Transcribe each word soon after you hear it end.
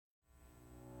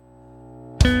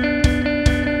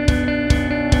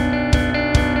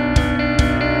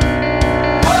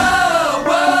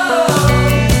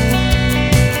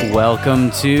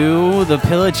Welcome to the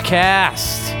Pillage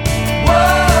Cast,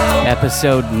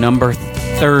 episode number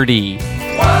 30.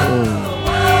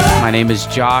 My name is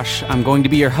Josh. I'm going to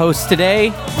be your host today,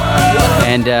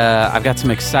 and I've got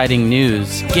some exciting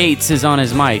news. Gates is on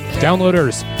his mic.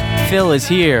 Downloaders. Phil is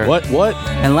here. What?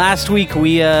 And last week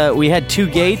we had two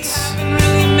Gates,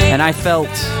 and I felt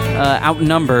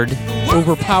outnumbered,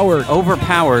 Overpowered,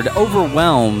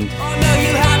 overwhelmed.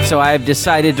 So I've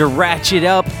decided to ratchet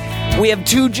up. We have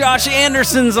two Josh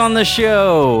Andersons on the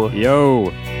show. Yo.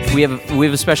 We have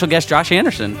a special guest, Josh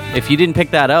Anderson. If you didn't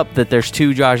pick that up, that there's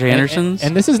two Josh Andersons.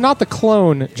 And this is not the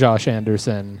clone Josh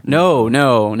Anderson.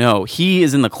 No. He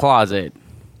is in the closet.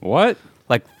 What?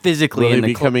 Like physically Will in he the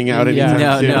be coming out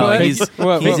anytime soon? No. What? He's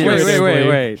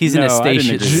Wait. He's in a I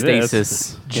didn't agree to this.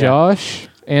 stasis. Josh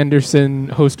Anderson,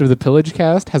 host of the Pillage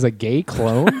Cast, has a gay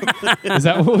clone? Is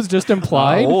that what was just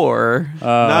implied? Or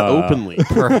Not openly.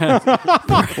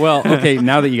 Well, okay,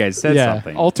 now that you guys said yeah,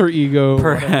 something. alter ego,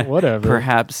 whatever.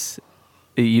 perhaps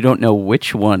you don't know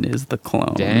which one is the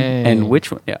clone. Dang. And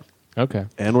which one. Yeah. Okay.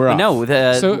 And we're off. No,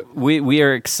 So- we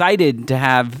are excited to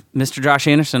have Mr. Josh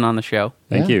Anderson on the show.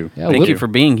 Thank you. Yeah, Thank you for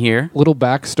being here. Little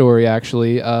backstory,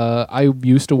 actually. I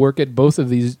used to work with both of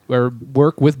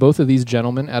these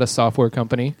gentlemen at a software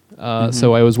company.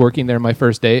 So I was working there my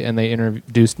first day, and they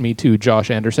introduced me to Josh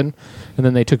Anderson, and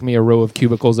then they took me a row of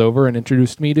cubicles over and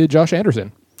introduced me to Josh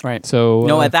Anderson. Right. So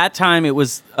no, at that time it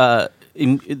was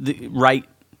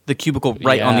the cubicle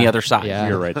right on the other side. Yeah.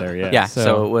 You're right there, yeah. Yeah, So-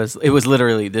 so it was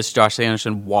literally this Josh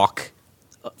Anderson walk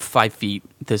 5 feet.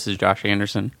 This is Josh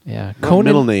Anderson. Yeah, What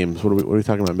middle names? What are we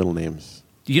talking about? Middle names?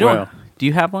 You don't? Well- Do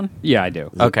you have one? Yeah, I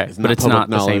do. Okay, it's but not it's public not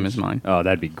the same knowledge. as mine. Oh,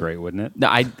 that'd be great, wouldn't it? No,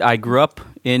 I grew up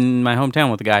in my hometown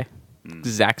with a guy.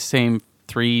 Exact same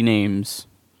 3 names.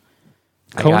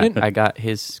 Conan? I got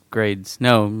his grades.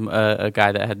 No, a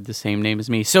guy that had the same name as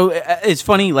me. So it's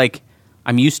funny. Like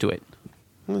I'm used to it.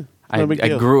 I big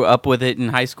deal. grew up with it in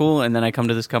high school, and then I come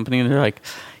to this company, and they're like,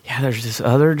 "Yeah, there's this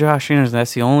other Josh Anderson.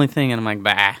 That's the only thing." And I'm like,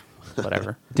 "Bah,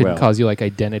 whatever." Didn't Well- cause you like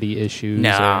identity issues?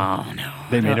 No.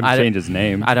 They made him change his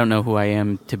name. I don't know who I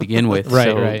am to begin with, Right,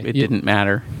 so right. it You- didn't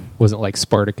matter. Wasn't like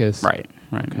Spartacus. Right.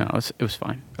 No, it was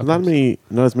fine.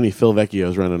 Not as many Phil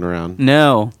Vecchios running around.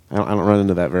 No, I don't run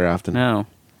into that very often. no.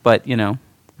 But,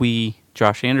 we,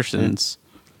 Josh Andersons,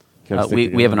 Gotta stick we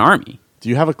together. have an army. Do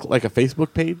you have a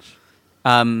Facebook page?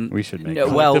 We should make No,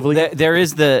 it. well, Collectively? there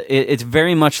is it's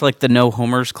very much like the No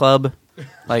Homers Club.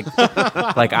 Like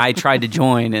I tried to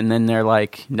join, and then they're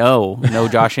like, no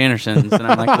Josh Andersons. And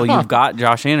I'm like, well, you've got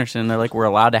Josh Anderson. They're like, we're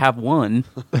allowed to have one.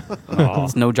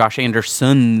 It's no Josh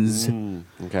Andersons.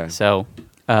 Okay. So,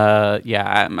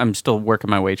 I'm still working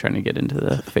my way trying to get into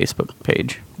the Facebook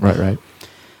page. Right.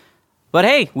 But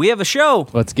hey, we have a show.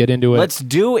 Let's get into it. Let's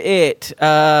do it.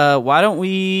 Why don't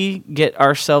we get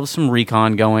ourselves some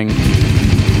recon going?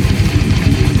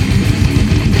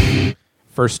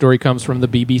 First story comes from the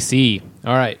BBC.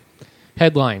 All right.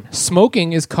 Headline: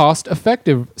 Smoking is cost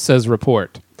effective, says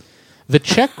report.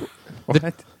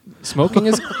 Smoking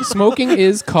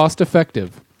is cost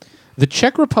effective. The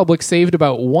Czech Republic saved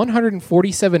about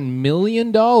 $147 million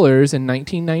in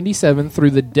 1997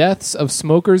 through the deaths of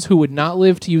smokers who would not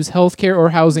live to use healthcare or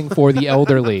housing for the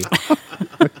elderly.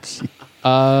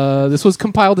 This was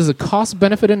compiled as a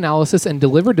cost-benefit analysis and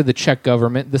delivered to the Czech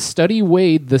government. The study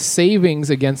weighed the savings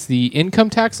against the income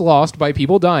tax lost by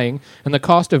people dying and the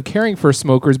cost of caring for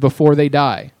smokers before they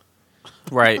die.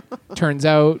 Right. Turns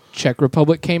out Czech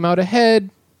Republic came out ahead.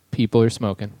 People are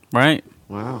smoking. Right.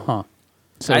 Wow. Huh.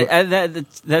 So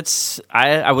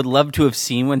I would love to have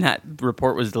seen when that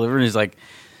report was delivered. He's like,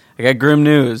 I got grim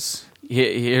news.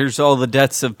 Here's all the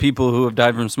deaths of people who have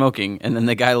died from smoking, and then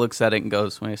the guy looks at it and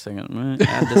goes, "Wait a second,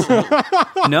 add this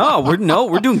in."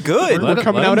 we're doing good. We're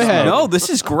coming out ahead. No, this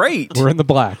is great. We're in the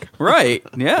black. Right?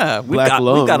 Yeah, we Black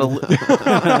loan.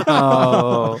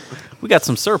 we got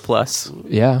some surplus.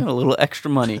 Yeah. Got a little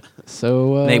extra money.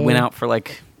 So They went out for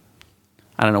like,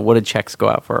 I don't know, what did Czechs go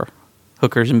out for?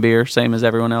 Hookers and beer, same as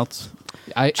everyone else.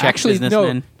 Actually, no.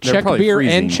 businessmen. They're Czech probably beer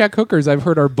freezing. and Czech hookers, I've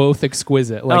heard, are both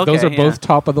exquisite. Like those are both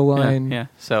top of the line. Yeah.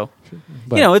 So,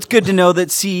 But- it's good to know that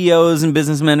CEOs and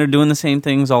businessmen are doing the same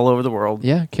things all over the world.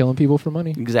 Yeah, killing people for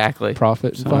money, Exactly.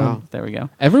 profit, and So, fun. there we go.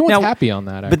 Everyone's Now- happy on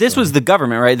that. But this actually. was the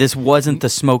government, right? This wasn't the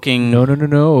smoking.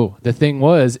 No. The thing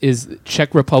is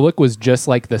Czech Republic was just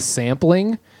like the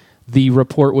sampling. The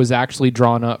report was actually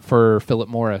drawn up for Philip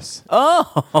Morris.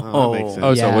 Oh, that makes sense.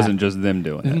 Oh, so Yeah. it wasn't just them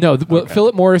doing it. No,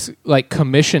 Philip Morris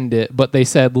commissioned it, but they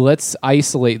said let's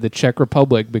isolate the Czech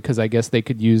Republic because I guess they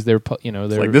could use their It's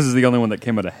like, this is the only one that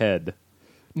came out ahead.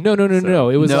 No.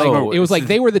 It was No. like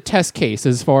they were the test case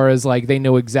as far as like they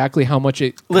know exactly how much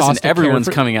it. Listen, costs to care everyone's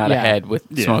for- coming out Yeah. ahead with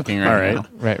smoking right now.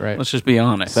 Right. Let's just be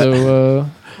honest. So,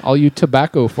 all you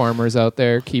tobacco farmers out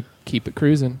there, keep it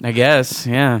cruising. I guess,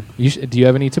 yeah. Do you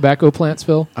have any tobacco plants,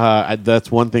 Phil?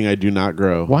 That's one thing I do not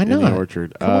grow. Why in not? the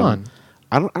orchard? Come on.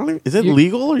 I don't even, is it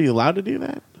legal? Are you allowed to do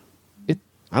that?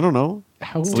 I don't know.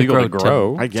 How It's legal to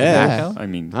grow. I guess. Tobacco? I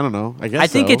mean, I don't know. I guess. I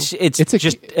think so. it's It's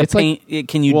just it's a pain.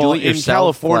 Can you do it yourself? In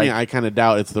California, Like- I kind of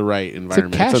doubt it's the right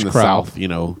environment. cash It's in the crop. South,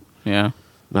 yeah.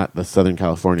 not the Southern Do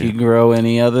California. you grow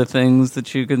any other things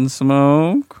that you can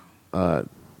smoke?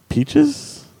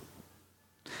 Peaches?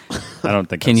 I don't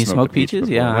think. Can I've you smoked smoke a peach peaches?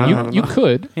 before. Yeah. You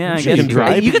could. Yeah, I You guess can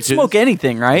dry you could peaches. smoke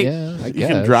anything, right? Yeah, I You guess.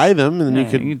 can dry them, and then Yeah, you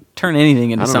could. you turn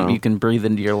anything into I don't something know. you can breathe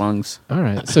into your lungs. All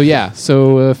right. So yeah.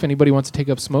 So if anybody wants to take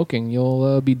up smoking,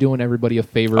 you'll be doing everybody a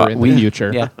favor in the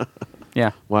future. Yeah,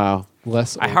 yeah. Wow.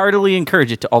 Less. I heartily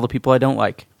encourage it to all the people I don't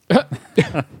like.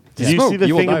 Did you see the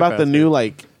You will thing die about the faster. new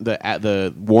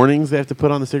the warnings they have to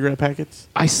put on the cigarette packets?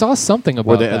 I saw something Where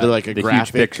about they're that. like a The huge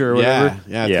graphic picture or whatever?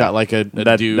 Yeah, it's got like a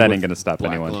That dude ain't with gonna stop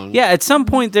black anyone. lung. Yeah, at some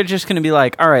point they're just going to be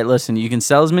like, all right, listen, you can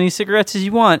sell as many cigarettes as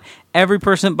you want. Every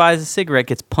person that buys a cigarette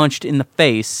gets punched in the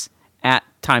face at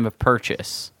time of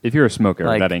purchase. If you're a smoker,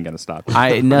 Like- that ain't gonna stop you.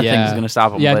 Nothing's going to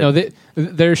stop them. Yeah, but no.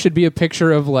 There should be a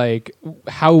picture of like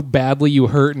how badly you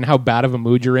hurt and how bad of a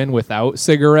mood you're in without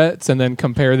cigarettes, and then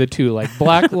compare the two. Like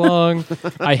black lung,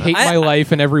 I hate my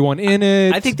life and everyone in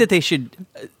it. I think that they should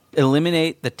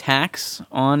eliminate the tax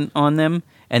on them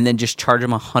and then just charge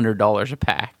them $100 a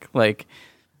pack. Like,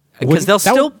 because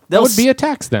that would be a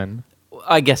tax then.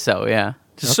 I guess so. Yeah.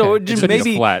 So Okay. just It should be a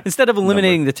maybe flat instead of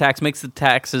eliminating the tax, makes the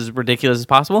tax as ridiculous as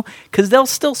possible because they'll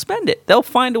still spend it. They'll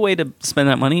find a way to spend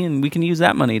that money, and we can use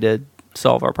that money to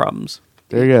solve our problems.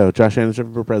 There you go. Josh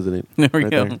Anderson for president. There we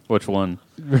Right go. there. Which one?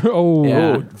 Oh,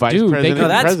 Yeah. Vice dude, president. No,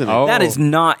 that's, president. Oh. that is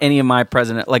not any of my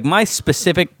president. Like my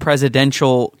specific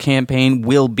presidential campaign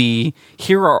will be: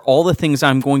 here are all the things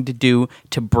I'm going to do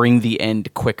to bring the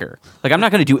end quicker. Like I'm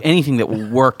not going to do anything that will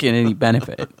work in any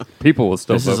benefit. People will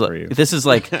still This vote is for you. like, this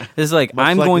is like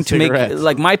I'm like going the to make cigarettes.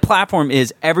 like my platform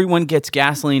is everyone gets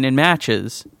gasoline and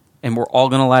matches, and we're all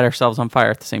going to light ourselves on fire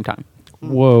at the same time.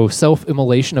 whoa!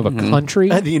 Self-immolation of a country,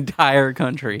 The entire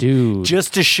country, Dude.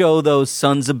 just to show those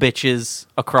sons of bitches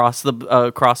across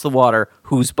the water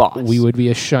who's boss. we would be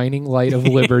a shining light of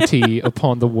liberty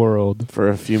upon the world. For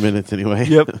a few minutes anyway.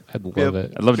 I'd love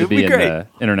it. I'd love to It'd be be in great. the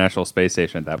International Space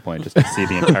Station at that point, just to see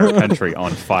the entire country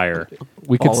on fire.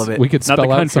 We could All of it. we could Not spell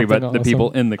the out country, but something the people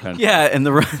awesome. in the country. Yeah, and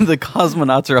the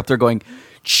cosmonauts are up there going,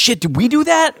 "Shit, did we do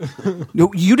that?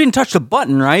 No, you didn't touch the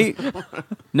button, right?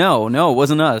 No, it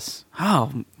wasn't us.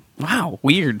 Oh, wow,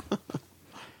 weird.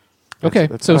 Okay,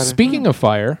 That's so quite a- speaking of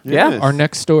fire, Yeah. our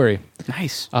next story.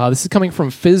 Nice. This is coming from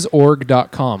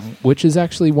phys.org.com, which is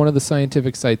actually one of the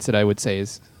scientific sites that I would say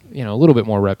is, a little bit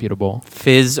more reputable.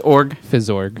 Phys.org.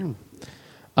 Phys.org.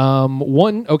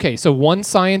 So one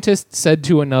scientist said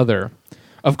to another,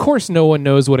 "Of course no one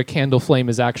knows what a candle flame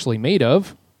is actually made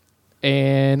of."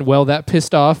 And, well, that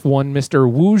pissed off one Mr.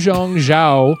 Wuzhong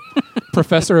Zhao,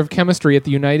 professor of chemistry at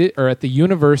the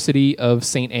University of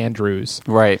St. Andrews.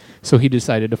 Right. So he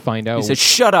decided to find out. He said,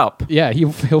 "Shut up. Yeah,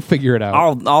 he'll figure it out.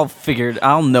 I'll figure it.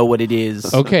 I'll know what it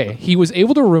is." Okay, he was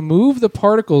able to remove the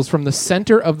particles from the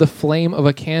center of the flame of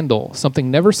a candle, something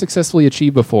never successfully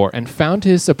achieved before, and found to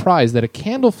his surprise that a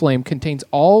candle flame contains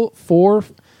all 4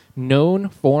 known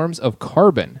forms of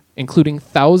carbon, including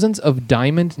thousands of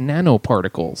diamond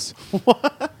nanoparticles.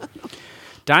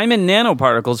 Diamond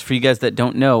nanoparticles, for you guys that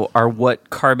don't know, are what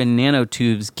carbon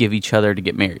nanotubes give each other to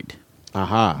get married.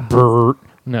 Aha.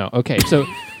 No, okay, so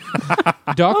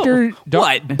Dr.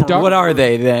 What are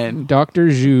they then? Dr.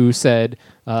 Zhu said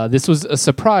this was a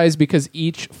surprise because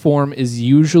each form is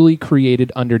usually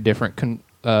created under different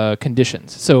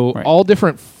conditions. So Right. all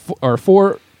different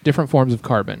 4 different forms of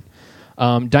carbon.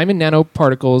 Diamond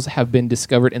nanoparticles have been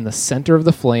discovered in the center of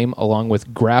the flame along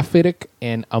with graphitic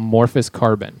and amorphous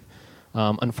carbon.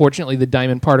 Unfortunately, the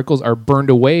diamond particles are burned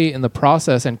away in the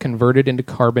process and converted into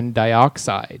carbon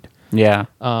dioxide. Yeah.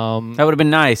 That would have been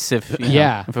nice if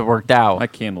if it worked out. My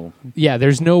candle. Yeah,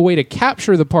 there's no way to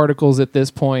capture the particles at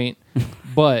this point,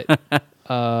 but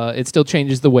it still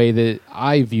changes the way that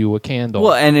I view a candle.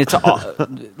 Well, and it's all,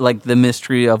 like the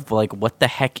mystery of like what the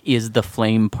heck is the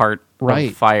flame part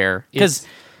Right. of fire? Because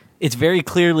it's very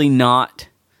clearly not.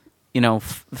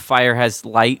 Fire has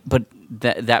light, but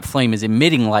that flame is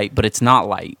emitting light, but it's not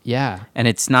light. Yeah. And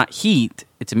it's not heat;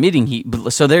 it's emitting heat.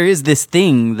 But so there is this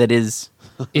thing that is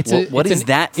What is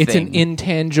that It's an thing?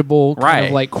 intangible kind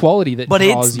of like quality that but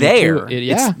draws it's you there. to it.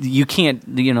 Yeah. You can't,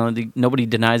 nobody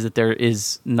denies that there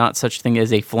is not such thing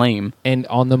as a flame. And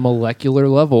on the molecular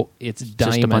level, it's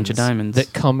diamonds. Just a bunch of diamonds.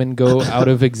 That come and go out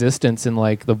of existence in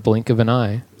like the blink of an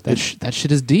eye. That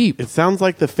shit is deep. It sounds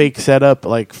like the fake setup,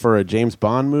 like for a James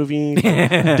Bond movie,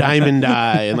 Diamond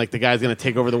Eye, and like the guy's going to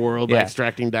take over the world by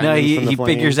extracting diamonds from the he flame.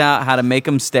 figures out how to make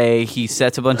them stay. He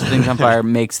sets a bunch of things on fire,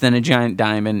 makes then a giant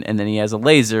diamond, and then he has a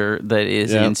laser that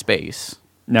is in space.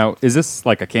 Now, is this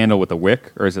like a candle with a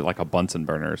wick, or is it like a Bunsen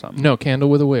burner or something? No, candle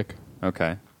with a wick.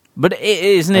 Okay. But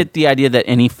isn't it the idea that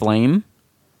any flame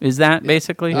is that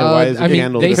basically? Why is a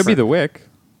candle they It could be different? the wick.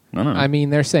 I don't know. I mean,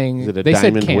 they're saying Is it a they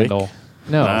said diamond candle. wick?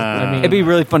 No, I mean It'd be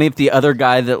really funny if the other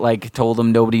guy that like told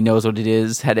him nobody knows what it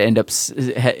is had to end up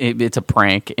it's a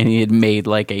prank and he had made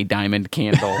like a diamond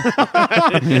candle.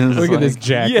 look at this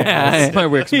jacket. Yeah, My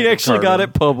wick's he made of actually got carbon.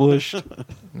 it published.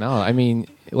 No, I mean,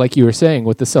 like you were saying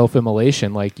with the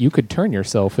self-immolation, like you could turn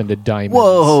yourself into diamonds.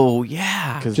 Whoa,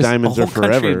 yeah, 'Cause Just diamonds a are whole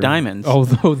country forever. of diamonds.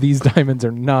 Although these diamonds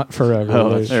are not forever. Oh,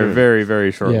 that's They're true. very,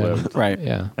 very short-lived right.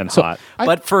 Yeah. and So hot.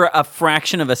 But for a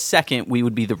fraction of a second, we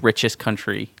would be the richest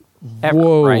country ever,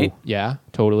 Whoa. right? Yeah,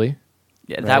 totally.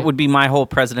 Yeah, Right. that would be my whole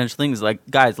presidential thing. Is like,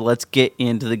 guys, let's get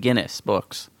into the Guinness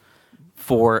books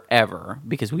forever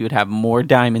because we would have more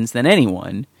diamonds than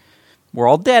anyone. We're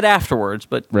all dead afterwards,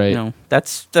 but Right.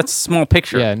 that's a small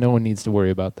picture. Yeah, no one needs to worry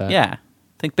about that. Yeah.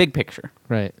 Think big picture.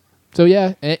 Right. So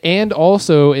yeah, and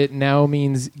also it now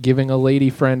means giving a lady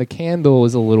friend a candle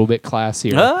is a little bit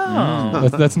classier. Oh.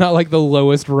 That's not like the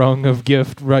lowest rung of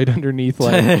gift right underneath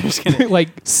like There's gonna- like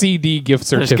CD gift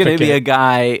There's certificate. going to be a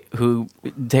guy who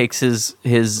takes his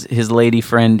lady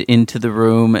friend into the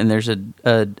room, and there's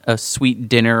a sweet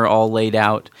dinner all laid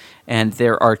out, and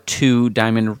there are 2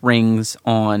 diamond rings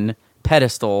on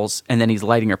pedestals, and then he's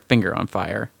lighting her finger on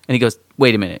fire. And he goes,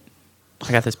 wait a minute,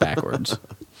 I got this backwards.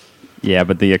 Yeah,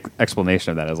 but the explanation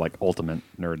of that is like ultimate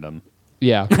nerddom.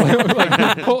 Yeah.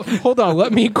 Like, hold on.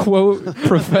 Let me quote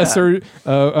Professor,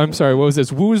 I'm sorry, what was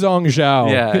this? Wu Zong Zhao.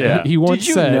 Yeah. He once Did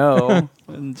you said. know?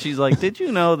 And she's like, did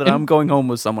you know that I'm going home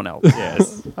with someone else?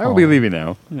 Yes. I will be leaving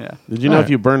now. Yeah. Did you know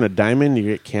if you burn a diamond, you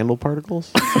get candle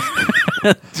particles?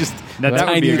 Just Now, that would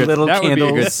tiny be a good, little that would be a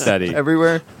candles good study.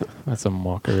 everywhere. That's a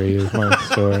mockery of my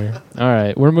story. All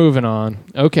right, we're moving on.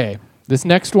 Okay, this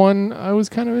next one I was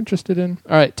kind of interested in.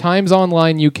 All right, Times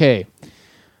Online UK.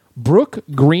 Brooke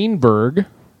Greenberg,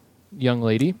 young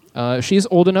lady, she is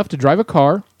old enough to drive a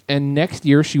car, and next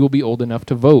year she will be old enough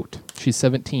to vote. She's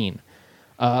 17.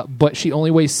 But she only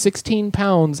weighs 16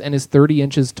 pounds and is 30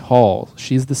 inches tall.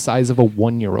 She's the size of a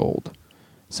 1-year-old.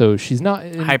 So she's not...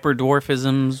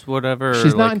 Hyperdwarfisms, whatever.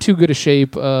 She's not in too good a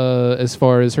shape as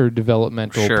far as her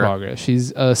developmental progress.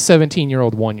 She's a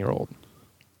 17-year-old, 1-year-old.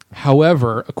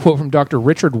 However, a quote from Dr.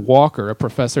 Richard Walker, a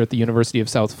professor at the University of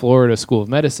South Florida School of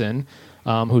Medicine,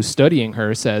 who's studying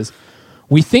her, says,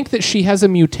 "We think that she has a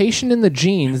mutation in the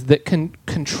genes that can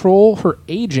control her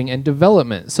aging and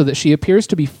development so that she appears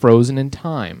to be frozen in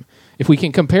time. If we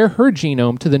can compare her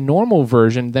genome to the normal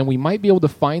version, then we might be able to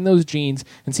find those genes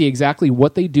and see exactly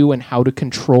what they do and how to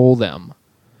control them."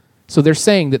 So they're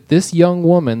saying that this young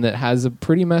woman that has a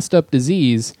pretty messed up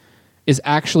disease is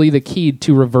actually the key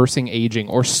to reversing aging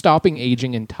or stopping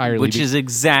aging entirely. Which is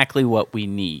exactly what we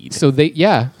need. So they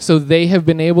have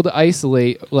been able to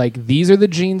isolate, like, these are the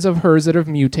genes of hers that have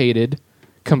mutated,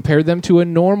 compare them to a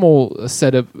normal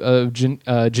set of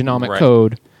genomic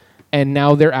code, and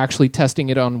now they're actually testing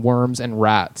it on worms and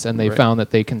rats, and they found that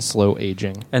they can slow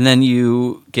aging. And then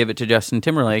you give it to Justin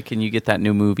Timberlake, and you get that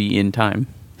new movie In Time.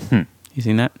 You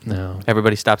seen that? No.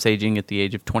 Everybody stops aging at the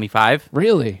age of 25.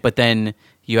 Really? But then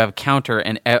you have a counter,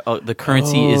 and the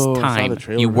currency is I saw time. the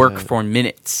trailer You for work that. for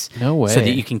minutes. No way. So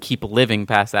that you can keep living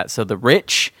past that. So the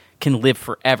rich can live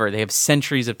forever. They have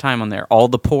centuries of time on there. All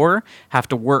the poor have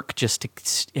to work just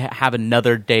to have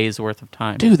another day's worth of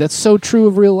time. Dude, that's so true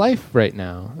of real life right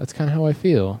now. That's kind of how I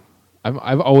feel.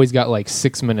 I've always got like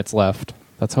 6 minutes left.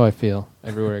 That's how I feel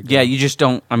everywhere I go. Yeah, you just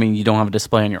don't. I mean, you don't have a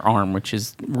display on your arm, which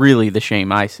is really the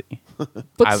shame I see. But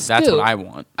That's still, what I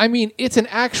want. I mean, it's an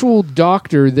actual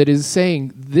doctor that is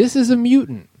saying this is a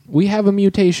mutant. We have a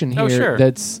mutation here sure.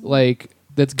 that's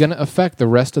going to affect the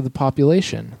rest of the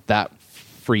population. That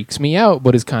freaks me out,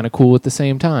 but is kind of cool at the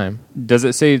same time. Does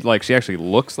it say like she actually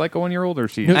looks like a 1-year-old, or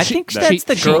she? No, I she- think she- that's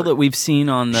the she- girl that we've seen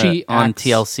on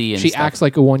TLC. And she stuff. acts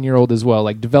like a 1-year-old as well.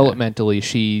 Like developmentally,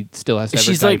 she still has to have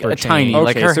She's her like diaper a tiny. changed.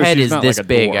 Like Okay, her so head she's is not this like a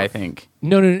big. dwarf. I think.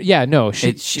 No.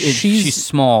 She's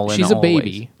small. In She's a all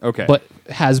baby. ways. Okay. But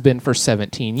has been for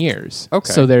 17 years.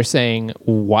 Okay. So they're saying,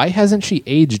 why hasn't she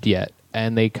aged yet?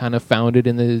 And they kind of found it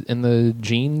in the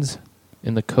genes,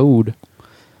 in the code.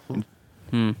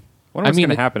 Wonder what's going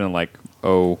to happen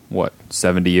in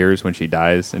 70 years when she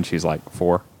dies and she's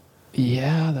 4?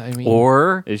 Yeah, I mean,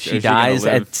 Or Is she she dies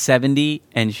gonna live? at 70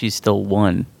 and she's still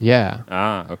 1.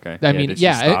 yeah. Okay. I mean, did she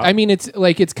stop? I mean, it's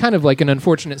kind of like an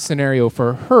unfortunate scenario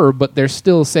for her, but they're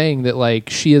still saying that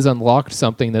she has unlocked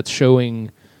something that's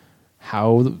showing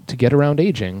how to get around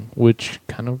aging, which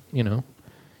kind of,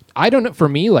 I don't know. For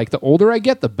me, the older I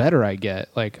get, the better I get.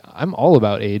 I'm all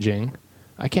about aging.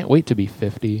 I can't wait to be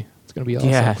 50. It's gonna be awesome.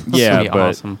 Yeah, it's Yeah, gonna be but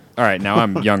awesome. all right, now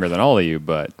I'm younger than all of you,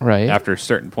 but Right. after a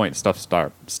certain point, stuff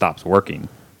stops working.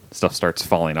 Stuff starts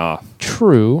falling off.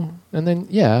 True. And then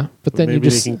but then Maybe you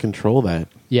just they can control that.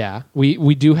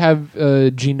 we do have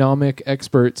genomic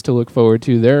experts to look forward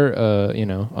to. They're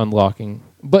unlocking,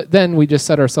 but then we just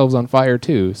set ourselves on fire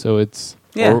too. So it's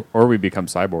Yeah. Or we become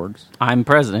cyborgs. I'm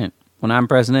president. When I'm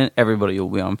president, everybody will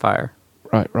be on fire.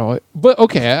 right. But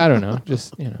okay, I don't know.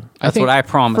 Just That's what I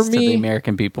promised for to me, the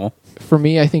American people. For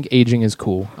me, I think aging is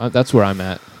cool. That's where I'm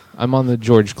at. I'm on the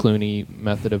George Clooney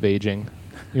method of aging.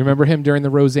 You remember him during the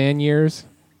Roseanne years?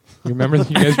 You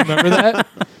guys remember that?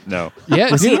 No.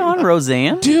 Yeah, Was he on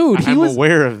Roseanne? Dude, he I'm was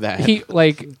aware of that. he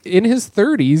in his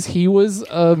 30s. He was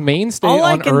a mainstay All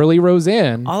I on can- early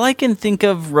Roseanne. All I can think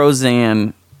of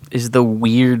Roseanne is the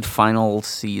weird final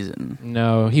season.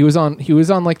 No, he was on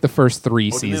the first 3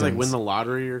 Didn't seasons. they win the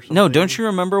lottery or something? No, don't you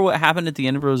remember what happened at the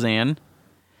end of Roseanne?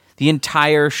 The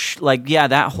entire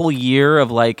that whole year of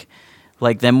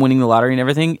them winning the lottery and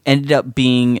everything ended up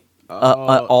being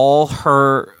all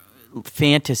her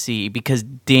fantasy because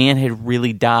Dan had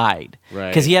really died. Right.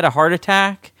 Because he had a heart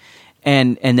attack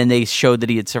and then they showed that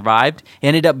he had survived. It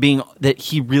ended up being that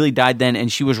he really died then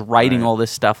and she was writing all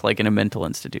this stuff in a mental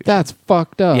institute. That's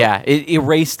fucked up. Yeah, it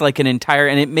erased an entire,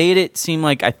 and it made it seem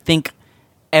like I think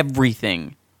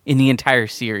everything in the entire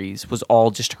series was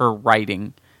all just her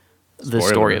writing the Spoiler.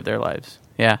 story of their lives.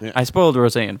 Yeah, I spoiled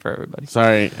Roseanne for everybody.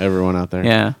 Sorry, everyone out there.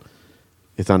 Yeah,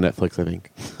 It's on Netflix, I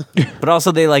think. but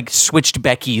also they switched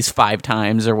Becky's 5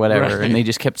 times or whatever, Right. and they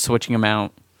just kept switching them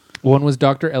out. One was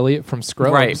Dr. Elliot from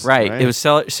Scrubs. Right. It was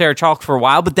Sarah Chalk for a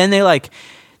while, but then they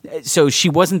so she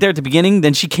wasn't there at the beginning.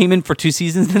 Then she came in for 2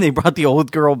 seasons, and they brought the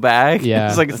old girl back. Yeah.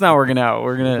 It's it's not working out.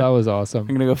 That was awesome.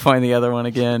 I'm gonna go find the other one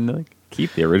again.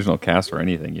 Keep the original cast for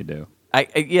anything you do.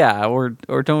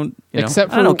 Or don't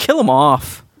Except I don't know, for- kill them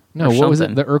off. No, or what was it?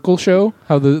 something. The Urkel show?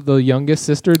 How the youngest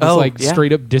sister just yeah.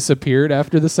 straight up disappeared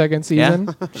after the second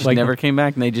season? Just never came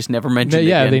back, and they just never mentioned it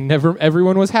Yeah, again. they never.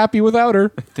 Everyone was happy without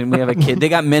her. Then we have a kid. They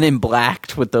got Men in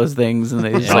Blacked with those things, and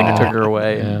they just took her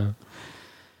away.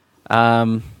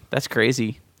 Yeah. That's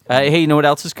crazy. Hey, you know what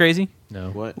else is crazy? No.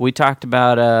 What? We talked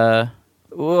about.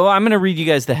 Well, I'm going to read you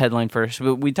guys the headline first.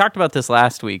 We talked about this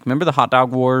last week. Remember the hot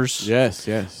dog wars? Yes.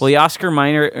 Well, the Oscar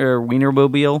Mayer or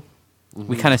Wienermobile.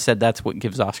 We kind of said that's what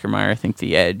gives Oscar Mayer, I think,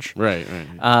 the edge. Right.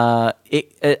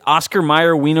 Oscar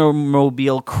Mayer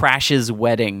Wienermobile crashes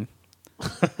wedding.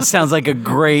 Sounds like a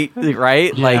great,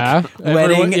 right? Yeah. Wedding,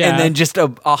 Everyone- yeah. and then just a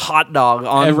hot dog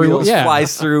on wheels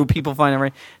flies through. People find it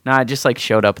right. Nah, it just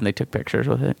showed up and they took pictures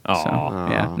with it. So,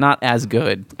 yeah, not as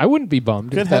good. I wouldn't be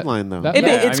bummed. Good if that- headline, though. that-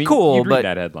 It's cool, you'd read but-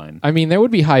 that headline. I mean, there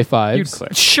would be high You'd fives.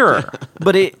 click. Sure,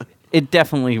 but it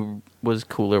definitely was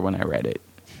cooler when I read it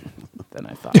than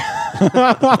I thought.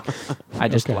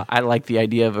 I like the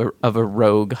idea of a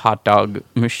rogue hot dog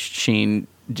machine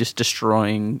just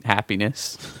destroying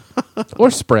happiness. Or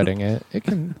spreading it. It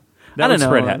can. I don't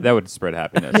know. That would spread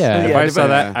happiness. Yeah. If Yeah, I saw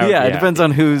that, I would Yeah, be it depends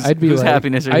happy. on whose I'd be like-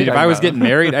 happiness. Are you If talking I was about? getting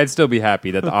married, I'd still be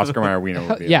happy that the Oscar Mayer Wiener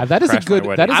would be. Yeah, that is a crashed my good-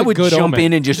 wedding. that is I a would good jump omen.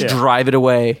 in and just Yeah. drive it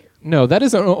away. No, that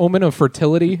is an omen of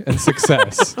fertility and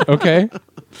success. Okay,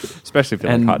 especially if you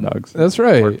like And- hot dogs. that's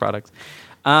Work right. products.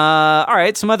 All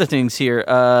right, some other things here.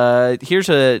 Here's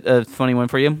a funny one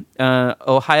for you.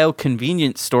 Ohio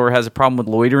convenience store has a problem with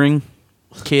loitering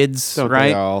kids, Don't right?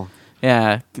 they all?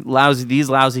 Yeah, these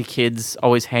lousy kids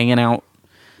always hanging out,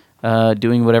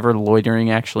 doing whatever loitering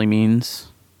actually means.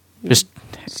 Just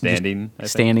Standing, I think.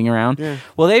 standing around. Yeah.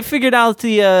 Well, they figured out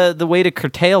the way to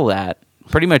curtail that.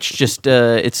 Pretty much, just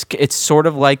it's sort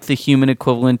of like the human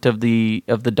equivalent of the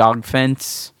dog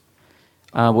fence.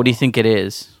 What do you think it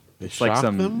is? They It's like shock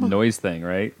some them? noise thing,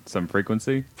 right? Some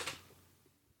frequency.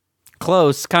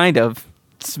 Close, kind of.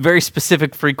 It's very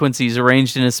specific frequencies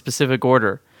arranged in a specific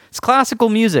order. It's classical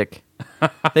music.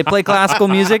 They play classical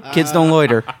music. Kids don't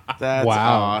loiter. That's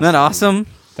Wow. Isn't that awesome?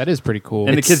 That is pretty cool.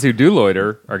 And the kids who do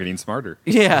loiter are getting smarter.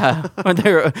 Yeah,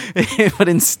 but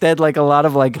instead, a lot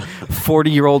of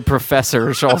 40-year-old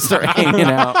professors all start hanging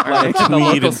out, right?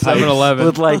 Tweed and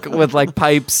 7-Eleven. with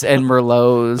pipes and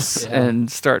merlots, and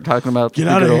start talking about Get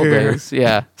the outta good old here. days.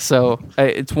 Yeah, so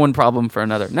it's one problem for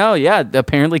another. No, yeah,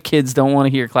 apparently kids don't want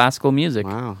to hear classical music.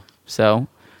 Wow. So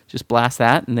just blast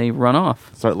that, and they run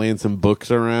off. Start laying some books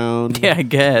around. Yeah, I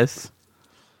guess.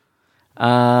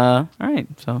 All right.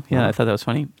 So, yeah, I thought that was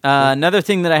funny. Another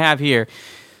thing that I have here,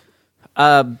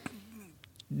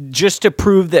 just to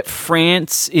prove that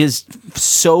France is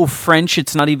so French,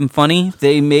 it's not even funny,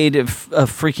 they made a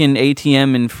freaking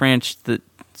ATM in France that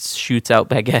shoots out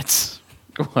baguettes.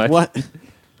 What?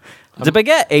 It's a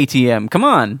baguette ATM. Come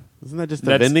on. Isn't that just a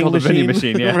That's vending called machine? a vending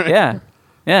machine, yeah. Right. Yeah.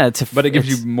 Yeah. But it gives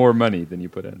you more money than you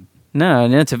put in. No,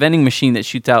 it's a vending machine that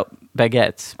shoots out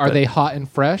baguettes. Are they hot and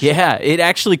fresh? Yeah, it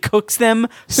actually cooks them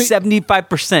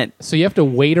 75%. So you have to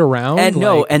wait around?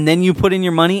 And then you put in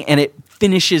your money, and it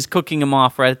finishes cooking them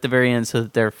off right at the very end so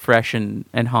that they're fresh and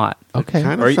hot. Okay.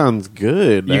 Kind Or of sounds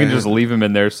good. You can man. just leave them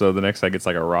in there so the next time gets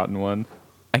like a rotten one.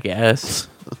 I guess.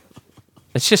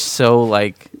 It's just so,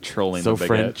 like... Trolling so the baguette.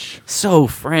 French. So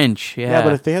French, yeah. Yeah,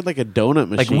 but if they had like a donut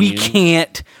machine,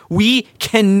 Like, we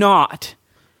cannot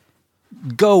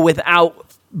go without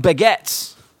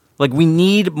baguettes. Like, we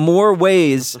need more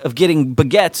ways of getting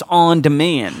baguettes on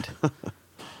demand.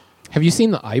 Have you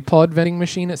seen the iPod vending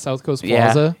machine at South Coast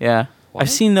Plaza? Yeah. I've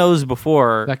seen those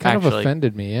before. That kind actually. of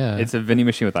offended me, yeah. It's a vending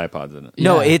machine with iPods in it.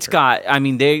 No, Yeah. it's got... I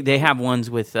mean, they have ones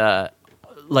with,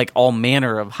 like, all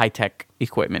manner of high-tech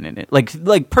equipment in it.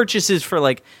 Like purchases for,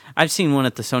 like... I've seen one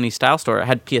at the Sony Style Store. It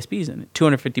had PSPs in it.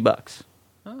 $250.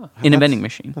 In a vending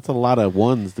machine. That's a lot of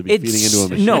ones to be feeding into a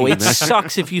machine. No, it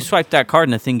sucks if you swipe that card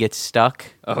and the thing gets stuck.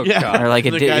 Oh, Yeah. God. Or like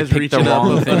it the did guy's it picked the reaching up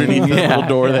wrong thing. underneath the little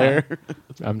door there.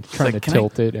 I'm trying like, to can I-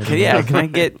 tilt it. And Yeah, can I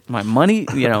get my money,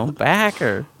 back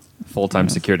or? Full-time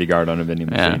security guard on a vending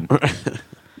Yeah. machine.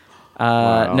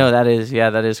 Wow. No, that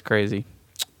is crazy.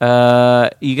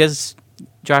 You guys,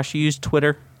 Josh, you use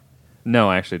Twitter? No,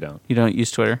 I actually don't. You don't use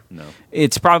Twitter? No.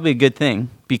 It's probably a good thing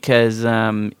because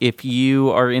if you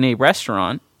are in a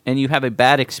restaurant and you have a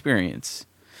bad experience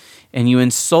and you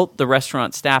insult the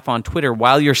restaurant staff on Twitter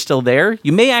while you're still there,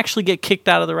 you may actually get kicked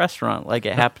out of the restaurant, like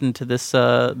it happened to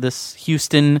this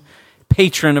Houston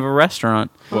patron of a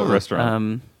restaurant. What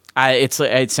restaurant?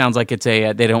 It sounds like it's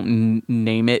a they don't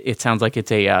name it. It sounds like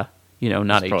it's a not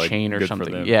It's a probably chain or good for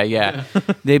something. them. Yeah.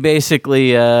 They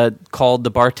basically called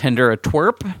the bartender a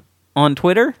twerp on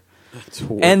Twitter,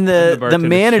 and the bartender's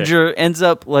manager ends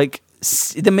up like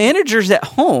the manager's at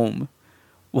home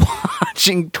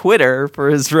watching Twitter for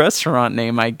his restaurant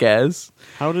name, I guess.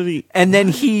 How did he? And then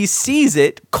he sees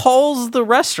it, calls the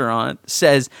restaurant,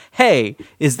 says, "Hey,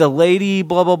 is the lady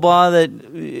blah blah blah that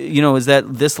is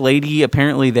that this lady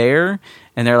apparently there?"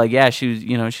 And they're like, "Yeah,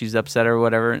 she's upset or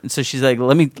whatever." And so she's like,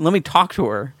 "Let me talk to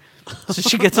her." So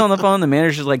she gets on the phone. The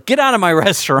manager's like, "Get out of my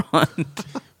restaurant."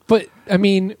 But, I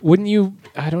mean, wouldn't you...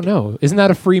 I don't know. Isn't that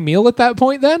a free meal at that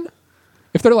point, then?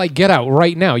 If they're like, get out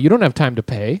right now, you don't have time to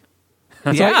pay.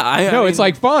 It's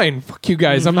like, fine, fuck you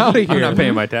guys, I'm out of here. I'm not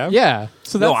paying my tab? Yeah.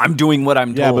 So that's, No, I'm doing what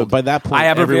I'm told. Yeah, but by that point, I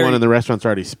have everyone in the restaurant's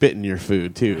already spitting your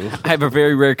food too. I have a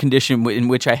very rare condition in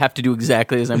which I have to do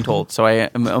exactly as I'm told. So I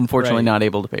am unfortunately Right. not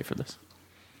able to pay for this.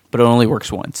 But it only works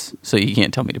once, so you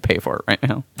can't tell me to pay for it right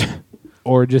now.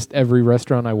 or just every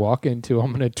restaurant I walk into, I'm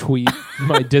going to tweet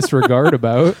my disregard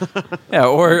about. Yeah,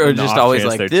 or On the just off always chance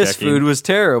like, they're this checking. food was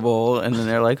terrible. And then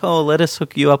they're like, oh, let us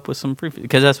hook you up with some free food.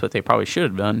 Because that's what they probably should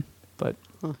have done. But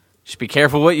just be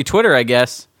careful what you Twitter, I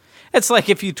guess. It's like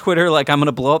if you Twitter, like, I'm going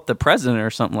to blow up the president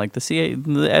or something, like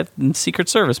the Secret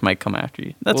Service might come after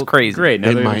you. That's Well, crazy. Great. Now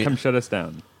They they're going might. to come shut us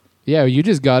down. Yeah, you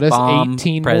just got us Bomb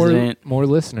 18 president. more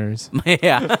listeners.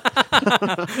 Yeah.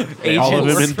 All of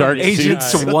them in dark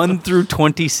Agents suits. 1 through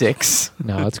 26.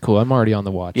 No, that's cool. I'm already on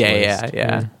the watch list.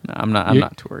 Yeah. No, I'm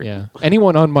not too worried. Yeah.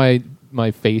 Anyone on my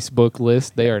Facebook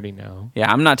list, they already know.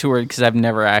 Yeah, I'm not too worried because I've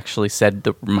never actually said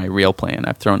my real plan.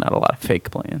 I've thrown out a lot of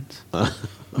fake plans.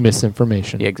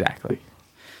 Misinformation. Yeah, exactly.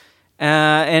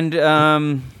 And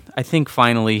I think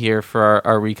finally here for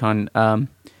our recon, I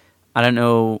don't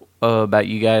know about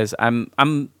you guys.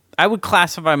 I would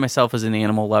classify myself as an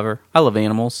animal lover. I love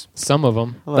animals, Some of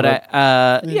them. but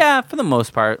yeah, for the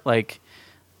most part, like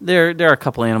there are a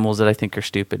couple animals that I think are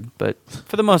stupid, but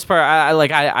for the most part,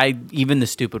 I even the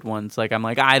stupid ones, like I'm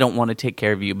like I don't want to take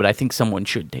care of you, but I think someone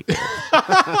should take care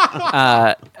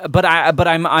of you. But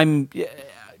I'm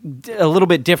a little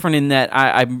bit different in that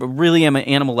I really am an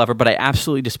animal lover, but I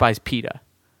absolutely despise PETA,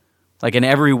 like in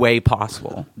every way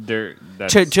possible.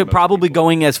 That's To most probably people.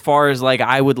 going as far as like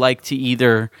I would like to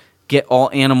either get all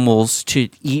animals to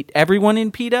eat everyone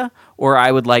in PETA, or I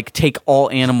would like take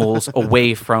all animals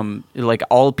away from, like,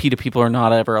 all PETA people are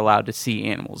not ever allowed to see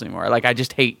animals anymore. Like, I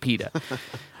just hate PETA.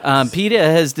 PETA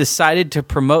has decided to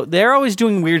promote. They're always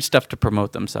doing weird stuff to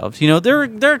promote themselves. You know, they're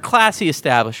a classy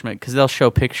establishment because they'll show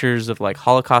pictures of like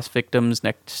Holocaust victims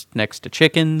next to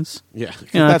chickens. Yeah,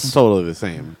 You know, that's totally the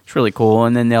same. It's really cool.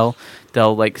 And then they'll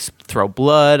like throw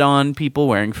blood on people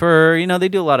wearing fur. You know, they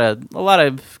do a lot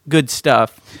of good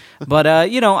stuff.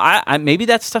 But you know, I maybe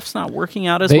that stuff's not working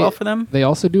out as well for them. They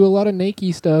also do a lot of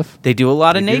naked stuff. They do a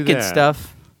lot of They do naked that.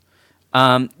 stuff.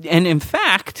 And in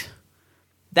fact,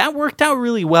 that worked out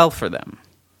really well for them.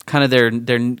 Kind of their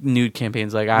nude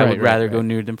campaigns, like I would rather go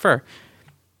nude than fur.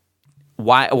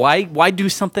 Why do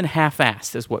something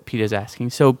half-assed is what PETA's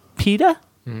asking. So PETA,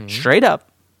 straight up,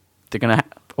 they're going to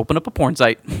open up a porn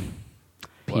site.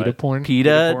 PETA porn?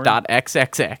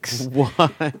 PETA.xxx.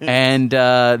 What? And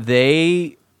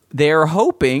they're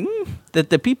hoping that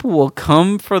the people will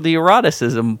come for the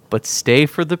eroticism, but stay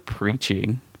for the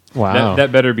preaching. Wow.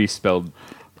 That better be spelled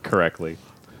correctly.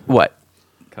 What?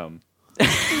 Come.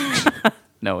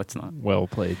 No, it's not. Well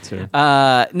played, sir.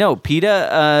 No,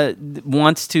 PETA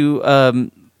wants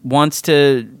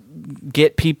to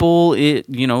get people,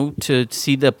 to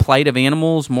see the plight of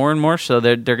animals more and more. So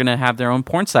they're going to have their own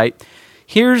porn site.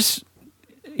 Here's,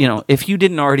 if you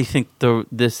didn't already think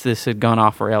this had gone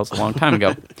off rails a long time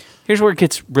ago, here's where it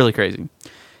gets really crazy.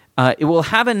 It will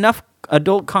have enough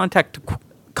adult content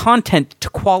to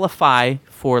qualify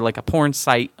for like a porn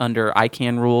site under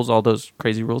ICANN rules, all those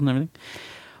crazy rules and everything.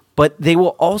 But they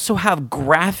will also have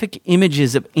graphic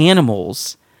images of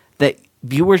animals that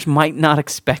viewers might not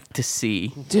expect to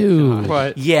see. Dude.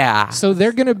 What? Yeah. So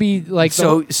they're going to be like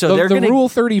the Rule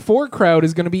 34 crowd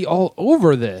is going to be all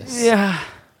over this. Yeah.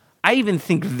 I even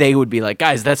think they would be like,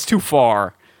 guys, that's too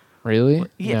far. Really?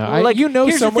 Yeah, No, like, you know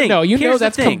here's the someone. thing. No, you Here's know the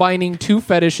that's thing. combining two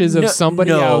fetishes of somebody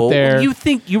no. out there.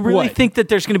 You really What? think that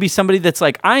there's going to be somebody that's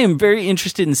like, I am very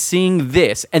interested in seeing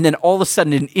this, and then all of a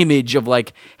sudden an image of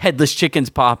like headless chickens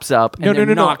pops up, and they're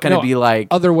not going to be like,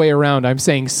 other way around. I'm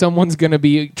saying someone's going to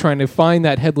be trying to find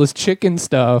that headless chicken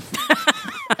stuff,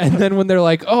 and then when they're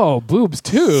like, oh, boobs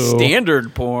too.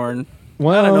 standard porn.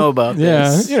 Well, I don't know about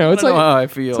this. Yeah, it's I don't like know how I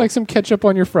feel. It's like some ketchup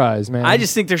on your fries, man. I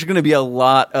just think there's going to be a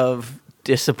lot of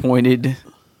disappointed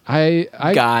I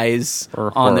guys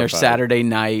Or on their horrified. Saturday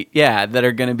night, that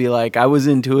are going to be like, I was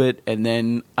into it, and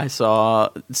then I saw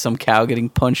some cow getting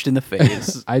punched in the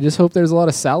face. I just hope there's a lot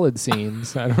of salad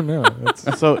scenes. I don't know.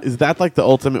 So is that like the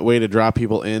ultimate way to draw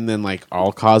people in? Then like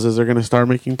all causes are going to start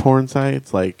making porn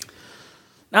sites, like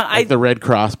the Red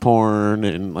Cross porn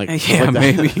and like stuff yeah, like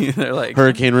that. maybe they're like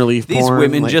hurricane relief. these porn,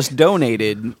 women like- just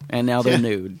donated, and now they're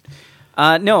nude.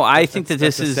 No, I think that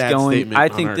this that's a is sad going. statement I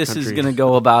on think our this is country. going to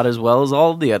go about as well as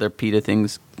all the other PETA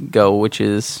things go, which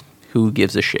is who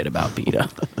gives a shit about PETA?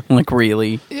 Like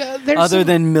really? Yeah, Other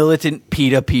than militant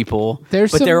PETA people,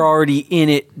 There's but some- they're already in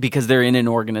it because they're in an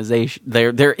organization.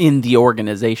 They're in the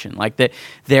organization. Like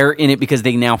they're in it because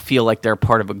they now feel like they're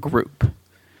part of a group.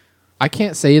 I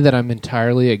can't say that I'm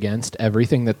entirely against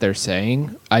everything that they're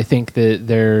saying. I think that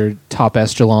they're top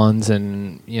echelons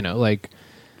and, like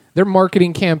their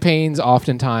marketing campaigns,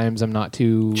 oftentimes I'm not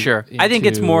too Sure. I think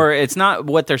it's more, it's not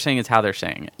what they're saying, it's how they're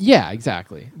saying it. Yeah,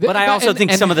 exactly. But I also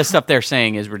think some of the stuff they're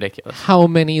saying is ridiculous. How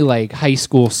many like high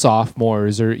school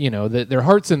sophomores are, their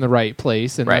heart's in the right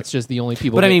place and Right. that's just the only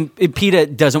people. But I mean, PETA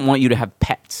doesn't want you to have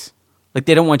pets. Like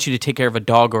they don't want you to take care of a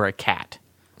dog or a cat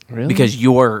really? because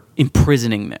you're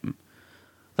imprisoning them.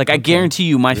 Like I guarantee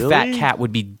you my fat Really? cat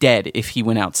would be dead if he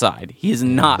went outside. He is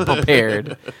not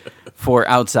prepared for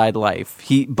outside life.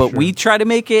 We try to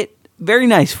make it very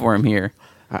nice for him here.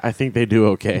 I think they do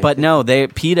okay. But no,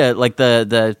 PETA, like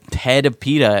the head of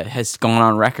PETA has gone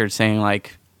on record saying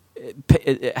like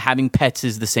having pets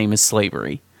is the same as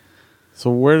slavery. so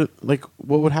what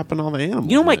would happen to all the animals?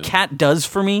 You know what my then? cat does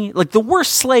for me? Like the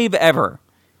worst slave ever.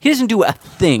 He doesn't do a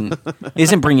thing. He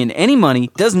doesn't bring in any money.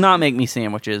 Does not make me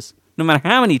sandwiches, no matter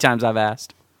how many times I've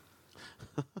asked.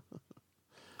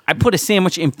 I put a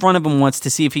sandwich in front of him once to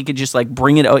see if he could just like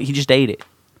bring it out. He just ate it.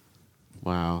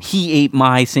 Wow. He ate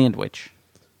my sandwich.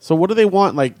 So what do they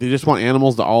want? Like they just want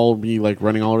animals to all be like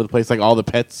running all over the place, like all the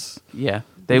pets, Yeah.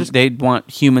 They want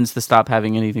humans to stop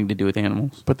having anything to do with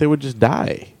animals. but they would just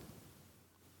die.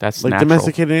 That's Like natural.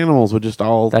 domesticated animals would just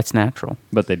all. That's natural.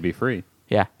 But they'd be free.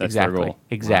 Yeah, That's their exactly. goal.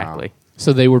 Exactly.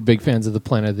 So they were big fans of the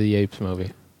Planet of the Apes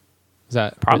movie. Is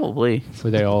that Probably. Were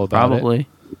they all about it?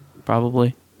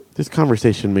 Probably. This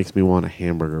conversation makes me want a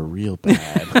hamburger real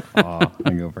bad. Oh, I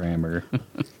go for hamburger.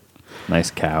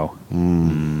 Nice cow.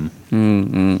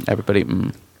 Everybody.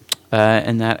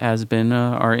 And that has been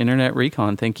our internet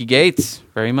recon. Thank you, Gates,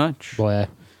 very much. Boy.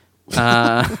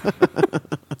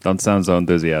 Don't sound so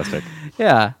enthusiastic.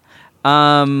 Yeah.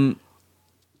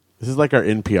 This is like our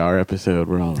NPR episode.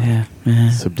 We're all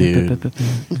subdued.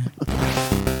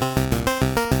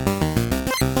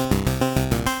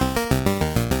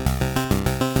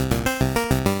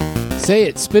 Say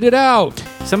it. Spit it out.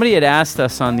 Somebody had asked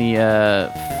us on the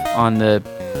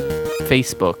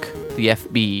Facebook, the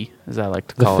FB, as I like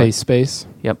to call it. The face space.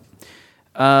 Yep.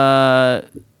 About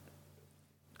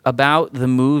the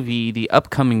movie, the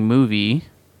upcoming movie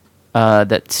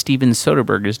that Steven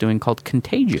Soderbergh is doing called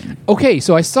Contagion. Okay,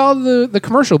 so I saw the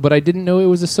commercial, but I didn't know it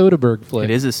was a Soderbergh flick. It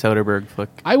is a Soderbergh flick.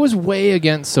 I was way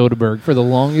against Soderbergh for the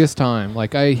longest time.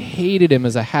 Like, I hated him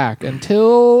as a hack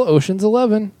until Ocean's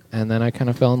 11, and then I kind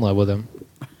of fell in love with him.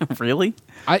 Really?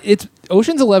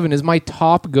 Ocean's 11 is my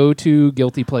top go-to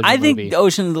guilty pleasure movie. I think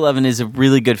Ocean's 11 is a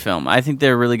really good film. I think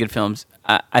they're really good films.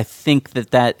 I think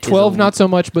that 12 not so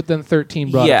much, but then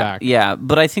 13 brought it back. Yeah,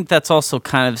 but I think that's also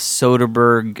kind of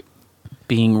Soderbergh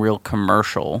being real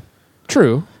commercial.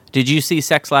 True. Did you see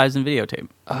Sex, Lives, and Videotape?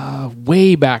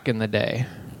 Way back in the day.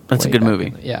 That's a good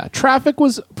movie. Yeah. Traffic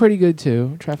was pretty good,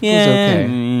 too. Traffic was okay.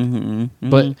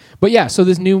 Mm-hmm. But yeah, so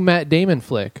this new Matt Damon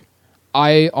flick,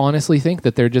 I honestly think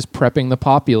that they're just prepping the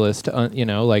populace to,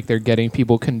 like they're getting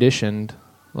people conditioned.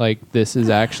 Like, this is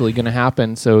actually going to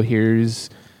happen, so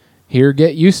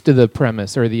get used to the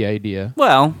premise or the idea.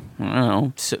 Well, I don't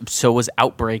know. So was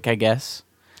Outbreak, I guess.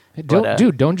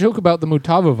 Don't joke about the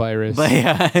Mutava virus. But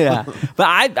yeah. But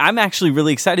I'm actually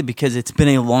really excited because it's been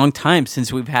a long time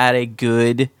since we've had a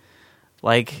good,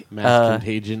 like... mass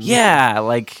contagion. Yeah,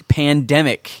 like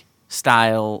pandemic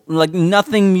style. Like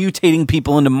nothing mutating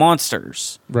people into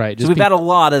monsters. Right. So we've had a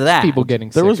lot of that. People getting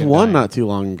sick. There was one dying. not too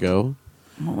long ago.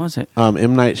 What was it?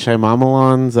 M. Night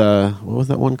Shyamalan's, what was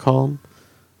that one called?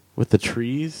 With the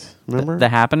trees, remember? The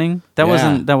Happening? That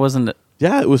wasn't...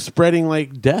 Yeah, it was spreading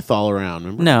like death all around.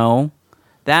 Remember? No,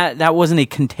 that wasn't a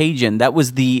contagion. That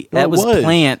was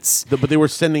plants. But they were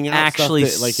sending out actually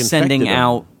stuff that, like, sending infected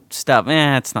out stuff.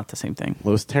 It's not the same thing.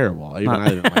 Well, it was terrible. Even I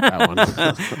didn't like that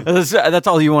one. That's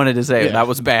all you wanted to say. Yeah. That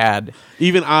was bad.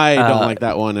 Even I don't like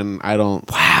that one, and I don't.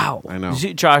 Wow. I know.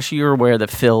 Josh, you're aware that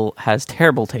Phil has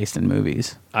terrible taste in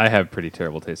movies. I have pretty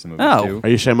terrible taste in movies, too. Are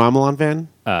you a Shyamalan fan?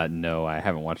 No, I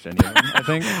haven't watched any of them, I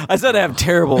think. I said I have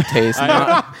terrible taste.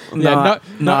 not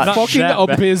fucking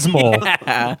abysmal.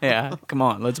 Yeah, come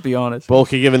on, let's be honest. Well,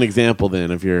 can you give an example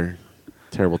then of your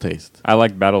terrible taste? I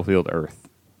like Battlefield Earth.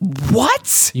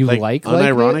 What? You like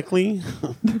unironically?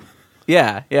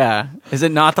 Yeah. Is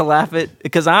it not to laugh at?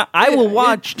 Because I will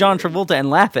watch John Travolta and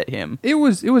laugh at him. It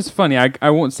was funny. I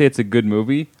won't say it's a good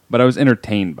movie, but I was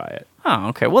entertained by it. Oh,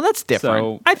 okay. Well, that's different.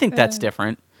 So, I think that's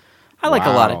different. I like a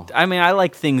lot of... I mean, I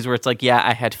like things where it's like, yeah,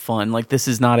 I had fun. Like, this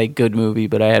is not a good movie,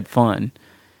 but I had fun.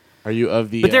 Are you of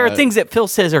the... But there are things that Phil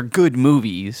says are good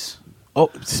movies.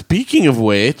 Oh, speaking of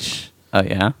which... Oh,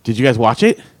 yeah? Did you guys watch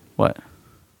it? What?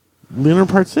 Lunar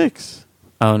Part 6.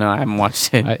 Oh, no, I haven't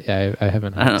watched it. I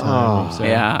haven't had time. So.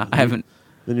 Yeah, I haven't...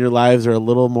 Then your lives are a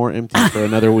little more empty for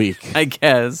another week. I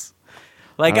guess.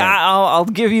 Like, right. I'll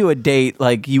give you a date.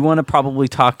 Like, you want to probably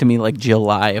talk to me like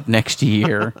July of next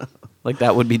year. Like,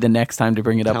 that would be the next time to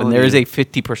bring it up. And there is a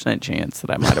 50% chance that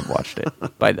I might have watched it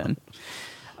by then.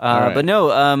 Right. But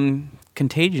no,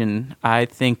 Contagion, I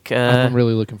think... I'm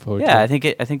really looking forward to it. Yeah, I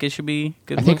think it should be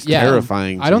good. I think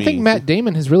terrifying. I don't think Matt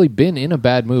Damon has really been in a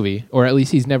bad movie, or at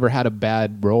least he's never had a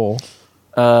bad role.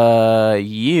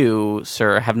 You,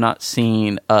 sir, have not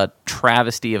seen a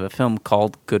travesty of a film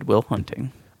called Good Will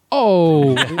Hunting.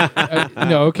 Oh,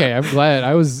 no, okay. I'm glad.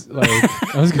 I was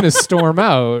going to storm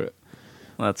out.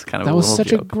 That's kind of that a was little such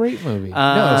joke. a great movie.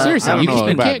 No, seriously, you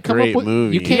can't come up with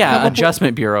movie. You can't Yeah,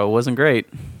 Adjustment Bureau wasn't great.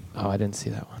 Oh, I didn't see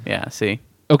that one. Yeah, see.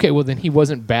 Okay, well then he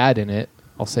wasn't bad in it.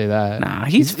 I'll say that. Nah,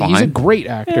 he's fine. He's a great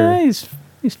actor. Yeah, he's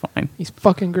fine. He's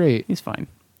fucking great. He's fine.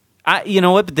 You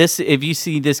know what? But if you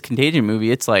see this Contagion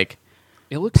movie, it's like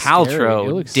it looks Paltrow,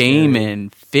 it looks Damon,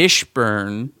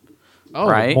 Fishburne. Oh,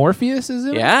 right? Morpheus is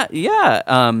in it?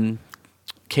 Yeah.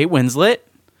 Kate Winslet.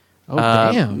 Oh,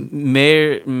 damn.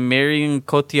 Marion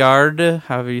Cotillard,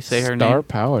 however you say her name. Star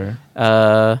power.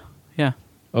 Yeah.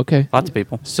 Okay. Lots of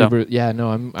people. Super. Yeah, no,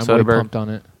 I'm way pumped on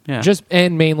it. Yeah.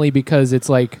 And mainly because it's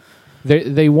like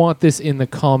they want this in the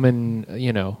common,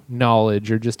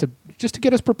 knowledge, or just to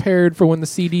get us prepared for when the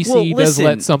CDC does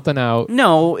let something out.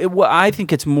 No, I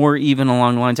think it's more even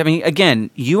along the lines. I mean,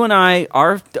 again, you and I,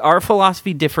 our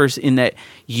philosophy differs in that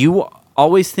you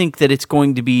always think that it's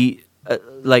going to be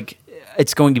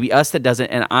it's going to be us that does it,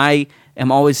 and I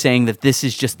am always saying that this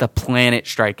is just the planet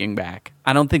striking back.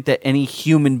 I don't think that any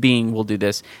human being will do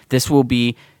this. This will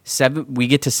be we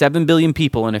get to 7 billion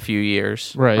people in a few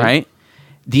years, right?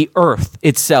 The Earth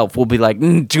itself will be like,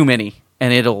 too many,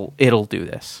 and it'll do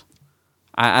this.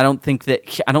 I don't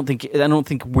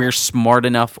think we're smart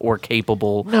enough or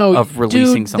capable of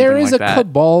releasing something there is like that. a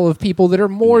cabal of people that are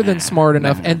more than smart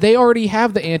enough, and they already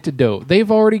have the antidote.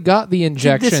 They've already got the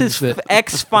injections. This is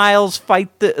X-Files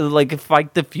fight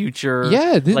the future.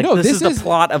 Yeah, this is the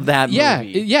plot of that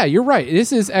movie. Yeah, you're right.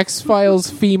 This is X-Files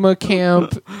FEMA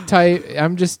camp type.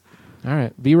 I'm just all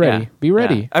right. Be ready. Be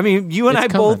ready. Yeah. I mean, you and I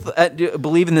both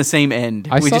believe in the same end.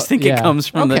 We just think it comes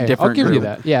from the different I'll give group. you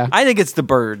that. Yeah, I think it's the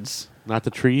birds. Not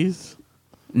the trees?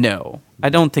 No, I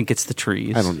don't think it's the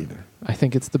trees. I don't either. I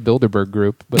think it's the Bilderberg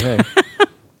group, but hey.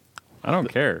 I don't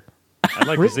care. I'd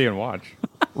like to see and watch.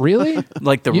 Really?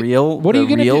 Like the real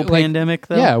pandemic,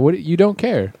 though? Yeah, you don't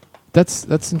care.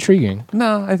 That's intriguing.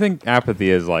 No, I think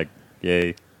apathy is like,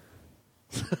 yay.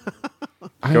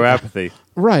 Go apathy.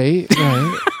 Right.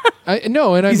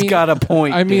 He's got a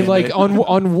point. I mean, like,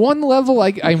 on one level,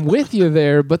 I'm with you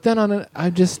there, but then I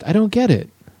don't get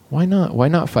it. Why not? Why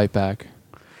not fight back?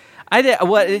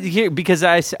 Because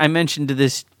I mentioned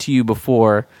this to you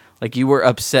before. Like, you were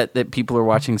upset that people are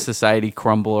watching society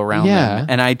crumble around them,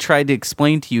 and I tried to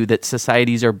explain to you that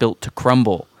societies are built to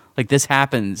crumble. Like, this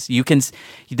happens.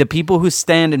 The people who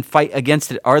stand and fight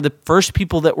against it are the first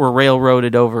people that were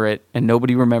railroaded over it, and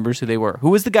nobody remembers who they were.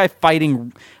 Who was the guy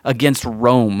fighting against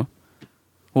Rome?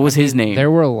 What was his name?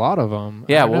 There were a lot of them.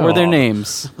 Yeah, what were their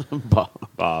names?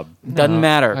 Bob. Doesn't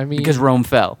matter because Rome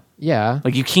fell. Yeah.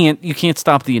 Like, you can't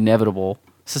stop the inevitable.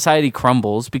 Society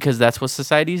crumbles because that's what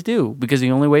societies do. Because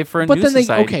the only way for a new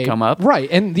society to come up, right?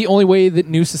 And the only way that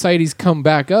new societies come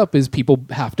back up is people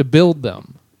have to build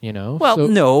them. You know? Well,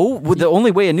 no. The only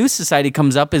way a new society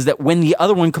comes up is that when the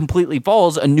other one completely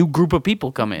falls, a new group of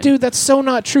people come in. Dude, that's so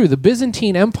not true. The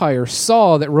Byzantine Empire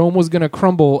saw that Rome was going to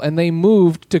crumble, and they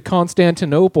moved to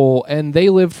Constantinople, and they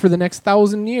lived for the next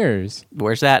 1,000 years.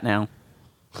 Where's that now?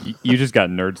 You just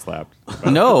got nerd slapped.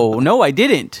 No, I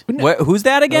didn't. Who's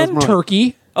that again?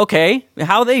 Turkey. Okay,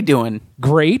 how are they doing?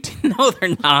 Great. No,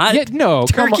 they're not. Yeah, no,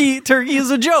 Turkey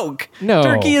is a joke. No,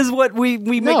 Turkey is what we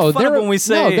make fun of when we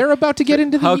say. No, they're about to get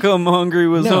into the. How come Hungary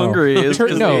was hungry? Turkey is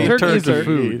food. No,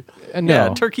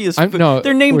 yeah, Turkey is food.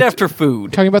 They're named after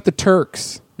food. Talking about the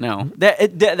Turks. No,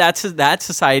 that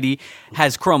society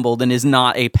has crumbled and is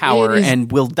not a power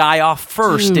and will die off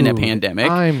first in a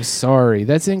pandemic. I'm sorry,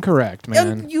 that's incorrect,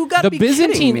 man. You got to be kidding me. The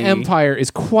Byzantine Empire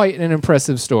is quite an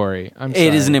impressive story.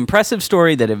 It is an impressive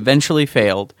story that eventually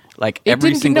failed. Like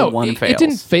every single one fails. It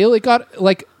didn't fail. It got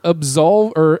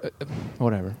absolved or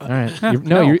whatever. All right.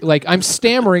 You're like, I'm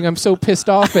stammering. I'm so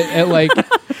pissed off at like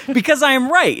because I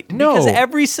am right. No, because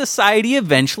every society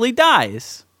eventually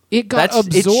dies. It got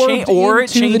absorbed or it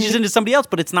changes into somebody else,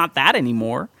 but it's not that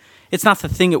anymore. It's not the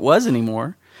thing it was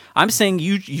anymore. I'm saying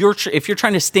if you're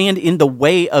trying to stand in the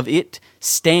way of it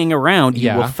staying around,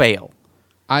 you will fail.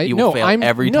 You will fail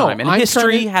every time. And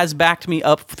history has backed me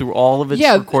up through all of its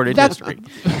recorded history.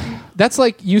 That's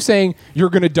like you saying you're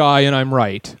going to die and I'm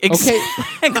right.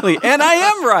 Exactly, and I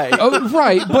am right. Oh,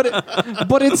 right,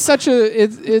 but it's such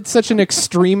an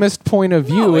extremist point of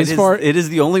view. It is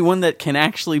the only one that can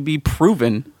actually be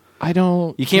proven.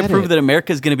 You can't prove that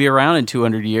America is going to be around in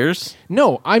 200 years.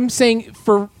 No, I'm saying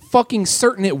for fucking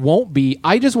certain it won't be.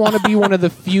 I just want to be one of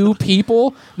the few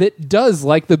people that does,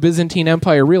 like the Byzantine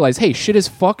Empire, realize, hey, shit is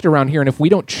fucked around here, and if we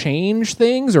don't change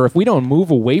things or if we don't move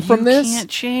away from this, you can't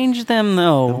change them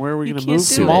though. Where are we going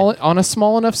to move on a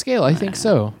small enough scale? I think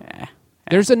so.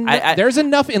 There's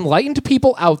enough enlightened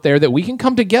people out there that we can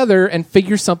come together and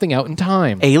figure something out in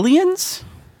time. Aliens?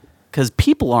 Because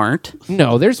people aren't.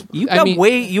 No,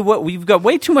 you've got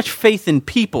way too much faith in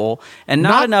people, and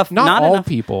not enough. Not all enough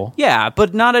people. Yeah,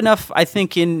 but not enough. I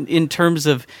think in terms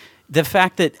of the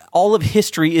fact that all of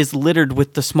history is littered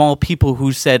with the small people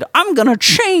who said, "I'm going to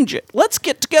change it. Let's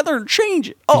get together and change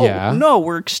it." Oh no,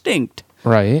 we're extinct.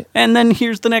 Right. And then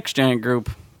here's the next giant group.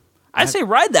 I say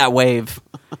ride that wave.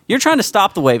 You're trying to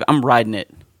stop the wave. I'm riding it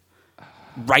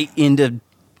right into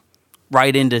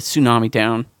Tsunami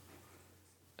Town.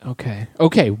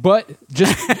 Okay, but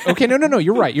just okay. No.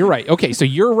 You're right. Okay, so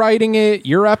you're writing it.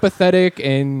 You're apathetic,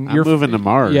 and you're moving to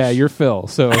Mars. Yeah, you're Phil.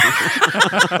 So,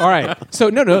 all right. So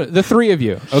no, the three of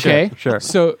you. Okay, sure.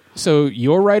 So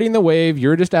you're riding the wave.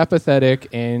 You're just apathetic,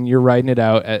 and you're riding it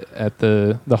out at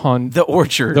the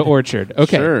orchard. The orchard.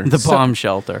 Okay, sure. The bomb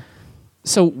shelter.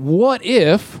 So what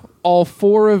if all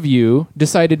four of you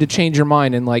decided to change your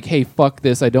mind and like, hey, fuck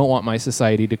this, I don't want my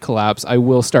society to collapse. I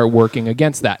will start working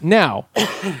against that. Now,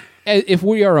 if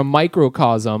we are a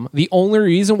microcosm, the only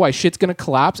reason why shit's going to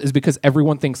collapse is because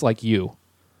everyone thinks like you.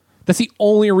 That's the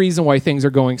only reason why things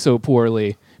are going so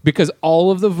poorly, because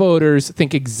all of the voters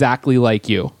think exactly like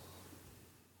you.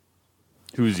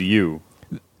 Who's you?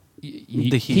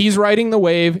 he's riding the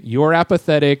wave. You're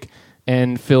apathetic.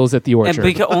 And Phil's at the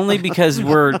orchard. Only because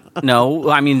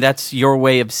that's your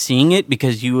way of seeing it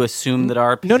because you assume that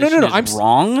our position is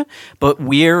wrong. But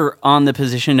we're on the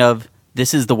position of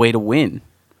this is the way to win.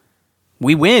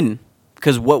 We win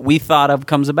because what we thought of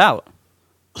comes about.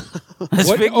 That's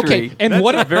victory. Okay, and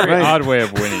that's a very odd way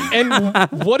of winning.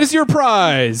 And what is your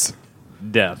prize?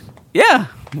 Death. Yeah,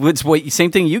 it's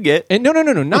same thing you get. And no,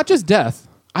 not just death.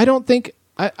 I don't think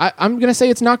I'm going to say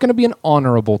it's not going to be an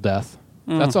honorable death.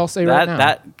 That's all I'll say right now.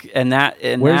 That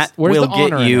will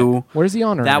get you. Where's the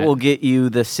honor? That will get you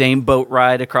the same boat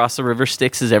ride across the river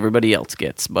Styx as everybody else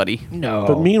gets, buddy. No.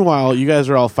 But meanwhile, you guys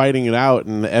are all fighting it out,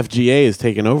 and the FGA is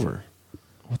taking over.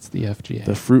 What's the FGA?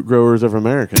 The Fruit Growers of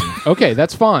America. Okay,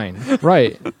 that's fine.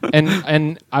 Right.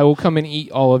 And I will come and eat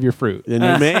all of your fruit. And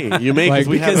you may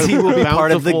because he will be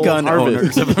part of the gun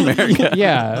owners of America.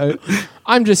 Yeah.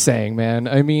 I'm just saying, man.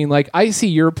 I mean, like, I see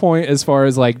your point as far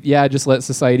as, like, yeah, just let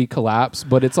society collapse.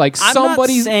 But it's like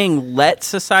somebody's... I'm not saying let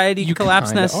society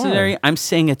collapse necessarily. I'm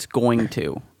saying it's going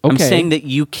to. Okay. I'm saying that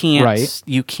you can't. Right.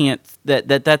 You can't.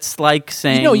 That's like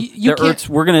saying the Earth's.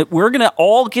 We're gonna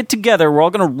all get together. We're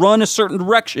all gonna run a certain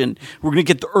direction. We're gonna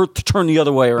get the Earth to turn the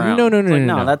other way around.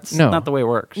 No. That's not the way it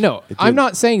works. No, I'm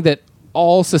not saying that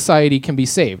all society can be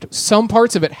saved. Some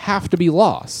parts of it have to be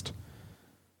lost.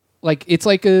 Like it's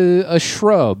like a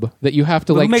shrub that you have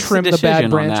to trim the bad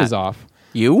branches off.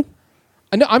 You?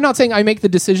 No, I'm not saying I make the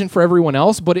decision for everyone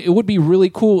else, but it would be really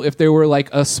cool if there were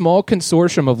like a small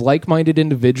consortium of like-minded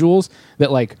individuals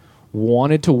that like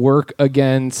wanted to work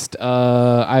against,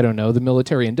 I don't know, the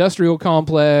military-industrial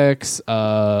complex,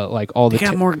 like all the... They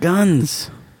got more guns.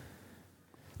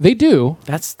 They do.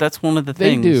 That's one of the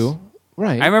things. They do.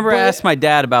 Right. I remember I asked my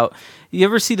dad about... You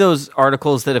ever see those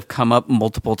articles that have come up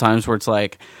multiple times where it's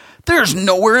like, there's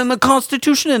nowhere in the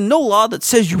Constitution and no law that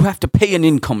says you have to pay an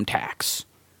income tax.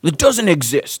 It doesn't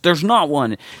exist. There's not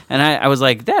one. And I was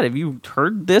like, Dad, have you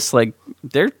heard this? Like,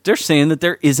 they're saying that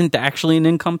there isn't actually an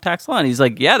income tax law. And he's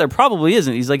like, yeah, there probably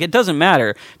isn't. He's like, it doesn't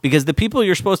matter because the people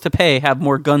you're supposed to pay have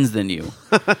more guns than you.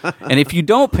 And if you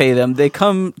don't pay them, they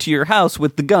come to your house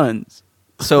with the guns.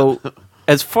 So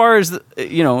as far as,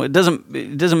 it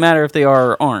doesn't matter if they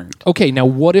are or aren't. Okay, now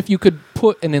what if you could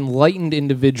put an enlightened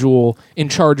individual in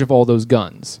charge of all those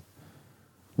guns?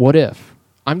 What if?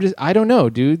 I don't know,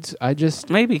 dudes.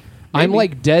 Maybe. I'm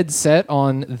like dead set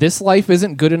on this life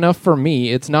isn't good enough for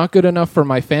me. It's not good enough for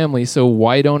my family, so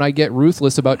why don't I get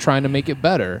ruthless about trying to make it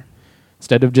better?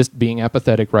 Instead of just being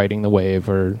apathetic, riding the wave,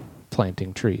 or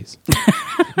planting trees.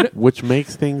 Which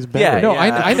makes things better. Yeah, no,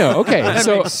 yeah. I know. Okay.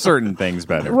 So makes certain things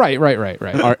better. Right.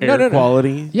 Our air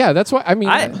quality. Yeah, that's why, I mean...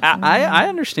 I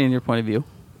understand your point of view.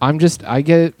 I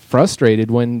get frustrated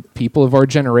when people of our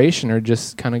generation are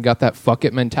just kind of got that fuck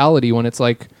it mentality when it's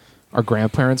like our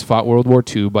grandparents fought World War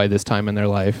II by this time in their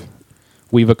life.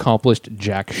 We've accomplished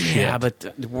jack shit. Yeah,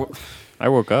 but... I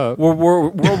woke up.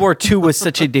 World War II was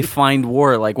such a defined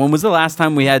war. Like, when was the last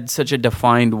time we had such a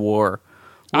defined war?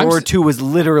 World War II was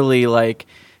literally like,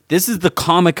 this is the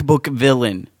comic book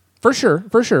villain. For sure.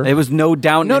 There was no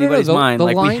doubt in anybody's mind. The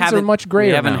like, lines are much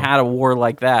greater. We haven't had a war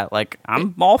like that. Like,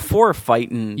 I'm all for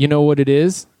fighting. You know what it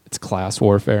is? It's class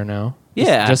warfare now.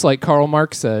 Yeah. Just like Karl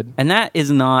Marx said. And that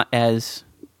is not as...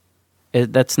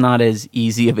 That's not as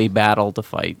easy of a battle to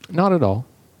fight. Not at all.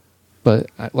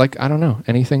 But, I don't know.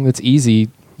 Anything that's easy,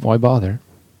 why bother?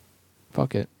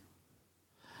 Fuck it.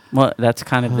 Well, that's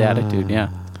kind of the attitude, yeah.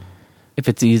 If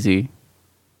it's easy...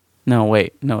 No,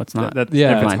 wait. No, it's not. If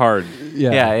it's hard.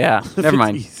 Yeah. Never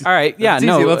mind. All right. Yeah, it's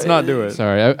easy. Let's not do it.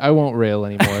 Sorry, I won't rail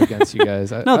anymore against you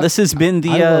guys. This has been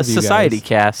the Society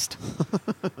Cast.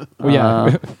 Well,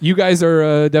 yeah, you guys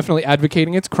are definitely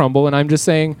advocating its crumble, and I'm just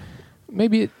saying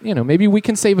maybe we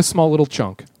can save a small little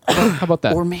chunk. How about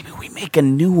that? Or maybe we make a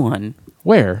new one.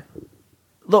 Where?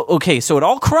 Look, okay, so it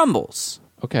all crumbles.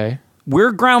 Okay.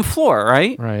 We're ground floor,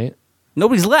 right? Right.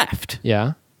 Nobody's left.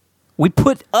 Yeah. We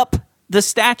put up the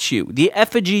statue, the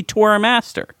effigy to our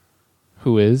master.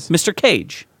 Who is? Mr.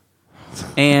 Cage.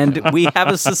 And we have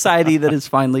a society that is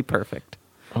finally perfect.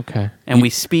 Okay. And we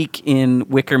speak in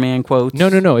Wicker Man quotes.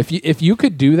 No. If you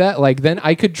could do that, like, then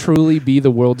I could truly be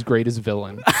the world's greatest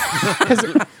villain.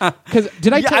 Because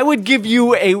I would give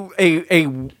you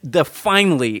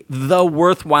the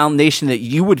worthwhile nation that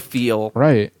you would feel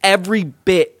right every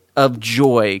bit of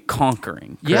joy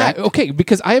conquering. Correct? Yeah, okay,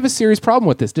 because I have a serious problem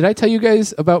with this. Did I tell you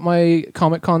guys about my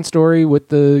Comic-Con story with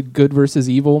the good versus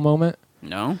evil moment?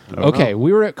 No. Okay,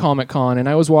 we were at Comic-Con, and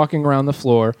I was walking around the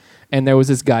floor, and there was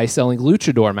this guy selling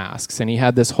luchador masks, and he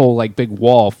had this whole, like, big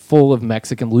wall full of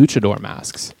Mexican luchador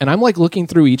masks. And I'm, like, looking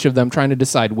through each of them, trying to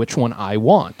decide which one I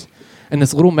want. And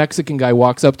this little Mexican guy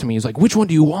walks up to me. He's like, which one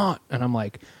do you want? And I'm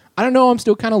like, I don't know. I'm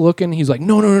still kind of looking. He's like,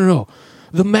 no.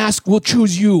 The mask will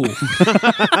choose you.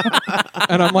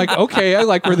 And I'm like, okay, I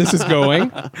like where this is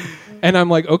going. And I'm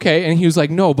like, okay. And he was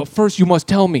like, no, but first you must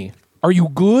tell me, are you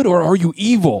good or are you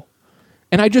evil?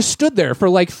 And I just stood there for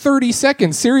like 30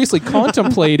 seconds, seriously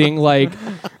contemplating, like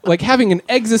having an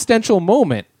existential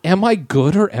moment. Am I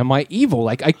good or am I evil?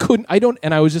 Like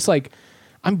and I was just like,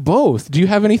 I'm both. Do you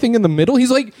have anything in the middle?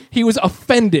 He's like, he was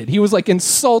offended. He was like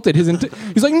insulted. He's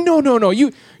like, no.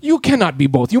 You cannot be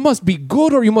both. You must be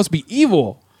good or you must be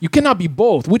evil. You cannot be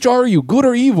both. Which are you, good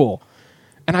or evil?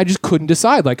 And I just couldn't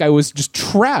decide. Like I was just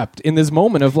trapped in this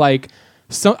moment of like,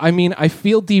 I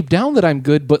feel deep down that I'm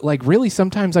good, but like really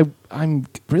sometimes I'm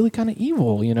really kind of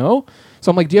evil, you know?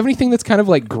 So I'm like, do you have anything that's kind of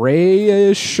like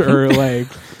grayish or like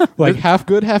half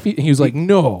good, half evil? He was like,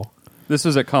 no. This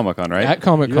was at Comic-Con, right? At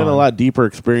Comic-Con. You had a lot deeper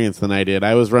experience than I did.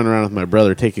 I was running around with my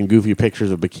brother taking goofy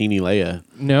pictures of Bikini Leia.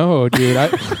 No, dude.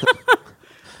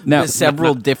 Now,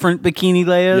 several different Bikini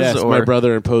Leias? Yes, or? my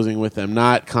brother posing with them,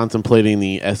 not contemplating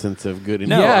the essence of good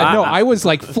and evil. I was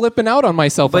like flipping out on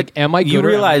myself. Like, am I good? You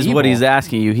realize or what he's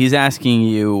asking you. He's asking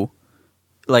you,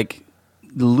 like,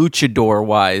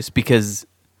 luchador-wise, because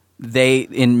they,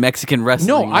 in Mexican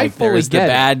wrestling, I fully there's the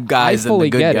bad guys and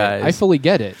the good guys. I fully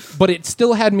get it. But it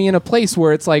still had me in a place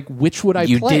where it's like, which would I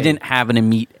play? You didn't have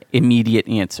an immediate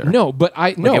answer. No, but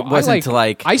it wasn't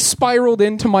I spiraled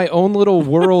into my own little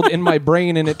world in my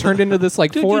brain, and it turned into this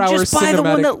like 4 hour just buy the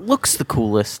one that looks the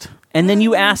coolest, and then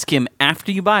you ask him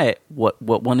after you buy it, what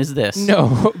one is this?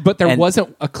 No, but there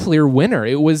wasn't a clear winner.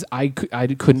 It was I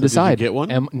couldn't decide. Did you get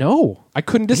one? No, I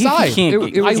couldn't decide.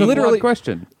 It was a broad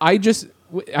question.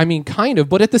 Kind of,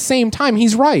 but at the same time,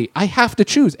 he's right. I have to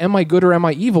choose. Am I good or am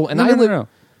I evil? And No.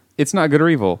 It's not good or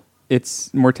evil.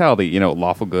 It's mortality.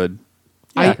 Lawful good.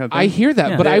 I hear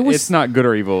that, but it's not good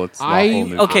or evil. It's lawful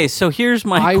neutral. Okay, so here's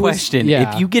my question.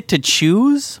 If you get to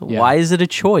choose, why is it a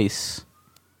choice?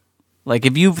 Like,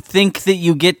 if you think that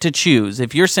you get to choose,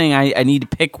 if you're saying I need to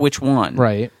pick which one,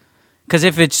 right? Because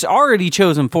if it's already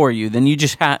chosen for you, then you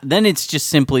just then it's just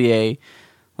simply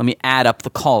let me add up the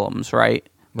columns, right?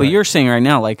 But you're saying right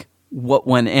now, like, what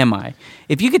one am I?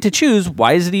 If you get to choose,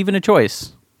 why is it even a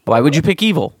choice? Why would you pick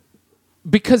evil?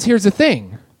 Because here's the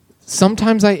thing.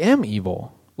 Sometimes I am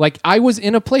evil. Like, I was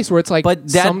in a place where it's like... But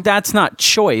that's not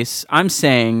choice. I'm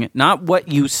saying not what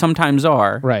you sometimes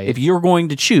are. Right. If you're going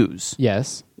to choose.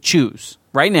 Yes. Choose.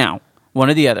 Right now. One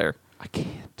or the other. I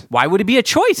can't. Why would it be a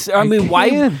choice? I mean, can't.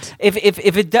 Why? If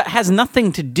it has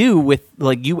nothing to do with,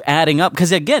 like, you adding up...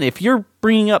 Because, again, if you're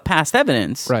bringing up past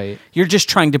evidence... Right. You're just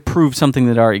trying to prove something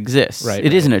that already exists. Right.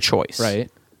 It isn't a choice.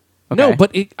 Right. Okay. No,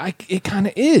 but it kind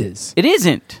of is. It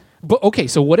isn't. But okay,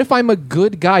 so what if I'm a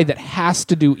good guy that has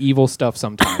to do evil stuff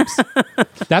sometimes?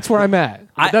 That's where I'm at.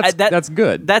 That's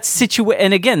good.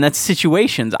 And again, that's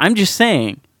situations. I'm just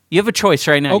saying, you have a choice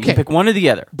right now. Okay. You can pick one or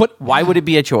the other. But why would it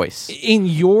be a choice? In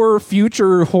your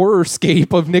future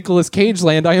horrorscape of Nicolas Cage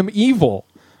land, I am evil.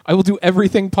 I will do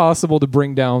everything possible to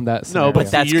bring down that scenario. No,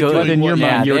 but that's good. In your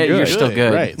mind, you're still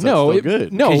good. Right. No,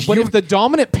 good. But if the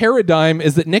dominant paradigm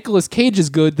is that Nicolas Cage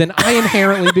is good, then I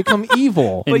inherently become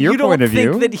evil. But you don't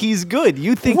think that he's good.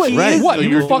 You think he is. What? So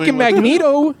You're fucking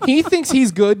Magneto. He thinks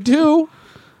he's good too.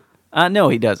 No,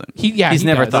 he doesn't. He's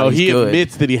never does. thought he good.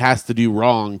 admits that he has to do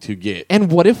wrong to get.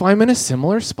 And what if I'm in a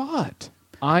similar spot?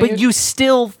 But you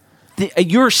still...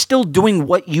 you're still doing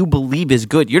what you believe is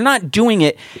good. You're not doing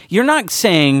it... You're not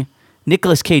saying...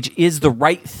 Nicolas Cage is the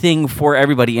right thing for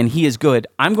everybody and he is good.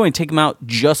 I'm going to take him out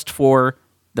just for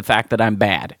the fact that I'm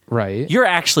bad. Right. You're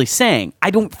actually saying,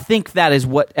 I don't think that is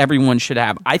what everyone should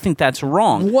have. I think that's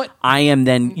wrong. What? I am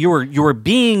then, you're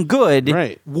being good.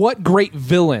 Right. What great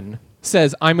villain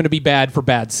says, I'm going to be bad for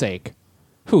bad's sake?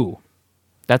 Who?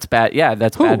 That's bad. Yeah,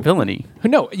 that's bad villainy.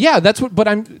 No, yeah, that's what, but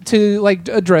I'm to like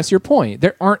address your point.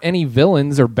 There aren't any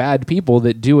villains or bad people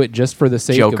that do it just for the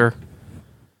sake Joker. of...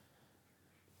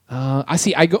 I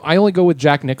see. I only go with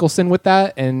Jack Nicholson with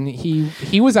that, and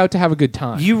he was out to have a good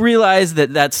time. You realize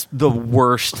that that's the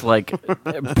worst like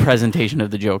presentation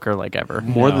of the Joker like ever.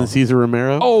 More than Cesar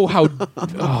Romero? Oh, I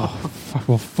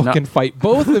will fucking fight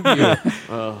both of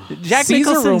you. Jack Cesar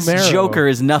Nicholson's Romero. Joker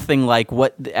is nothing like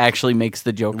what actually makes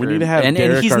the Joker. We need to have and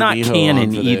Derek he's not Armijo canon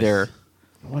onto this. either.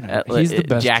 Whatever. He's the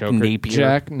best Jack Joker. Napier.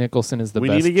 Jack Nicholson is the We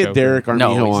best need to get Joker. Derek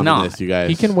Armijo No, he's on not. this, you guys.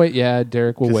 He can wait. Yeah,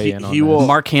 Derek will 'Cause weigh he- in on he that. will-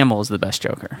 Mark Hamill is the best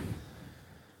Joker.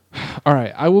 All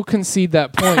right, I will concede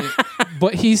that point.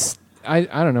 But I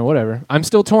don't know, whatever. I'm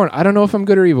still torn. I don't know if I'm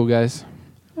good or evil, guys.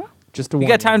 Just a You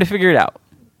got time to figure it out.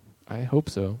 I hope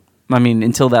so. I mean,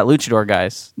 until that luchador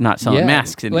guy's not selling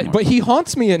masks anymore. But he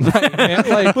haunts me at night,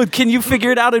 man. Like, can you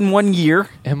figure it out in 1 year?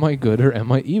 Am I good or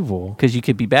am I evil? Because you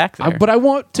could be back there. But I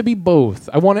want to be both.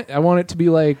 I want it to be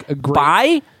like a great...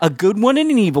 Buy a good one and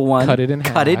an evil one. Cut it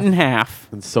in half.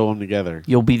 And sew them together.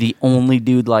 You'll be the only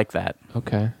dude like that.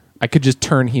 Okay. I could just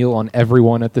turn heel on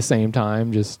everyone at the same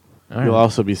time. You'll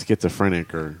also be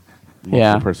schizophrenic or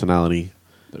multiple personality.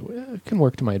 It can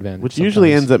work to my advantage. Which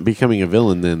usually ends up becoming a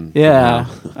villain then. Yeah.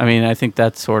 I mean, I think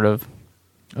that's sort of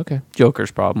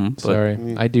Joker's problem.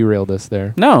 Sorry. I derailed us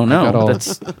there. No.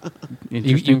 That's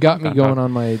you got me going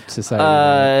on my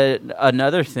society.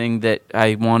 Another thing that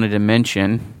I wanted to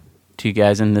mention to you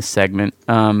guys in this segment,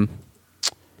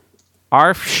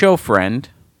 our show friend,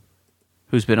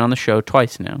 who's been on the show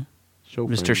twice now,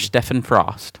 Mr. Stefan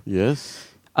Frost. Yes.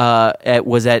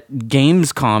 Was at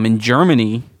Gamescom in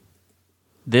Germany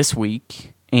this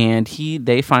week, and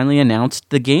they finally announced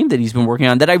the game that he's been working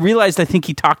on that I realized I think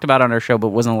he talked about on our show but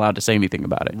wasn't allowed to say anything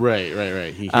about it. Right.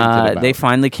 He hinted about they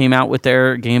finally came out with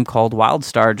their game called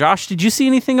WildStar. Josh, did you see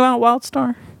anything about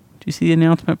WildStar? Did you see the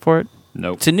announcement for it?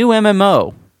 Nope. It's a new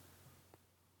MMO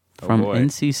from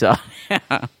NCSoft.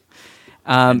 Yeah.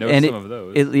 And some of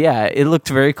those. It looked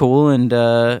very cool, and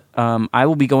I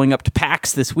will be going up to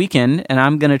PAX this weekend, and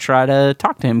I'm going to try to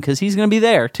talk to him because he's going to be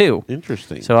there too.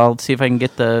 Interesting. So I'll see if I can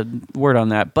get the word on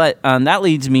that. But that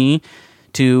leads me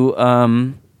to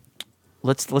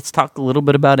let's talk a little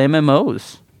bit about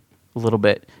MMOs a little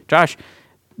bit. Josh,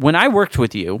 when I worked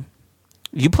with you,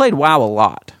 you played WoW a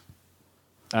lot.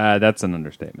 That's an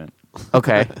understatement.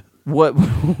 Okay. What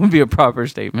would be a proper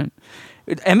statement?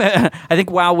 I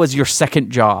think WoW was your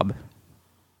second job.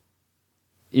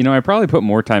 I probably put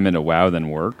more time into WoW than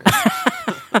work.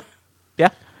 Yeah,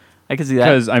 I can see that.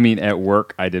 Because, at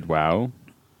work, I did WoW.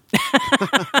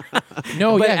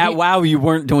 At WoW, you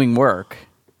weren't doing work.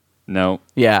 No.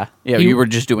 Yeah, you were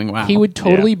just doing WoW. He would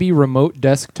totally be remote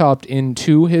desktoped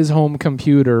into his home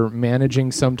computer,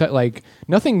 managing like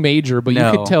nothing major, but you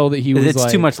could tell that he was. It's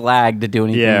too much lag to do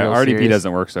anything. Yeah, real RDP serious.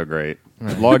 doesn't work so great.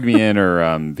 Right. Log me in or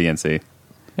VNC.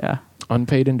 Yeah.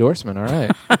 Unpaid endorsement. All right.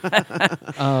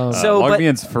 Log me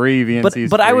in's free. VNC's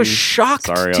but free. I was shocked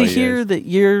to hear that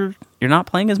you're not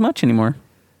playing as much anymore.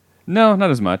 No, not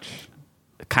as much.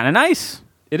 Kind of nice.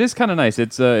 It is kind of nice.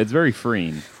 It's very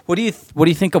freeing. What do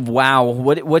you think of WoW?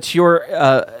 What's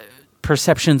your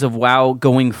perceptions of WoW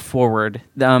going forward?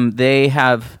 They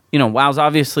have, WoW's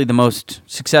obviously the most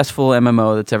successful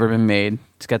MMO that's ever been made.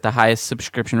 It's got the highest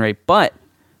subscription rate, but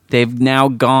they've now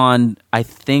gone, I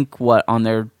think, on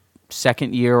their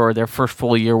second year or their first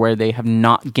full year where they have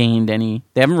not gained any.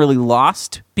 They haven't really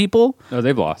lost people. No,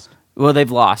 they've lost. Well,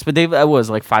 they've lost, but it was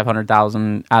like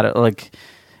 500,000 out of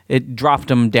it dropped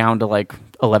them down to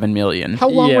 11 million. How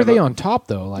long were they on top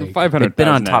though? 500,000. They've been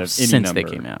on top since they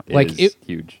came out. It's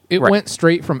huge. It went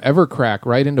straight from Evercrack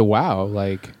right into WoW.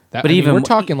 That. But we're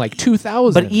talking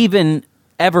 2,000. But even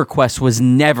EverQuest was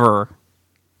never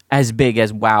as big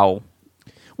as WoW.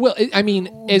 Well,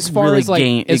 as far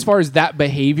really as far as that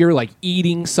behavior,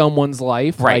 eating someone's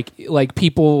life, right? Like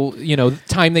people,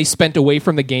 time they spent away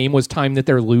from the game was time that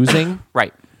they're losing,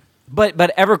 right? But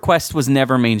EverQuest was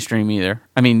never mainstream either.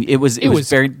 It was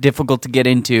very difficult to get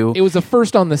into. It was the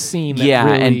first on the scene. That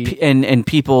really... and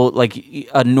people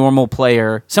a normal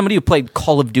player, somebody who played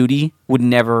Call of Duty would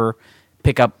never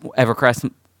pick up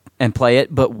EverQuest and play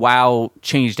it. But WoW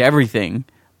changed everything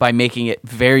by making it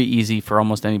very easy for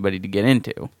almost anybody to get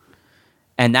into.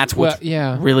 And that's what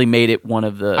really made it one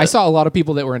of the... I saw a lot of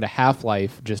people that were into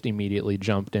Half-Life just immediately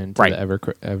jumped into the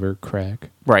Evercrack.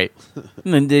 Right.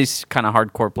 And these kind of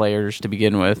hardcore players to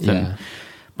begin with. Yeah.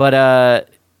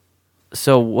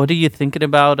 So what are you thinking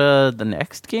about the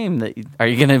next game? Are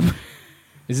you going to...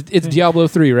 It's Diablo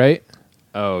 3, right?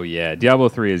 Oh, yeah. Diablo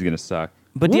 3 is going to suck.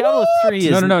 But Diablo 3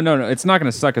 is... No. It's not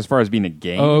going to suck as far as being a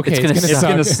game. Oh, okay. It's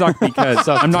going to suck because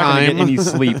I'm not going to get any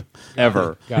sleep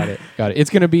ever. Got it. It's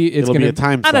going to be... It'll be a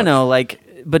time suck. I don't know,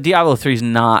 but Diablo 3 is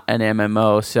not an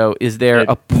MMO, so is there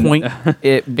a point...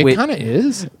 It kind of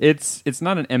is. It's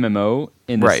not an MMO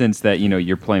in the sense that,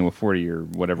 you're playing with 40 or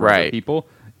whatever other people.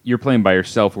 You're playing by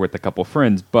yourself or with a couple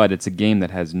friends, but it's a game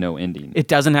that has no ending. It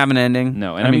doesn't have an ending?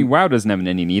 No. And WoW doesn't have an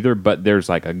ending either, but there's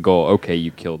a goal. Okay,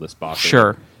 you kill this boss.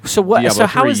 Sure. So what? Diablo so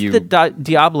how 3, is the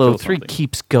Diablo 3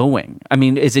 keeps going?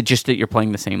 Is it just that you're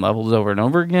playing the same levels over and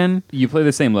over again? You play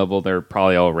the same level. They're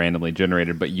probably all randomly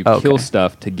generated, but you kill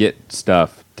stuff to get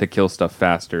stuff, to kill stuff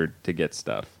faster, to get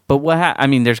stuff. But what?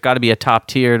 There's got to be a top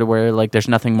tier to where there's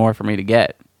nothing more for me to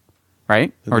get,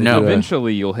 right? Or no?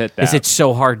 Eventually, you'll hit that. Is it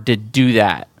so hard to do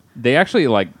that? They actually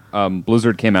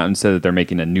Blizzard came out and said that they're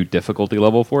making a new difficulty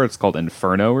level for it. It's called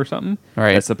Inferno or something.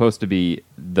 Right. It's supposed to be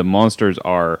the monsters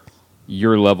are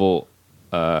your level,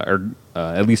 or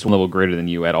at least one level greater than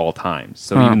you at all times.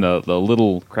 So even the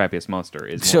little crappiest monster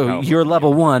is. So more you're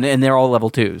level 1 and they're all level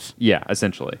 2s. Yeah,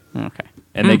 essentially. Okay.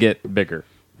 And they get bigger.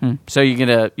 So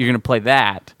you're gonna play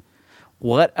that.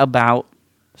 What about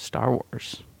Star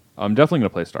Wars? I'm definitely gonna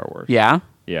play Star Wars. Yeah.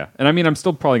 Yeah, and I mean, I'm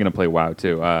still probably gonna play WoW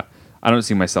too. I don't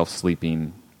see myself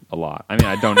sleeping a lot. I mean,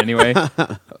 I don't anyway.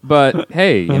 But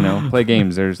hey, play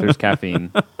games. There's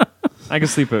caffeine. I can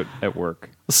sleep at work.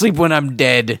 Sleep when I'm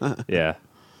dead. Yeah.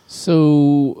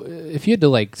 So, if you had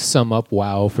to sum up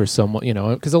WoW for someone,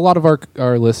 because a lot of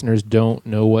our listeners don't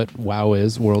know what WoW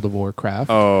is, World of Warcraft.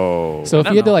 Oh, so if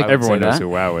you had to everyone knows who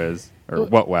WoW is or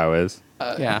what WoW is.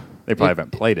 Yeah, they probably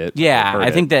haven't played it. Yeah, I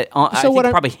think that. I think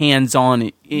probably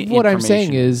hands-on. What I'm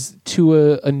saying is,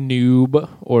 to a noob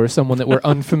or someone that we're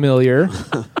unfamiliar,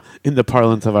 in the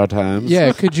parlance of our times.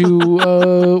 Yeah, could you?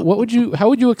 How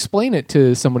would you explain it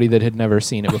to somebody that had never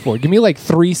seen it before? Give me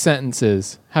 3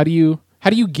 sentences. How do you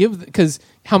give? Because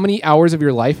how many hours of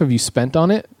your life have you spent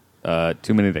on it?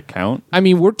 Too many to count. I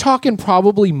mean, we're talking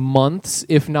probably months,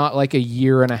 if not a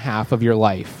year and a half of your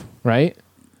life, right?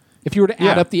 If you were to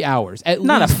add up the hours,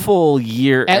 not a full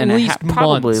year, at and least a half,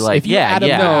 probably months. If you add up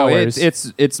the hours,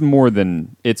 it's more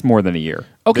than a year.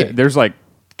 Okay, there's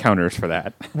counters for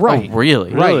that. Right? Oh,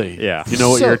 really? Right? Yeah. You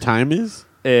know what your time is?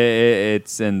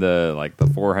 It's in the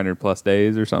 400 plus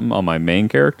days or something on my main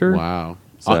character. Wow.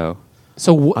 So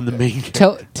on the main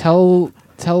character. tell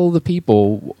the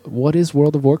people, what is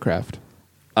World of Warcraft?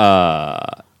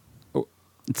 It's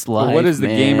life. What is the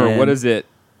game, or what is it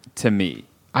to me?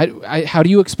 How do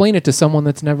you explain it to someone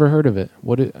that's never heard of it?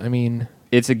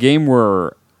 It's a game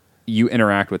where you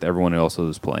interact with everyone else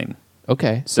who's playing.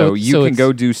 Okay, so you can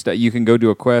go do stuff. You can go do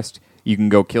a quest. You can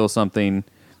go kill something.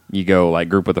 You go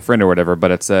group with a friend or whatever.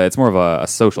 But it's more of a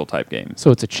social type game.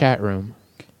 So it's a chat room.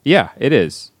 Yeah, it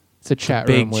is. It's a chat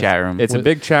room. Big chat room. It's a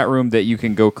big chat room that you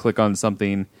can go click on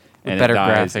something and it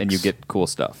dies, and you get cool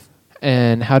stuff.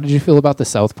 And how did you feel about the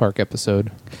South Park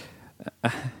episode?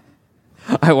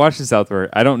 I watched the South Park.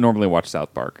 I don't normally watch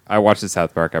South Park. I watched the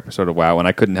South Park episode of WoW, and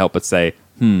I couldn't help but say,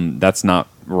 that's not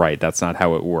right. That's not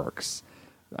how it works.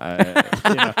 As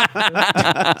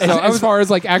far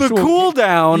as actual the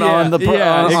cooldown on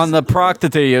the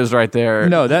Proctatias right there.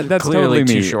 No, that's clearly totally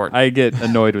too me. short. I get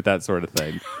annoyed with that sort of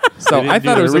thing. So I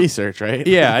thought it it was research, right?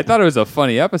 Yeah, I thought it was a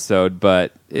funny episode,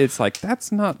 but it's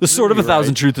that's not the sword of a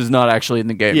thousand truths is not actually in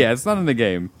the game. Yeah, it's not in the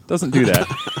game. Doesn't do that.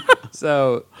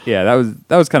 So yeah,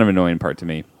 that was kind of an annoying part to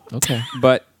me. Okay,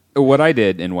 but what I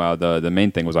did in WoW, the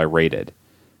main thing was I raided.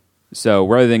 So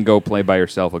rather than go play by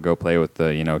yourself or go play with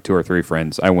the 2 or 3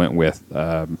 friends, I went with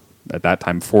at that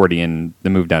time 40, and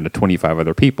then moved down to 25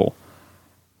 other people.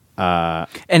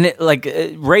 And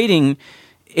raiding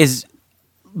is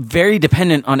very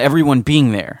dependent on everyone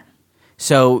being there.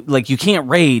 So you can't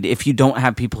raid if you don't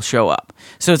have people show up.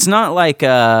 So it's not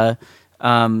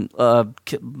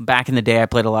back in the day I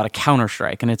played a lot of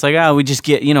Counter-Strike, and it's we just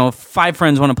get 5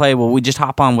 friends want to play, well, we just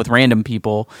hop on with random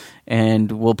people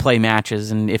and we'll play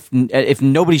matches, and if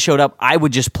nobody showed up, I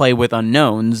would just play with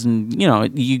unknowns, and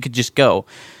you could just go.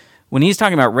 When he's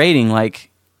talking about raiding,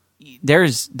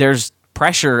 there's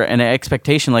pressure and an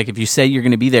expectation, if you say you're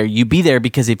going to be there, you be there,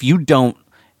 because if you don't,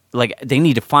 they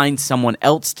need to find someone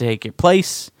else to take your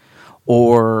place,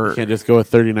 or you can't just go with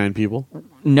 39 people.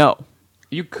 No.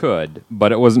 You could,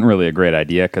 but it wasn't really a great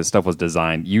idea because stuff was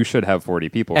designed. You should have 40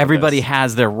 people. Everybody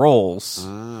has their roles.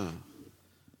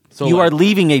 So you are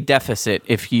leaving a deficit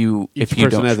if you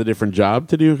person has a different job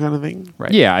to do, kind of thing.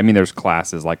 Right? Yeah, I mean, there's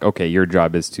classes okay, your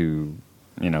job is to,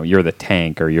 you're the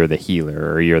tank, or you're the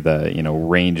healer, or you're the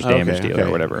range damage dealer,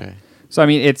 or whatever. Okay. So I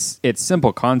mean, it's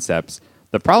simple concepts.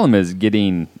 The problem is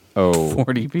getting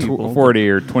 40 people, 40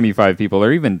 or 25 people,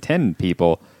 or even 10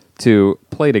 people to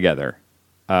play together.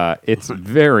 It's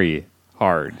very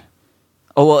hard.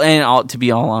 Oh, well, and to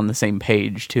be all on the same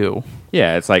page, too.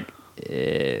 Yeah, it's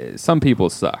some people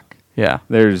suck. Yeah.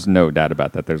 There's no doubt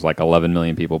about that. There's 11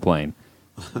 million people playing.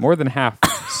 More than half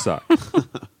suck.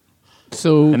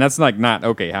 And that's not,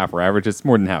 okay, half or average. It's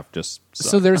more than half just suck.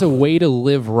 So there's a way to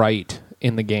live right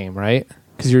in the game, right?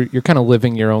 Because you're kind of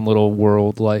living your own little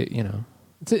world,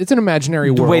 It's an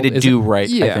imaginary world. The way to do right,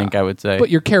 I think I would say. But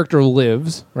your character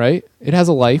lives, right? It has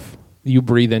a life. You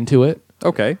breathe into it.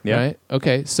 Okay, yeah. Right?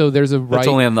 Okay, so there's a right... That's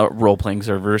only on the role-playing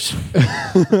servers.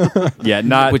 Yeah,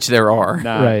 not... Which there are.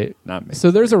 Right. Not me.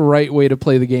 So there's a right way to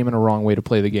play the game and a wrong way to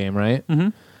play the game, right?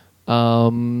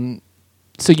 Mm-hmm.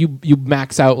 so you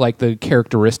max out like the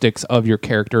characteristics of your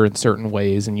character in certain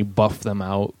ways, and you buff them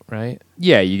out, right?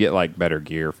 Yeah, you get like better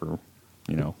gear for,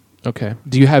 Okay.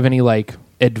 Do you have any like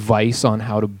advice on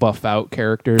how to buff out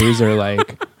characters or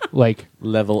like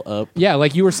level up? Yeah,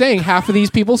 like you were saying, half of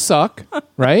these people suck,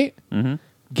 right? Mm-hmm.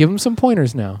 Give them some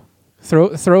pointers now.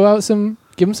 Throw out some.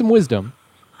 Give them some wisdom.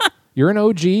 You're an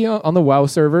OG on the WoW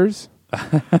servers.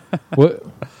 What?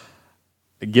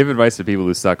 Give advice to people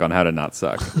who suck on how to not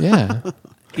suck. Yeah.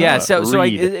 Yeah. So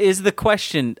is the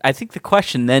question? I think the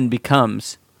question then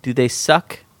becomes: do they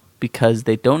suck because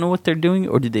they don't know what they're doing,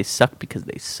 or do they suck because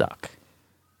they suck?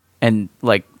 And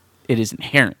like, it is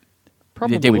inherent.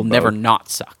 Probably they will both. Never not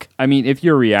suck. I mean, if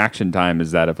your reaction time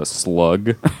is that of a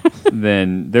slug,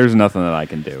 then there's nothing that I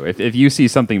can do. If you see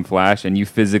something flash and you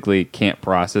physically can't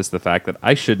process the fact that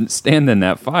I shouldn't stand in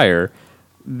that fire,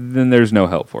 then there's no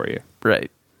help for you. Right.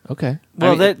 Okay.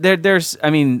 Well, there's. I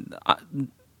mean,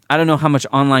 I don't know how much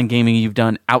online gaming you've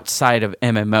done outside of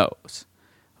MMOs,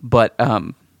 but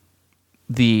when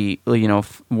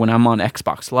I'm on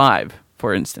Xbox Live,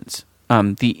 for instance.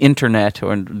 The internet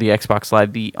or the Xbox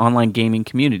Live, the online gaming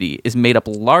community is made up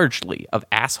largely of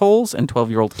assholes and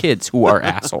 12-year-old kids who are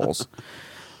assholes,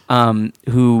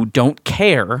 who don't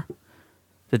care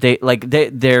that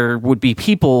there would be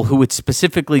people who would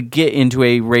specifically get into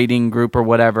a raiding group or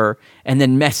whatever and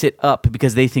then mess it up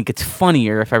because they think it's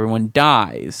funnier if everyone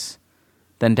dies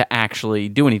than to actually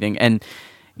do anything. And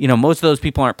most of those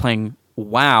people aren't playing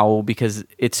WoW because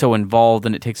it's so involved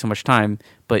and it takes so much time.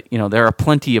 But, there are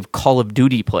plenty of Call of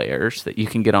Duty players that you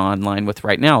can get online with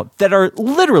right now that are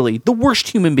literally the worst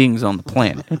human beings on the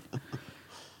planet.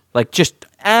 Like, just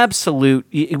absolute,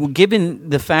 given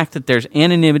the fact that there's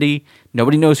anonymity,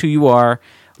 nobody knows who you are.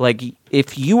 Like,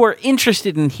 if you are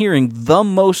interested in hearing the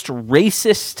most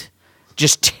racist,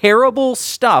 just terrible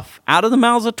stuff out of the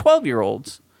mouths of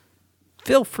 12-year-olds,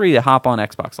 feel free to hop on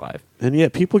Xbox Live. And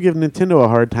yet people give Nintendo a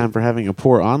hard time for having a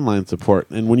poor online support.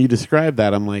 And when you describe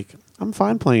that, I'm like, I'm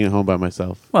fine playing at home by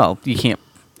myself. Well, you can't.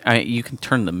 You can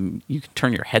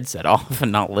turn your headset off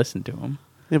and not listen to them.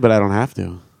 Yeah, but I don't have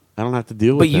to. I don't have to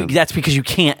deal with them. But that's because you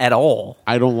can't at all.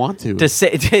 I don't want to. But to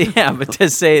say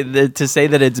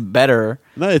that it's better.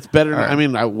 No, it's better. I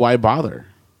mean, why bother?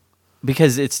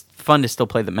 Because it's fun to still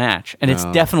play the match, and it's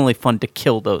definitely fun to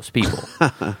kill those people.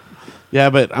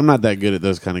 Yeah, but I'm not that good at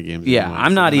those kind of games. Yeah, anymore,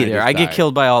 I'm not either. I get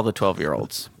killed by all the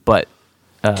 12-year-olds. But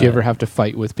do you ever have to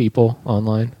fight with people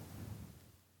online?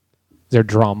 Is there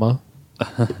drama?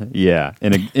 Yeah,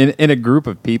 in a group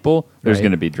of people, there's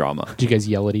going to be drama. Do you guys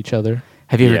yell at each other?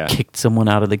 Have you ever kicked someone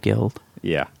out of the guild?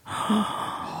 Yeah.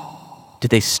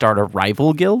 Did they start a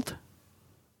rival guild?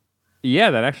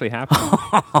 Yeah, that actually happened.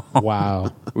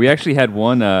 Wow. We actually had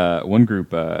one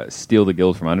group steal the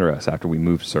guild from under us after we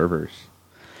moved servers.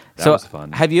 That was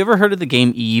fun. Have you ever heard of the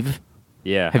game Eve?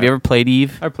 Yeah. Have you ever played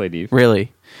Eve? I played Eve.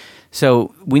 Really?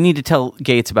 So we need to tell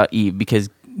Gates about Eve because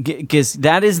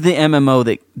that is the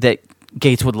MMO that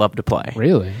Gates would love to play.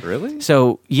 Really? Really?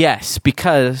 So yes,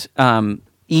 because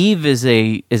Eve is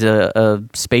a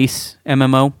space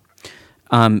MMO,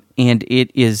 and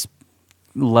it is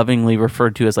lovingly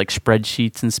referred to as like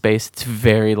spreadsheets in space. It's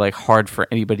very like hard for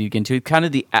anybody to get into. It's kind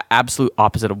of the absolute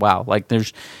opposite of WoW. Like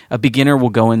there's a beginner will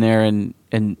go in there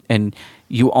and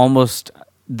you almost,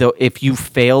 though, if you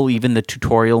fail even the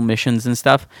tutorial missions and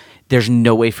stuff, there's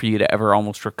no way for you to ever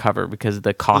almost recover because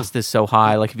the cost is so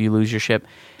high. Like if you lose your ship,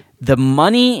 the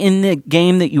money in the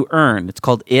game that you earn, it's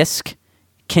called ISK,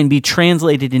 can be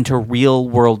translated into real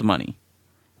world money.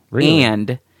 Really?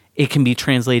 And it can be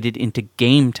translated into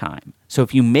game time. So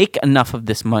if you make enough of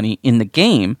this money in the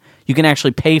game, you can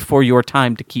actually pay for your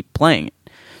time to keep playing it.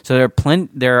 So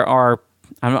there are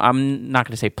I'm not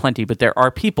going to say plenty, but there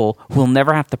are people who will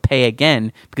never have to pay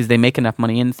again because they make enough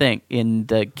money in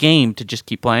the game to just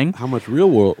keep playing. How much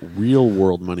real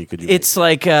world money could you make? It's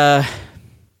like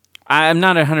I'm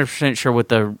not 100% sure what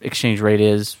the exchange rate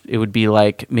is. It would be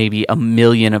like maybe 1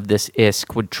 million of this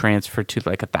ISK would transfer to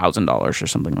like $1,000 or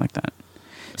something like that.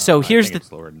 So here's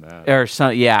it's lower than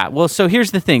that. Well, so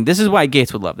here's the thing. This is why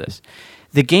Gates would love this.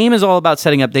 The game is all about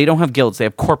setting up. They don't have guilds. They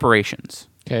have corporations.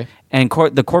 Okay. And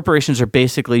the corporations are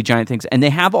basically giant things. And they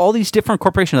have all these different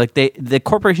corporations. Like the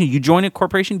corporation, you join a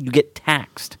corporation, you get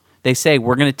taxed. They say,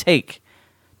 we're going to take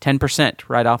 10%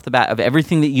 right off the bat of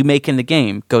everything that you make in the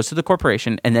game goes to the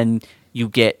corporation, and then you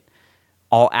get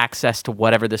all access to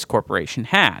whatever this corporation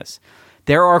has.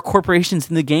 There are corporations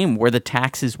in the game where the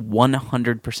tax is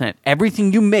 100%.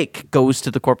 Everything you make goes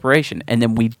to the corporation, and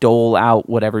then we dole out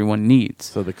what everyone needs.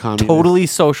 So the communist, totally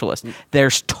socialist.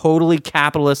 There's totally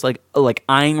capitalist, like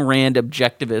Ayn Rand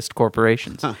objectivist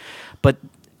corporations. Huh. But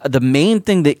the main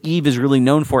thing that EVE is really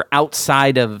known for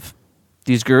outside of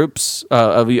these groups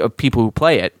of people who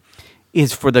play it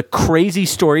is for the crazy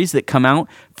stories that come out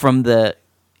from the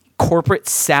corporate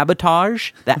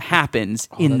sabotage that happens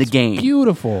in the game.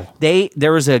 Beautiful.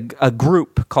 There was a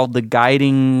group called the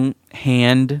Guiding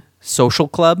Hand Social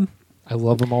Club. I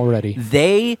love them already.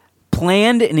 They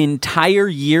planned an entire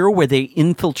year where they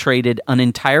infiltrated an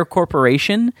entire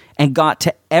corporation and got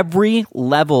to every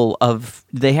level of...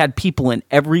 They had people in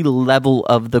every level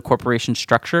of the corporation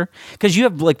structure. Because you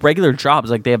have like regular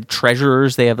jobs. Like they have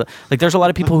treasurers. They have... Like there's a lot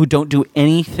of people who don't do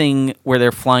anything where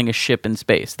they're flying a ship in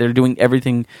space. They're doing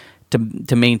everything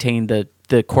to maintain the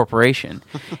corporation.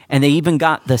 And they even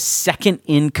got the second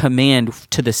in command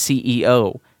to the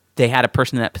CEO. They had a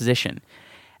person in that position.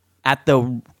 At the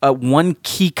one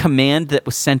key command that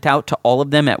was sent out to all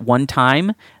of them at one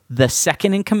time, the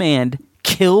second in command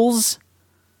kills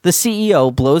the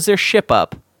CEO, blows their ship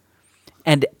up,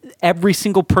 and every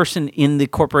single person in the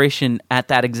corporation at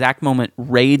that exact moment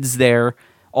raids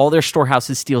all their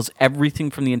storehouses, steals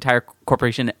everything from the entire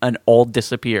corporation, and all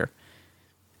disappear.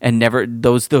 And never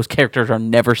those characters are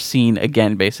never seen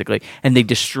again, basically. And they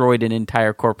destroyed an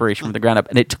entire corporation from the ground up,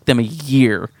 and it took them a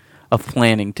year of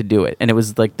planning to do it, and it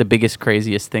was like the biggest,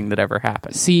 craziest thing that ever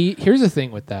happened. See, here's the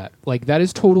thing with that. Like, that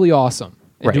is totally awesome.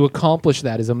 And to accomplish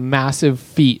that is a massive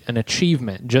feat, an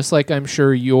achievement, just like I'm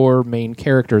sure your main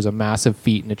character is a massive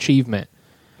feat and achievement.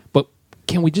 But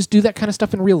can we just do that kind of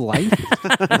stuff in real life?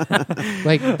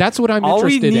 Like, that's what I'm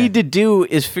interested in. All we need to do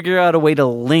is figure out a way to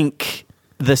link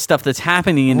the stuff that's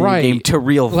happening in the game to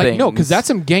real things. No, because that's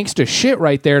some gangster shit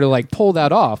right there to like pull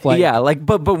that off. Like, yeah, like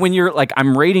but when you're like,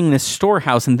 I'm raiding this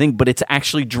storehouse and thing, but it's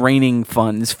actually draining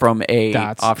funds from a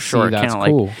offshore account. That's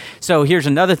cool. Like, so here's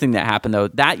another thing that happened though.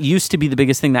 That used to be the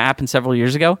biggest thing that happened several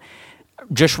years ago.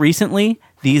 Just recently,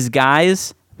 these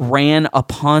guys ran a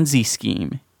Ponzi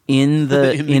scheme in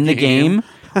the game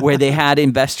where they had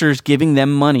investors giving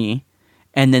them money.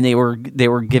 And then they were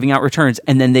giving out returns,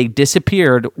 and then they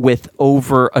disappeared with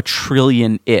over $1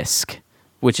 trillion ISK,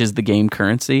 which is the game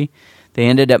currency. They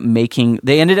ended up making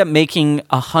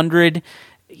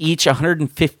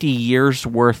 150 years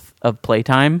worth of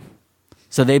playtime.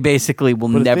 So they basically will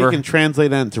never. If they can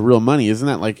translate that into real money, isn't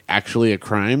that like actually a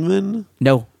crime then?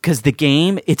 No, because the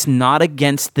game, it's not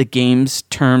against the game's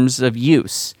terms of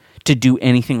use to do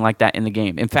anything like that in the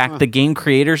game. In fact, the game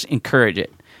creators encourage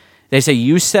it. They say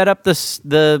you set up the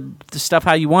stuff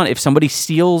how you want. If somebody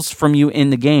steals from you in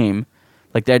the game,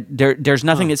 like that, there's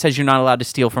nothing that says you're not allowed to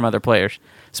steal from other players,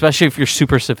 especially if you're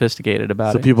super sophisticated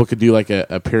about it. So people could do like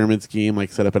a pyramid scheme,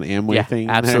 like set up an Amway thing.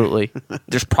 Absolutely.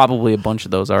 There's probably a bunch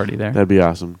of those already there. That'd be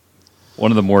awesome.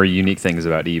 One of the more unique things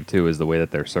about EVE too is the way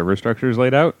that their server structure is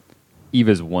laid out. EVE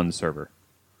is one server.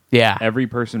 Yeah. Every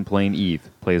person playing EVE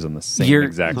plays on the same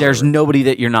exact There's server. nobody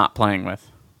that you're not playing with.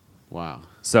 Wow.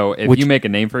 So if you make a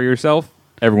name for yourself,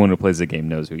 everyone who plays the game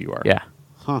knows who you are. Yeah.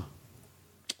 Huh.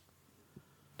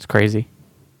 It's crazy.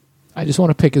 I just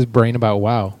want to pick his brain about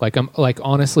WoW. Like, I'm like,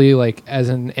 honestly, like as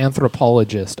an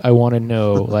anthropologist, I want to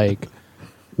know like,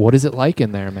 what is it like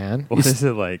in there, man? What is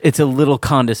it like? It's a little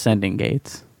condescending,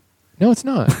 Gates. No, it's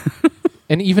not.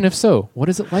 And even if so, what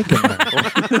is it like in there?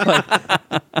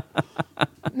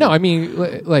 No, I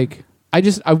mean, like,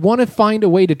 I want to find a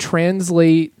way to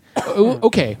translate.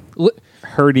 Okay.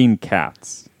 Herding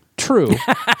cats. True.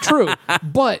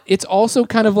 But it's also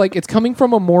kind of like it's coming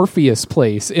from a Morpheus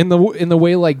place in the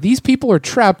way like these people are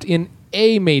trapped in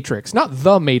a matrix, not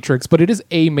the matrix, but it is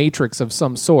a matrix of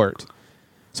some sort.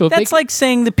 So if that's like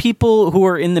saying the people who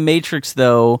are in the matrix,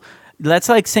 though. That's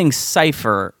like saying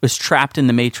Cypher was trapped in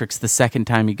the matrix the second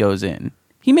time he goes in.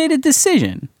 He made a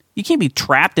decision. You can't be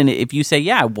trapped in it if you say,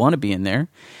 "Yeah, I want to be in there."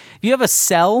 If you have a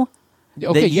cell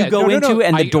that you go into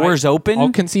and the door's open,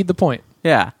 I'll concede the point.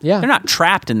 Yeah. They're not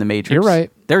trapped in the Matrix. You're right.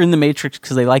 They're in the Matrix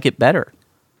because they like it better.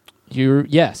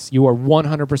 Yes, you are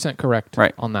 100% correct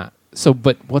on that. So,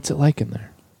 but what's it like in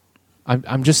there?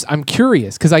 I'm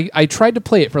curious because I tried to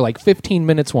play it for like 15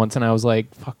 minutes once and I was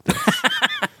like, fuck this.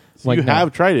 So you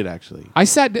have tried it actually.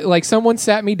 Someone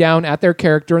sat me down at their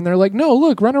character and they're like, no,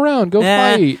 look, run around, go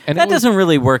fight. And that doesn't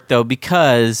really work though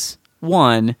because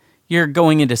one, you're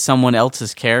going into someone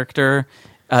else's character.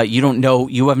 You don't know,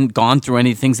 you haven't gone through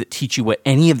any things that teach you what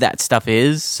any of that stuff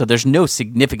is, so there's no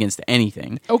significance to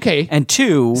anything. Okay. And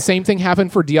two... Same thing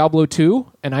happened for Diablo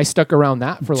 2, and I stuck around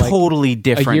that for like totally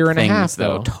different a year and things, a half,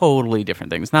 though. Totally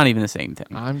different things. Not even the same thing.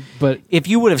 But if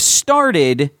you would have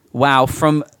started,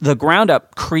 from the ground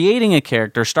up, creating a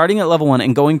character, starting at level 1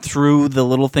 and going through the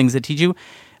little things that teach you,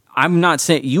 I'm not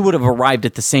saying you would have arrived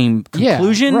at the same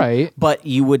conclusion, right. But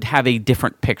you would have a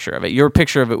different picture of it. Your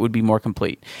picture of it would be more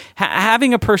complete.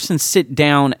 Having a person sit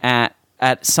down at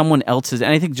someone else's,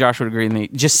 and I think Josh would agree with me,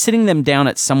 just sitting them down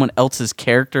at someone else's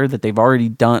character that they've already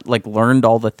done, like learned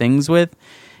all the things with,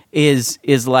 is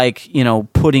like,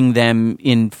 putting them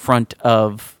in front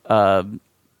of, I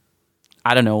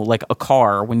don't know, like a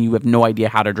car when you have no idea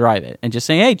how to drive it, and just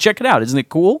saying, hey, check it out. Isn't it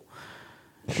cool?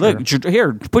 Sure. Look,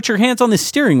 here, put your hands on the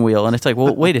steering wheel. And it's like,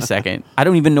 well, wait a second. I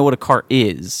don't even know what a car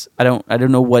is. I don't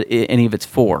know what any of it's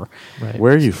for. Right.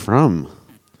 Where are you from?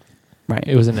 Right.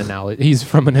 It was an analogy. He's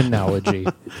from an analogy.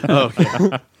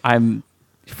 Okay. I'm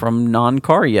from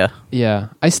Non-Caria. Yeah.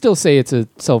 I still say it's a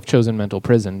self-chosen mental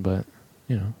prison, but,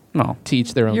 no. To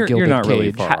each their own gilded you're not cage.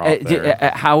 really far off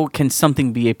there. How can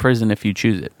something be a prison if you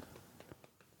choose it?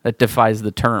 That defies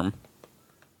the term.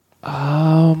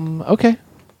 Okay.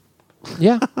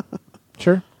 Yeah.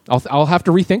 Sure. I'll have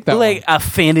to rethink that. Like a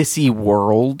fantasy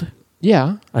world.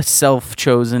 Yeah. A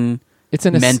self-chosen. It's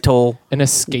an mental an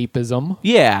escapism.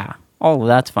 Yeah. All of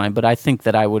that's fine, but I think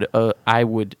that I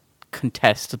would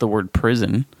contest the word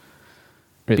prison.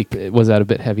 Was that a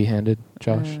bit heavy-handed,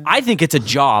 Josh? I think it's a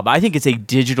job. I think it's a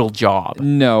digital job.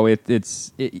 No, it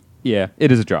is a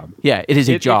job. Yeah, it is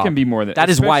a job. It can be more than that.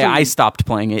 Is why I stopped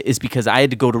playing it. Is because I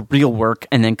had to go to real work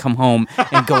and then come home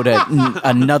and go to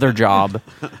another job.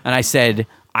 And I said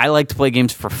I like to play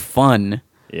games for fun.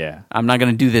 Yeah, I'm not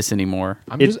going to do this anymore.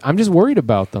 I'm just worried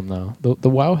about them though. The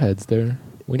WoW heads there.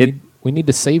 We need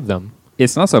to save them.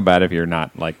 It's not so bad if you're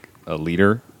not like a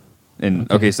leader.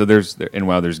 And okay, so there's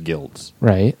guilds.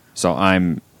 Right. So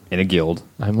I'm in a guild.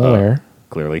 I'm aware.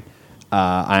 Clearly.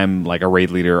 I'm like a raid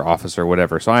leader, officer,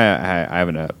 whatever. So I'm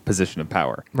in a position of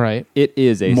power. Right. It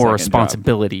is a more second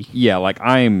responsibility. job. Yeah,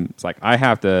 it's like I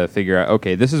have to figure out,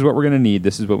 okay, this is what we're going to need.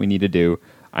 This is what we need to do.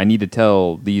 I need to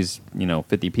tell these,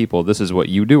 50 people, this is what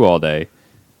you do all day.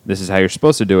 This is how you're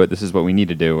supposed to do it. This is what we need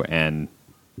to do, and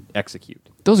execute.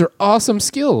 Those are awesome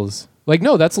skills. Like,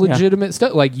 no, that's legitimate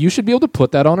stuff. Like, you should be able to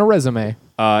put that on a resume.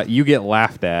 You get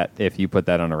laughed at if you put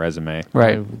that on a resume.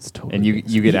 Right. Totally and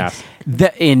you get asked.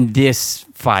 In this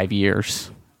 5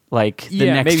 years. Like, the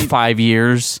next maybe 5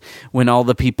 years, when all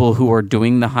the people who are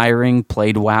doing the hiring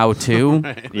played WoW too,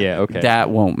 right. Yeah, okay. That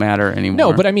won't matter anymore.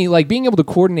 No, but I mean, like, being able to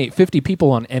coordinate 50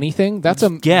 people on anything, that's a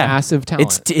massive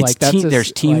talent.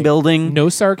 There's team building. No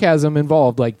sarcasm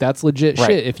involved. Like, that's legit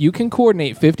shit. If you can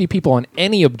coordinate 50 people on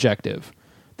any objective,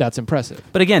 that's impressive.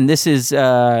 But again, this is,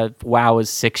 WoW is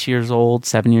 6 years old,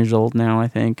 7 years old now, I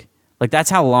think. Like, that's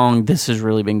how long this has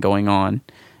really been going on.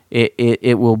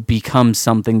 It will become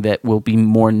something that will be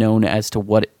more known as to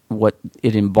what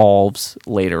it involves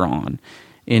later on.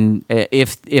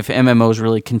 If MMOs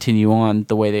really continue on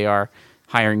the way they are,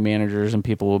 hiring managers and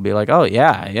people will be like, oh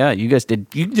yeah, you did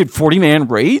 40-man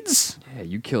raids? Yeah,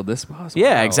 you killed this boss.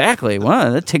 Yeah, wow. Exactly. Wow,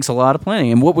 that takes a lot of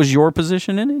planning. And what was your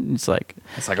position in it? It's like,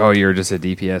 oh, you're just a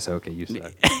DPS. Okay, you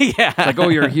suck. Yeah. It's like, oh,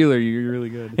 you're a healer. You're really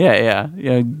good. Yeah.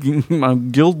 I'm a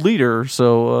guild leader.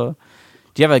 So,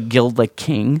 do you have a guild like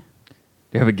king? Do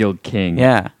you have a guild king?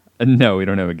 Yeah. No, we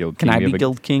don't have a guild king. Can I be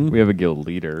guild king? We have a guild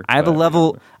leader. I have a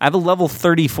level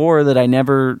 34 that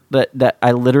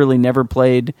I literally never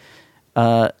played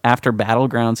after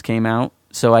Battlegrounds came out.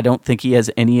 So I don't think he has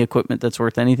any equipment that's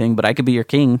worth anything, but I could be your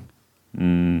king.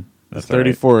 That's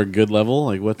 34 a good level?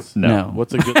 Like what's a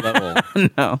good level?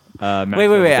 No.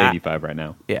 Wait. 85 right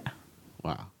now. Yeah.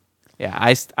 Wow. Yeah,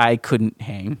 I couldn't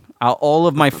hang. All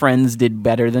of my friends did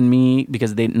better than me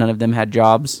because none of them had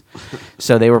jobs,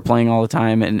 so they were playing all the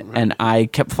time, and I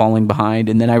kept falling behind.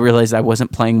 And then I realized I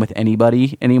wasn't playing with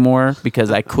anybody anymore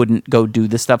because I couldn't go do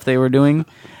the stuff they were doing.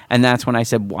 And that's when I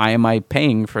said, "Why am I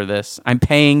paying for this? I'm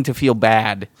paying to feel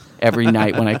bad every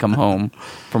night when I come home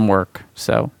from work."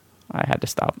 So I had to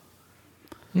stop.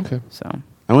 Okay. So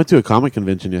I went to a comic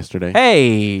convention yesterday.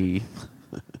 Hey,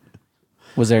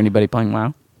 was there anybody playing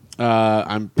WoW?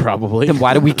 I'm probably. Then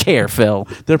why do we care, Phil?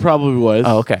 There probably was.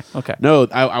 Oh, okay. No,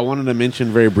 I wanted to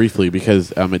mention very briefly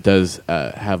because it does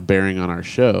have bearing on our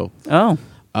show. Oh.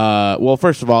 Well,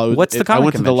 first of all, the comic I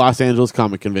went convention? to the Los Angeles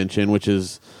Comic Convention, which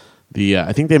is the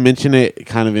I think they mention it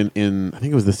kind of in I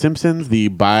think it was The Simpsons, the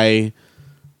BIMO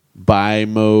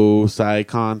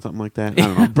Sci-Con, something like that. I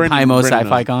don't know. BIMO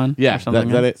Sci-Fi Con? Yeah,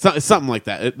 something like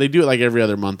that. They do it like every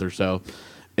other month or so.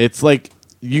 It's like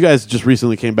you guys just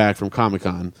recently came back from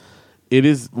Comic-Con. It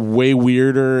is way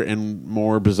weirder and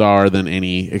more bizarre than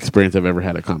any experience I've ever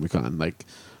had at Comic-Con. Like,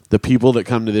 the people that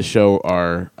come to this show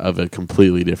are of a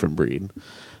completely different breed.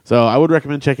 So I would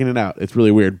recommend checking it out. It's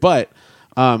really weird. But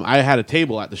I had a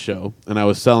table at the show, and I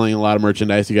was selling a lot of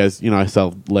merchandise. You guys, I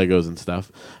sell Legos and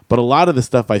stuff. But a lot of the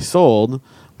stuff I sold,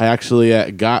 I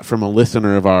actually got from a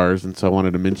listener of ours, and so I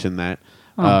wanted to mention that.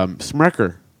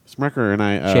 Smrecker and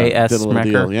I J.S. did a little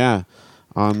Smrecker. deal. Yeah.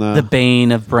 On the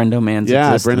bane of Brendo Man's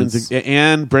existence.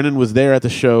 Brendan was there at the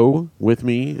show with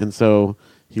me, and so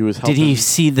he was helping. Did he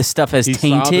see the stuff as he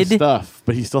tainted? Saw the stuff,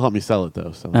 but he still helped me sell it,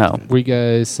 though. So Were you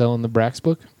guys selling the Brax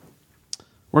book?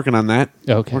 Working on that.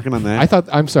 Okay. Working on that. I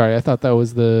thought that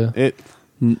was the...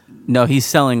 No, he's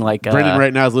selling like... Brendan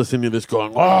right now is listening to this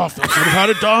going, oh, Phil should have had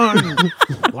it done.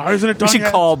 Why isn't it done We should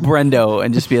yet? call Brendo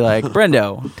and just be like,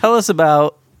 Brendo, tell us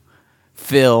about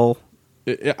Phil.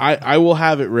 I will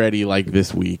have it ready like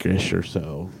this week-ish or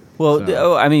so. Well, I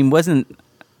don't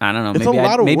know. It's a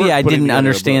lot of maybe work I putting didn't together a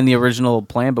understand book. the original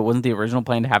plan, but wasn't the original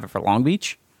plan to have it for Long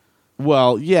Beach?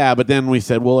 Well, yeah, but then we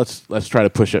said, well, let's try to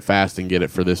push it fast and get it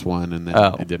for this one, and then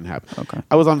it didn't happen. Okay.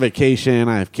 I was on vacation,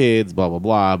 I have kids, blah, blah,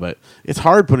 blah, but it's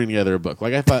hard putting together a book.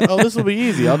 Like, I thought, this will be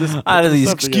easy. I'll just... Out of put these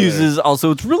stuff excuses, together.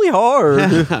 also, it's really hard.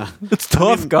 It's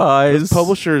tough, guys.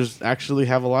 Publishers actually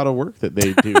have a lot of work that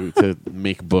they do to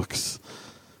make books.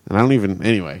 And I don't even...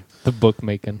 Anyway. The book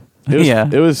making.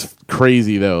 It was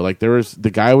crazy, though. Like, there was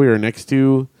the guy we were next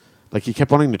to, like, he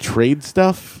kept wanting to trade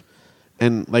stuff.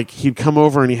 And, like, he'd come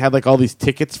over and he had, like, all these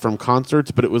tickets from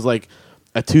concerts, but it was, like,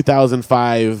 a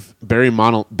 2005 Barry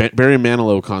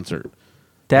Manilow concert.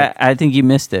 I think you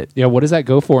missed it. Yeah, what does that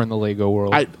go for in the Lego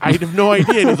world? I have no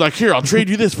idea. And he's like, here, I'll trade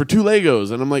you this for 2 Legos.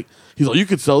 And I'm like, he's like, you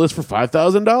could sell this for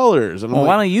 $5,000. And I'm Well, like,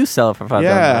 why don't you sell it for $5,000?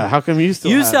 yeah, how come you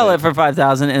still You have sell it for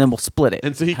 $5,000 and then we'll split it.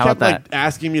 And so he How kept about like that?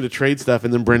 asking me to trade stuff,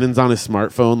 and then Brendan's on his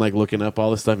smartphone, like looking up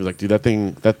all this stuff. He's like, dude, that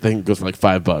thing goes for like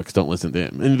 $5. Don't listen to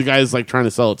him. And the guy's like trying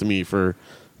to sell it to me for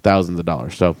thousands of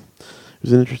dollars. So it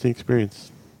was an interesting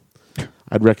experience.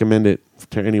 I'd recommend it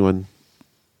to anyone.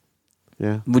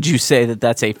 Yeah. Would you say that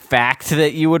that's a fact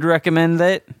that you would recommend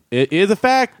that? It is a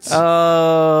fact.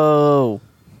 Oh.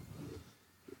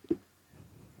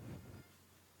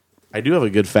 I do have a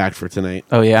good fact for tonight.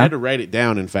 Oh, yeah? I had to write it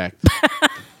down, in fact.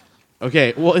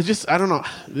 Okay, well, it's just, I don't know.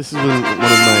 This is one of my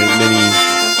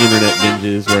many internet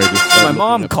binges where I just started My looking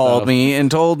mom up called stuff. me and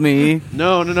told me.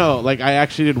 No. Like, I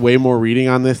actually did way more reading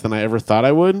on this than I ever thought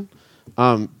I would.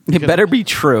 It better be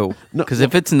true. Because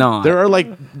if it's not. There are, like,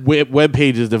 web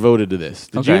pages devoted to this.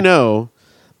 Did Okay. you know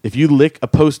if you lick a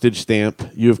postage stamp,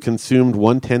 you have consumed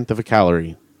 1/10 of a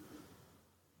calorie?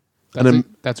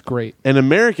 That's great. An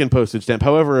American postage stamp,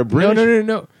 however, a British...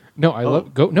 No, I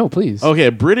love... Go. No, please. Okay,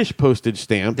 a British postage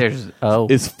stamp is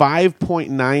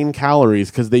 5.9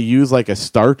 calories because they use like a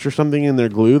starch or something in their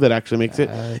glue that actually makes it.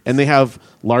 And they have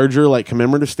larger like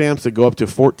commemorative stamps that go up to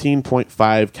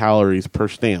 14.5 calories per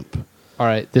stamp. All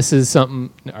right, this is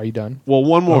something... Are you done? Well,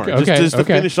 one more. Okay, Just to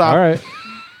finish off. All right.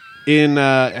 In,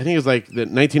 I think it was like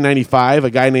 1995, a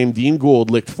guy named Dean Gould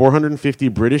licked 450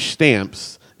 British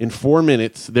stamps in 4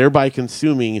 minutes, thereby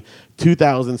consuming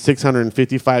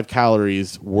 2,655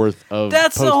 calories worth of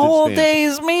That's postage the whole stamps.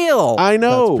 day's meal. I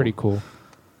know. That's pretty cool.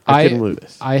 I couldn't believe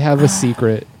this. I have a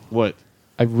secret. What?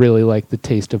 I really like the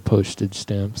taste of postage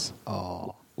stamps.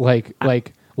 Oh. Like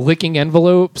licking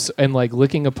envelopes and like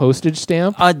licking a postage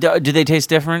stamp. Do they taste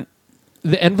different?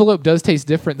 The envelope does taste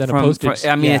different than a postage.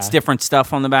 I mean, it's different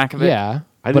stuff on the back of it. Yeah.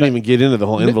 I didn't even get into the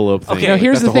whole envelope thing. Okay, Now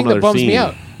here's That's the a thing whole that nother bums me scene.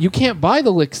 out. You can't buy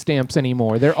the lick stamps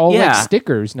anymore. They're all Yeah. like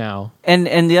stickers now. And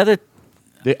the other,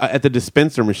 They, at the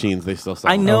dispenser machines, they still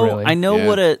sell I them. know, really? I know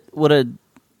Yeah.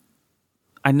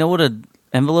 I know what a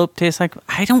envelope tastes like.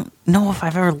 I don't know if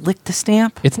I've ever licked a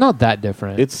stamp. It's not that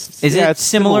different. Is yeah, it it's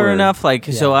similar enough? Like,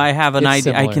 so Yeah. I have an It's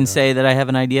idea. I similar can enough. say that I have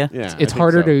an idea. Yeah, I it's think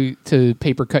harder so. to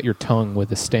paper cut your tongue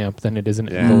with a stamp than it is an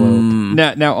Yeah.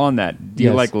 envelope. Now on that, do you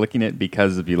Yes. like licking it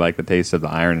because if you like the taste of the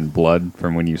iron and blood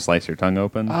from when you slice your tongue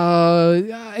open?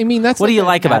 I mean, that's What do you an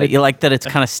like about it? added- You like that it's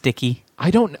kind of sticky. I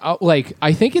don't like.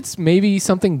 I think it's maybe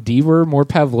something deeper, more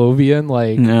Pavlovian.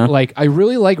 Yeah. Like I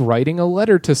really like writing a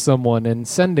letter to someone and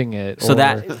sending it. So or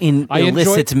that I enjoy-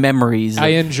 elicits memories. I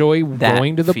of enjoy that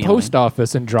going to the feeling. post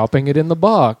office and dropping it in the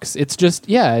box. It's just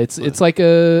it's like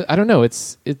a I don't know.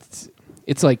 It's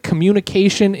like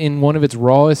communication in one of its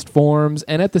rawest forms,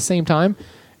 and at the same time,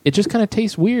 it just kind of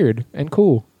tastes weird and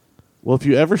cool. Well, if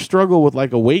you ever struggle with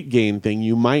like a weight gain thing,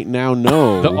 you might now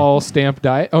know. The all stamp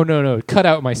diet. Oh no, cut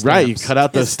out my stamps. Right, you cut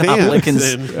out the Stop stamps. licking.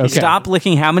 and, Okay. Stop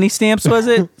licking. How many stamps was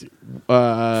it?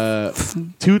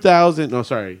 2,000. No,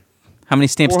 sorry, How many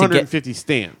stamps to get? 450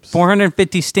 stamps.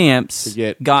 450 stamps to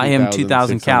get got him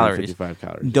 2,000 calories. 2,655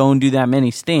 calories. Don't do that many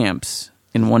stamps.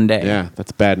 in one day. Yeah,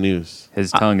 that's bad news.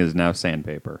 His tongue is now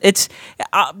sandpaper. It's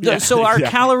so are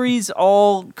calories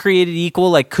all created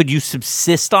equal? Like, could you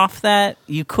subsist off that?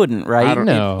 You couldn't, right? I don't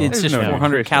know. It's There's just no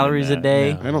 400 nutrition calories in a that,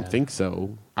 day. no. I don't think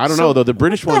so. I don't know though. The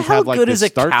British ones How have like good the is a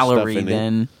starch calorie stuff in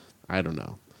then? it. I don't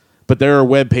know, but there are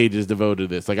web pages devoted to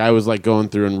this. Like I was like going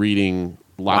through and reading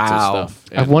lots Wow. of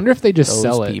stuff. I wonder if they just Those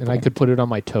sell it people. and I could put it on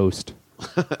my toast.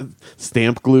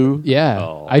 Stamp glue. Yeah,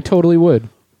 Oh. I totally would.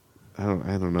 I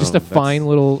don't know. Just a fine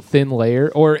little thin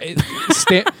layer, or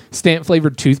stamp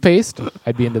flavored toothpaste.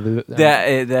 I'd be into the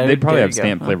They'd probably have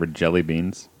stamp flavored jelly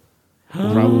beans.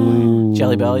 probably.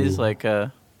 Jelly bellies, like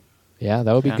Yeah,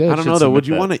 that would be Yeah. good. I don't know Should though. Would submit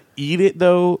you that. want to eat it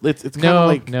though? It's kind No, of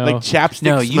like no. chapstick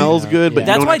No, you- smells good, but Yeah. you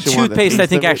that's don't why actually want the toothpaste I taste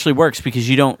think of it. actually works because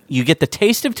you get the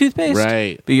taste of toothpaste,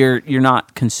 Right. But you're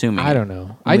not consuming. I it. don't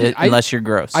know. Unless you're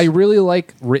gross. I really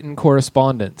like written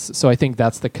correspondence, so I think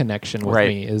that's the connection with right.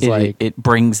 me. Is it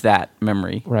brings that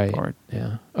memory right. forward.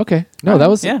 Yeah. Okay. No,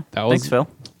 that was yeah. That was Thanks, Phil.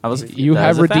 You that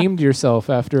have was a fact. redeemed yourself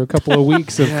after a couple of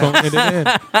weeks of phoning it in.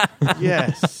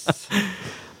 Yes.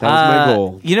 That was my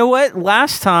goal. You know what?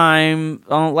 Last time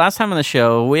on the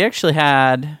show, we actually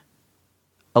had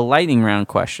a lightning round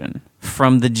question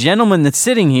from the gentleman that's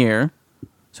sitting here.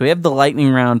 So we have the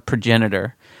lightning round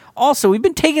progenitor. Also, we've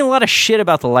been taking a lot of shit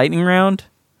about the lightning round.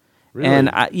 Really? And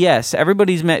yes,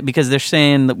 everybody's met because they're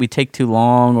saying that we take too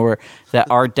long or that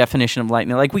our definition of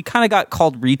lightning, like we kind of got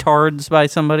called retards by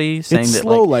somebody saying It's that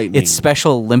slow like, lightning. it's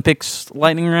Special Olympics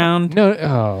lightning round. No.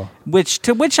 Oh. Which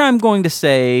I'm going to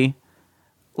say,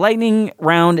 lightning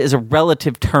round is a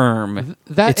relative term.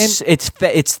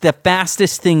 It's the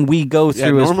fastest thing we go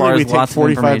through as normally far we as take lots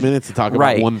 45 of information. minutes to talk about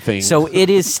right. one thing. So it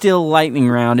is still lightning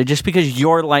round. And just because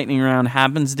your lightning round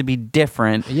happens to be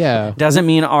different, Yeah. doesn't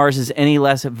mean ours is any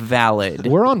less valid.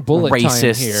 We're on bullet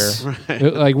Racists. time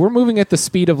here. Like we're moving at the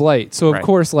speed of light, so of Right.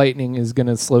 course lightning is going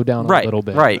to slow down a Right, little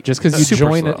bit. right. Just because you Super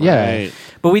join slow. it. Yeah. Right.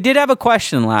 But we did have a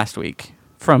question last week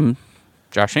from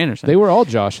Josh Anderson. They were all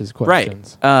Josh's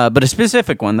questions. Right. But a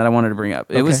specific one that I wanted to bring up.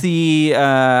 It was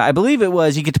I believe it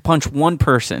was you get to punch one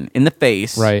person in the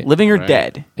face, Right. living or Right.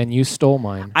 dead. And you stole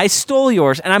mine. I stole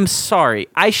yours, and I'm sorry.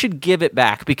 I should give it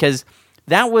back because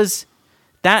that was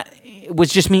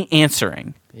just me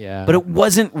answering. Yeah. But it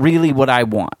wasn't really what I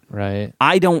want. Right.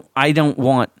 I don't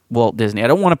want Walt Disney. I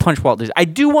don't want to punch Walt Disney. I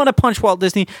do want to punch Walt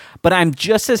Disney, but I'm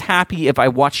just as happy if I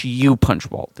watch you punch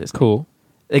Walt Disney. Cool.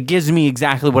 It gives me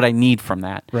exactly what I need from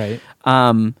that. Right.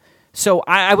 So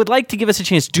I would like to give us a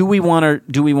chance. Do we want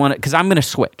to? Because I'm going to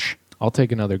switch. I'll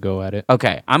take another go at it.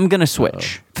 Okay, I'm going to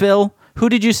switch. Phil, who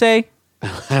did you say?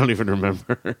 I don't even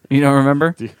remember. You don't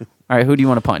remember? All right, who do you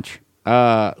want to punch?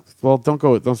 Well,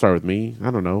 don't start with me. I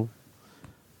don't know.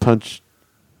 Punch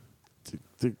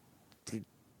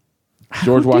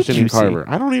George Washington you say? Carver.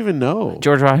 I don't even know.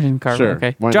 George Washington Carver. Sure,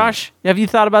 Okay. why not? Josh, have you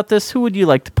thought about this? Who would you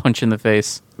like to punch in the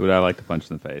face? Who would I like to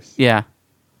punch in the face? Yeah.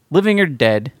 Living or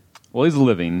dead? Well, he's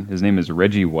living. His name is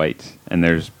Reggie White, and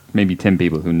there's maybe 10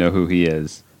 people who know who he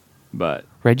is, but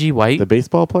Reggie White? The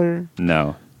baseball player?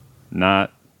 no,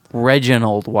 not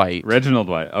Reginald White. Reginald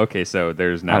White. Okay, so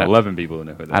there's I now don't- 11 people who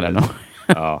know who that is. I don't know.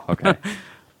 Oh, okay.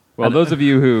 Well, those of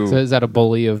you who... So is that a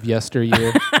bully of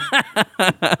yesteryear?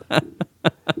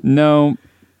 No,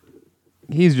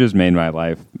 he's just made my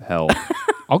life hell.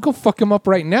 I'll go fuck him up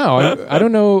right now. I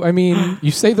don't know. I mean,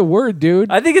 you say the word, dude.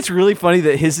 I think it's really funny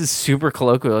that his is super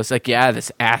colloquial. It's like, yeah,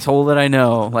 this asshole that I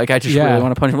know. Like, I just Yeah. really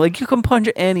want to punch him. Like, you can punch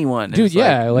anyone. And Dude, it's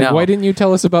yeah. Like, no, why didn't you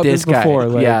tell us about this guy? before?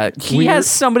 Like, Yeah, he has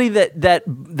somebody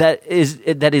that is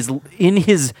in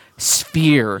his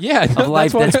sphere of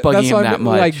life that's bugging him why that I'm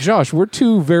much. Like, Josh, we're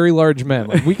two very large men.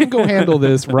 Like, we can go handle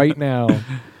this right now.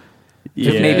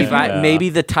 Maybe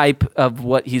the type of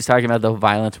what he's talking about, the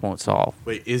violence won't solve.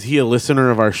 Wait, is he a listener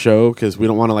of our show? Because we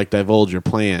don't want to like divulge your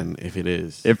plan if it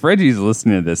is. If Reggie's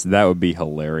listening to this, that would be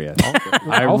hilarious.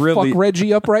 I'll fuck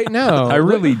Reggie up right now. I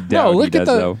really doubt look he at does,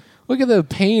 the though. Look at the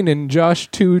pain in Josh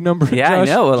Yeah, I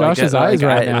know. Josh's eyes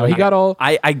right now. He got all.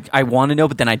 I want to know,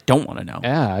 but then I don't want to know.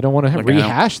 Yeah, I don't want to Like, I don't-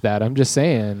 rehash that. I'm just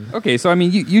saying. Okay, so I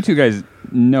mean, you two guys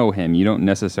know him. You don't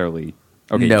necessarily.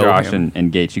 Okay, Know Josh him. and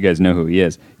Gates, you guys know who he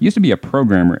is. He used to be a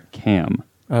programmer at CAM.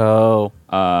 Oh,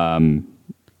 And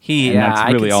yeah. that's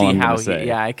I really could all see I'm how. gonna say.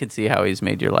 Yeah, I could see how he's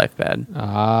made your life bad.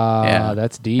 Ah,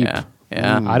 that's deep. Yeah,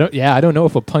 yeah. I don't know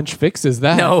if a punch fixes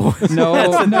that. No,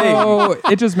 No,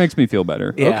 it just makes me feel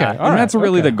better. Yeah. Okay, all And right, that's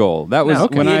really okay. the goal. That was No,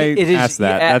 when it is asked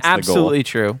that. That's absolutely the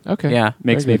true. Okay. Yeah,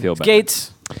 Makes Very me good. feel better.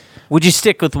 Gates, would you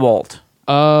stick with Walt,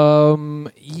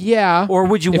 Yeah. or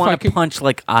would you If I want to could- punch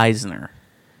like Eisner?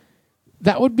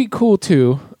 That would be cool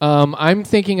too. I'm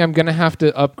thinking I'm gonna have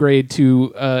to upgrade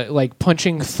to like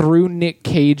punching through Nick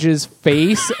Cage's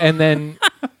face and then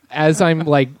as I'm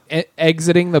like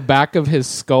exiting the back of his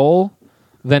skull,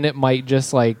 then it might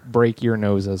just like break your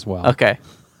nose as well. Okay.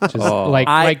 Just,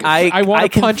 I want I to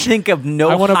can punch. think of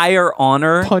no higher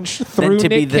honor punch than through to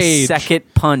be Nick the Cage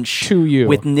second punch to you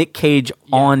with Nick Cage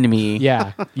on me.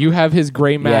 Yeah, you have his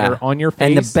gray matter on your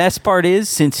face. And the best part is,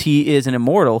 since he is an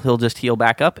immortal, he'll just heal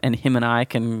back up, and him and I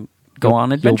can go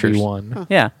on adventures. You'll be one.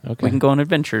 Yeah, Okay. we can go on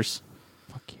adventures.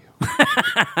 Fuck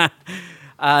you.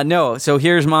 No, so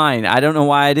here's mine. I don't know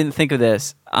why I didn't think of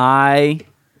this.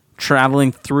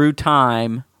 Traveling through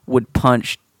time, would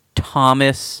punch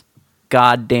Thomas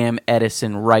goddamn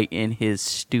Edison right in his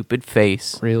stupid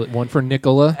face. Really, one for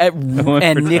Nikola.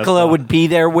 And Nikola would be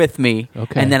there with me.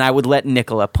 Okay. And then I would let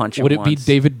Nikola punch him Would it once. be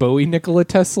David Bowie Nikola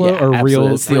Tesla Yeah, or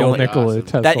absolutely. It's the real only- Nikola awesome.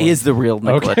 Tesla? That is the real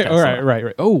Nikola okay. Tesla. All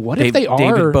right. Oh, what if they are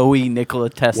David Bowie, Nikola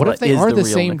Tesla? What if they is are the the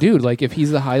real same Nikola. dude? Like if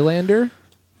he's the Highlander.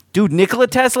 Dude, Nikola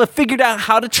Tesla figured out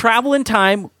how to travel in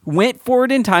time, went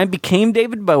forward in time, became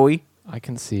David Bowie. I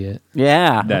can see it.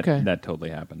 Yeah. That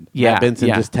totally happened. Yeah. Matt Benson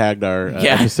yeah. just tagged our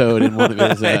episode in one of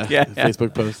his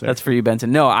Facebook posts. There. That's for you,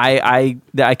 Benson. No, I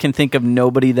can think of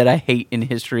nobody that I hate in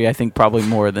history. I think probably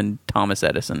more than Thomas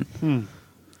Edison.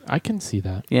 I can see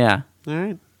that. Yeah. All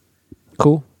right.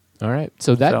 Cool. All right.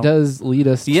 So that does lead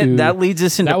us Yeah, to... that leads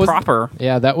us into proper.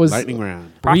 Yeah, that was... Lightning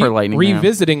round. Proper lightning round.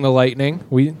 Revisiting the lightning.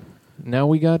 We got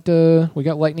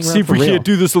lightning round for real.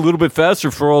 do this a little bit faster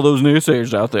for all those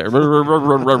naysayers out there.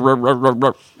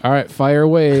 All right, fire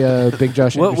away, Big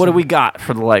Josh. What do Anderson. we got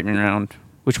for the lightning round?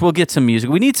 Which we'll get some music.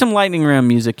 We need some lightning round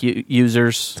music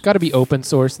users. It's got to be open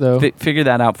source though. Figure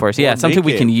that out for us. Yeah, Well, something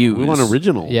we make can it. use. We want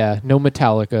original. Yeah, no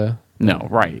Metallica. No,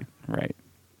 right.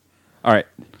 All right.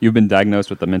 You've been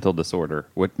diagnosed with a mental disorder.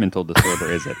 What mental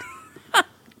disorder is it?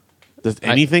 Does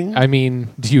anything? I mean,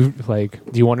 do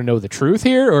you want to know the truth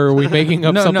here, or are we making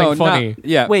up something funny?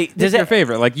 Yeah. Wait, does does your it-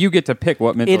 favorite? Like you get to pick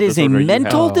what mental It is a disorder you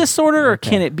mental have. disorder, or okay.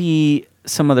 can it be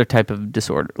some other type of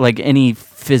disorder? Like any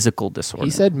physical disorder? He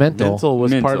said mental. Mental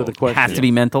was part Mental. of the question. Has to be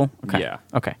mental? Okay. Yeah.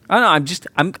 Okay. I don't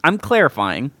know, I'm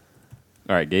clarifying.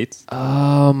 All right, Gates.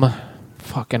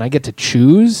 Fucking, I get to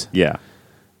choose. Yeah.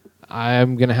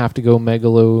 I'm gonna have to go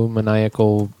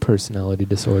megalomaniacal personality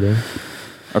disorder.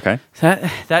 Okay.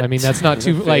 I mean, that's not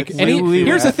too like. fits.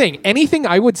 Here's the thing: anything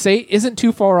I would say isn't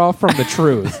too far off from the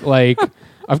truth. Like,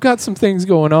 I've got some things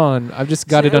going on. I've just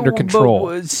got it under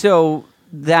control. So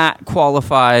that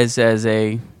qualifies as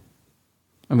a.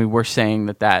 I mean, we're saying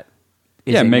that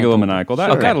is Yeah, a mental- megalomaniacal.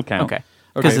 That'll count. Okay.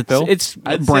 Okay, Because Phil? it's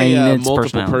I'd brain, say it's multiple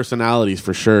personality. personalities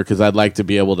for sure, because I'd like to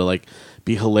be able to like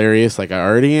be hilarious like I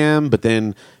already am, but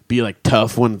then be like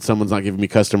tough when someone's not giving me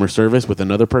customer service with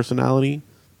another personality.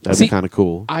 That'd be kind of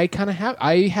cool. I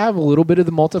have a little bit of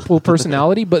the multiple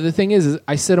personality, but the thing is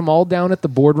I sit them all down at the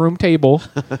boardroom table,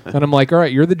 and I'm like, all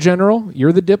right, you're the general,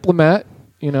 you're the diplomat,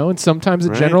 and sometimes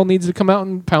the Right. general needs to come out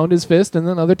and pound his fist, and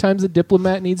then other times the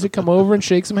diplomat needs to come over and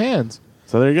shake some hands.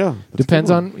 So there you go. That's a Depends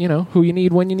good on one. who you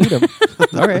need when you need them.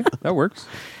 Okay, that works.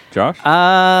 Josh?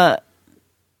 I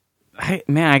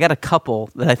got a couple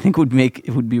that I think would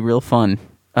be real fun.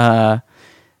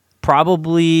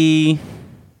 Probably.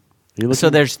 So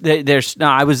there's no.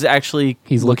 I was actually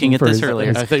He's looking looking at for this his-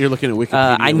 earlier. I thought you were looking at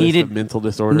Wikipedia. I list needed- of mental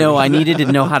disorders. No, I needed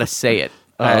to know how to say it.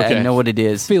 I okay. know what it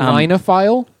is.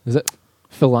 Felinophile? Is that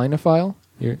felinophile?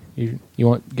 You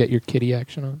want get your kitty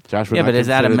action on? Josh would Yeah, not but is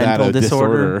that a consider mental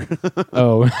disorder?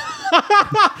 Oh,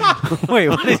 Wait,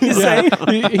 what did you say?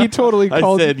 he totally I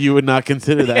called. said you would not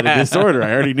consider that a disorder.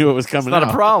 I already knew it was coming. Not a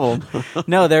out. problem.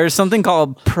 No, there's something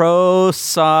called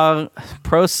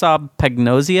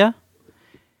prosopagnosia.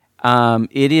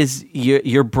 It is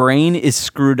your brain is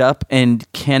screwed up and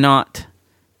cannot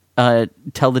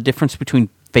tell the difference between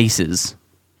faces.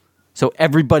 So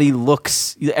everyone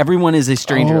is a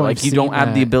stranger. Oh, like I've you don't seen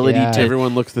have the that. ability Yeah. to.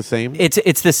 Everyone looks the same.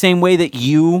 It's the same way that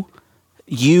you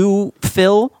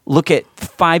Phil look at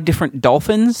 5 different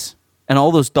dolphins, and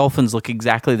all those dolphins look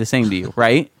exactly the same to you,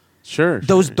 right? Sure.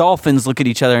 Those dolphins look at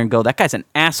each other and go, "That guy's an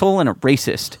asshole and a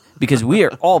racist," because we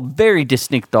are all very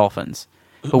distinct dolphins.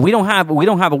 But we don't have a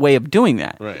way of doing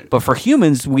that. Right. But for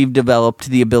humans, we've developed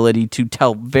the ability to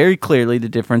tell very clearly the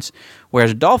difference,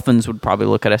 whereas dolphins would probably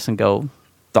look at us and go,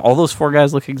 all those 4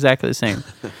 guys look exactly the same.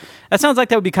 That sounds like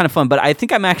that would be kind of fun, but I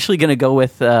think I'm actually going to go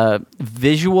with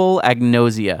visual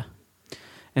agnosia.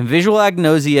 And visual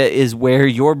agnosia is where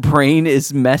your brain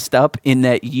is messed up in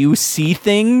that you see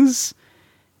things.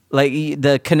 Like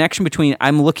the connection between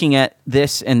I'm looking at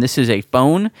this and this is a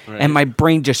phone, Right. and my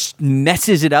brain just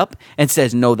messes it up and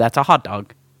says, "No, that's a hot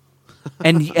dog."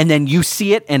 and then you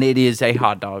see it, and it is a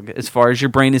hot dog. As far as your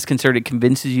brain is concerned, it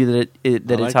convinces you that it's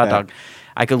like hot that. dog.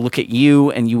 I could look at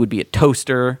you, and you would be a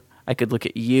toaster. I could look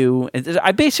at you.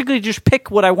 I basically just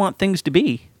pick what I want things to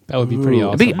be. That would be pretty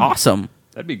awesome. It'd be awesome.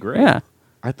 That'd be great. Yeah.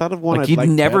 I thought of one. Like I'd you'd like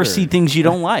never better. see things you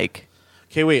don't like.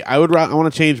 Okay, wait. I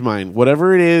want to change mine.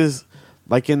 Whatever it is,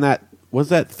 like in that. Was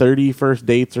that 30 First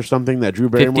Dates or something? That Drew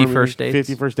Barrymore 50 movie? First Dates.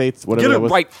 50 First Dates. Whatever Get that it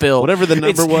was. right, Phil. Whatever the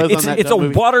number was on that It's a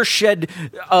movie. watershed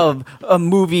of a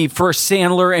movie for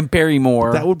Sandler and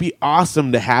Barrymore. That would be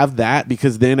awesome to have that,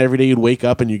 because then every day you'd wake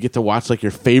up and you get to watch like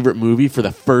your favorite movie for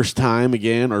the first time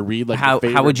again, or read like how your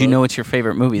favorite would you book. know it's your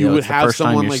favorite movie? You though? would It's the have first time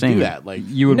someone you're like seeing do it. that. Like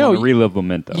You would No, want to relive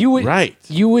Memento. You would Right.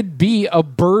 You would be a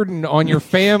burden on your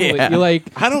family. Yeah. You're like,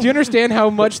 I don't- do you understand how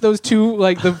much those two,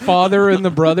 like the father and the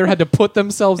brother, had to put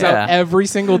themselves Yeah. out every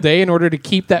single day in order to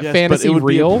keep that Yes, fantasy but it would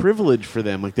be real? a privilege for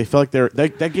them. Like they felt like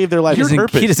that gave their life He doesn't,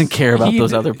 purpose. he doesn't care about He-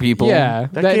 those other people. Yeah,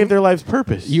 That gave their lives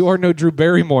purpose. You are no Drew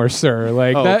Barrymore, sir.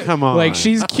 Like Oh, that. come on. Like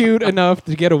she's cute enough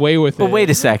to get away with it. But wait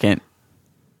a second.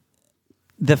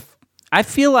 I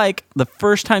feel like the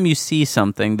first time you see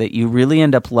something that you really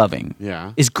end up loving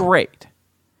Yeah. is great.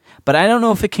 But I don't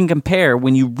know if it can compare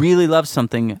when you really love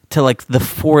something to like the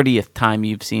 40th time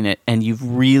you've seen it and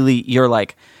you're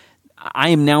like, I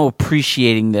am now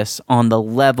appreciating this on the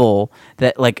level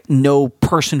that like no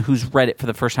person who's read it for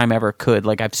the first time ever could.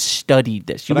 Like I've studied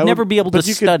this. You But would I never be able to but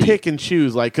you study. could pick and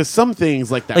choose, like, because some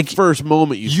things, like that Like, first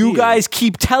moment you see You it- guys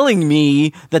keep telling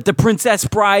me that The Princess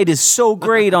Bride is so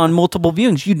great on multiple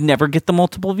viewings. You'd never get the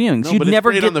multiple viewings. No, You'd but it's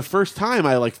never great get on the first time.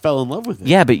 I like fell in love with it.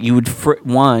 Yeah, but you would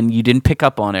you didn't pick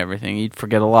up on everything. You'd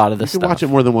forget a lot of the You can stuff. watch it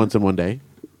more than once in one day.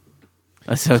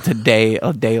 So it's a day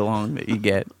long that you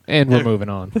get. And we're moving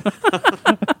on.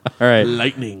 All right.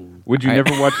 Lightning. Would you All right.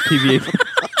 never watch TV?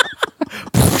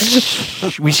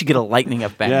 We should get a lightning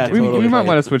effect. Yeah, we totally. might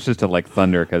want to switch this to like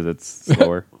thunder because it's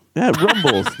slower. Yeah, it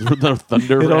rumbles. The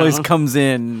thunder. It always round. comes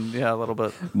in, a little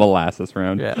bit. Molasses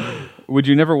round. Yeah. Would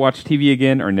you never watch TV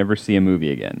again or never see a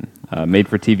movie again?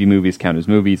 Made-for-TV movies count as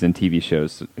movies, and TV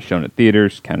shows shown at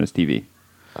theaters count as TV.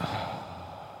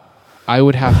 I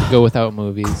would have to go without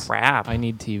movies. Crap. I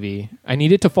need TV. I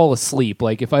need it to fall asleep.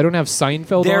 Like if I don't have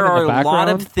Seinfeld There on are in the a lot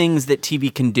background. of things that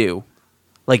TV can do.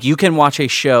 Like you can watch a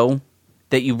show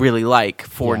that you really like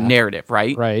for Yeah. narrative,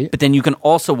 right? Right. But then you can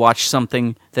also watch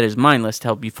something that is mindless to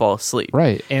help you fall asleep.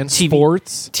 Right. And TV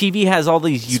sports. TV has all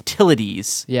these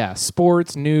utilities, Yeah.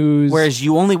 Sports, news. whereas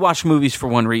you only watch movies for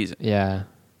one reason. Yeah.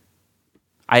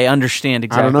 I understand I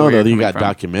exactly. don't know where though. you're You got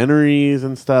coming from. documentaries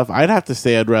and stuff. I'd have to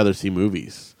say I'd rather see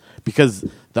movies, because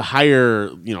the higher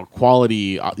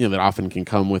quality that often can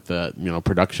come with the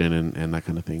production and that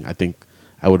kind of thing. I think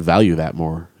I would value that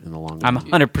more in the long run. I'm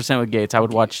 100% with Gates. I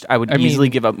would I easily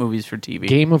mean, give up movies for TV.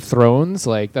 Game of Thrones.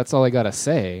 Like that's all I gotta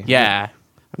say. Yeah.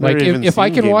 I've never Like even if I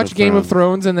seen can watch Game of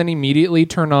Thrones and then immediately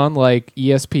turn on like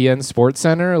ESPN Sports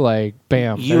Center, like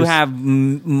bam, You there's- have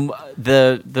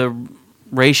the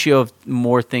ratio of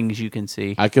more things you can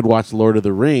see. I could watch Lord of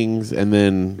the Rings and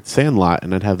then Sandlot,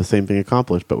 and I'd have the same thing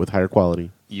accomplished, but with higher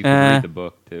quality. You can read the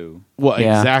book too. Well,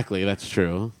 Yeah. exactly. That's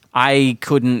true. I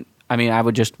couldn't. I mean, I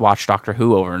would just watch Doctor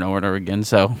Who over and over again.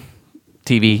 So,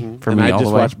 TV for And me I all just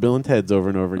the way. watch Bill and Ted's over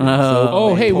and over again.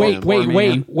 Oh, hey, wait, poor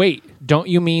man. wait! Don't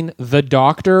you mean the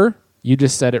Doctor? You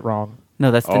just said it wrong. No,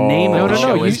 that's the name No, of the no,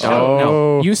 show. no. is Doctor-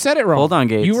 no. You said it wrong. Hold on,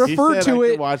 Gates. You He referred said I to could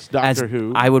it watch As Doctor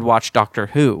Who, I would watch Doctor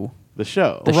Who. the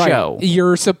show. The right. show.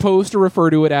 You're supposed to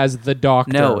refer to it as the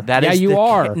Doctor. No, that is yeah, you the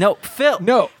are. No, Phil.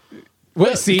 No.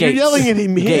 What? See, Gates. You're yelling at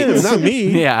him, Gates. not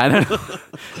me. Yeah, I don't know.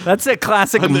 That's a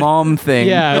classic mom thing.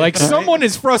 yeah, like someone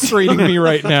is frustrating me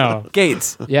right now.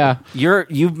 Gates. Yeah.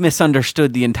 You've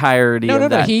misunderstood the entirety No, of no,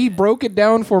 no. that. He broke it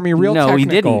down for me real no, technical. he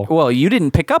didn't. Well, you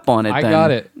didn't pick up on it. I then.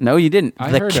 got it. No, you didn't. I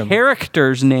the heard him.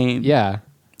 character's name Yeah.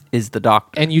 is the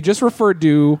Doctor. And you just referred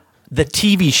to, The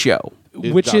TV show.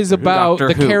 which is Doctor Who. about Doctor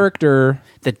the Who. character,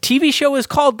 The TV show is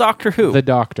called Doctor Who. the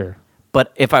Doctor.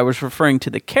 But if I was referring to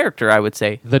the character, I would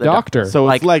say The Doctor. So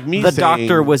it's like me the saying-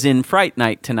 Doctor was in Fright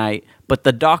Night tonight, but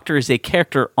the Doctor is a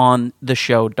character on the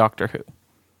show Doctor Who.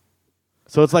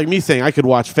 So it's like me saying I could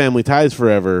watch Family Ties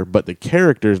forever, but the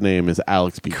character's name is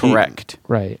Alex B. Keaton. Correct.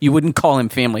 Right. You wouldn't call him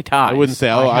Family Ties. I wouldn't say,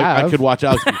 oh, I I have. could watch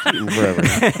Alex B. Keaton forever.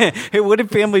 Hey, what did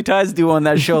Family Ties do on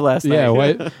that show last night?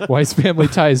 Yeah, why is Family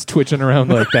Ties twitching around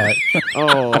like that?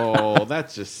 Oh,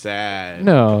 that's just sad.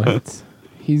 No,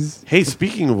 he's Hey,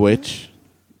 speaking of which,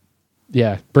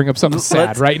 yeah. Bring up something sad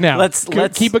Let's- right now. Let's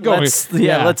Keep it going. Let's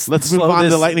Let's slow move on to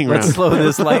this, lightning Let's round. slow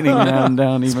this lightning round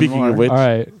down even speaking more. of which, All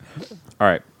right. All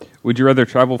right. Would you rather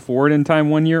travel forward in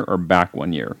time 1 year or back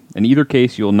 1 year? In either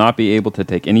case, you will not be able to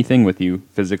take anything with you,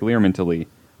 physically or mentally.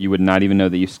 You would not even know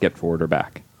that you skipped forward or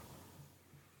back.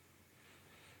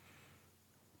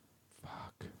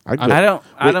 I don't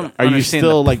Are you understand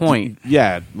still the point.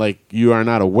 like you are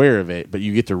not aware of it, but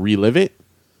you get to relive it?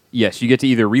 Yes, you get to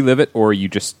either relive it or you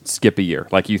just skip a year.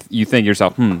 Like you think to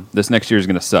yourself, this next year is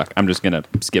going to suck. I'm just going to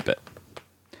skip it.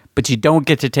 But you don't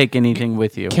get to take anything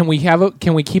with you. Can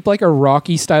we keep like a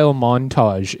Rocky style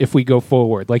montage if we go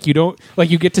forward? Like you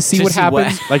get to see To what see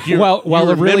happens Like while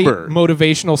a really remember.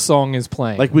 motivational song is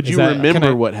playing. Like, would Is you that-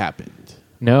 remember what happened?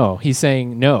 No, he's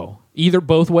saying no. Either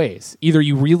both ways. Either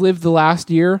you relive the last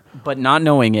year, But not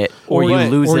knowing it, or you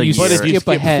But- lose or a you year. But if you skip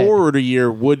skip ahead. forward a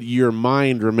year, would your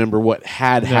mind remember what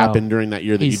had happened during that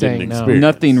year that He's you didn't saying no. experience?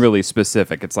 Nothing really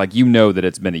specific. It's like you know that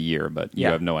it's been a year, but you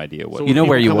Yeah. have no idea what. So You know when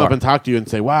where people you come up are. and talk to you and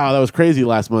say, "Wow, that was crazy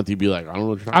last month." You'd be like, "I don't know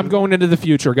what you're talking I'm about." going into the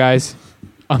future, guys.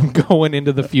 I'm going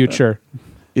into the future.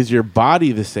 Is your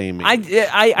body the same? I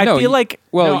No, feel like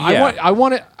Well, No, yeah. I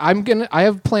want to. I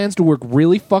have plans to work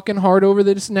really fucking hard over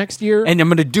this next year. and I'm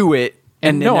going to do it,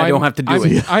 and then I don't have to do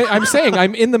it. I'm saying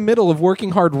I'm in the middle of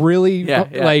working hard. Really, Yeah.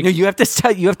 like no, you have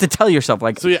to tell yourself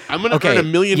like. So yeah, I'm going to okay, earn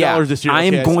 $1 million this year. I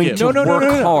am Okay, going skip. to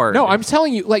work hard. No, I'm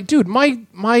telling you, like, dude,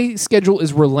 my schedule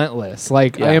is relentless.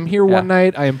 Like, Yeah, I am here one yeah.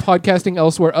 night, I am podcasting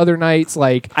elsewhere other nights.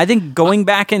 Like, I think going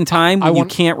back in time I when you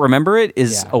want- can't remember it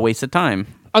is Yeah. a waste of time.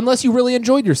 unless you really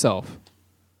enjoyed yourself.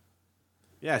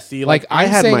 Yeah, see, Like, I I'm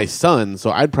had saying- my son,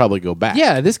 so I'd probably go back.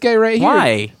 Yeah, this guy right here.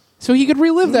 Why? So he could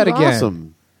relive that again.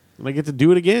 Awesome. And I get to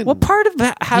do it again. What part of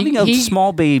having a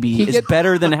small baby he is get-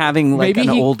 better than having like an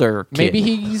older kid? Maybe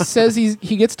he says he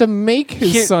gets to make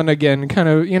his Here- son again. Kind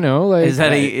of, like is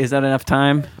that enough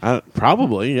time?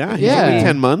 Probably, yeah. He's Yeah. only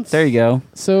 10 months. There you go.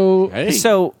 So Hey.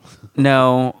 So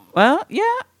no, well, yeah,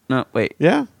 no, wait,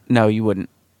 Yeah. no, you wouldn't.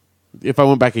 If I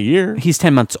went back a year. He's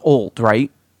 10 months old,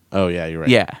 right? Oh, yeah, you're right.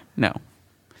 Yeah, no,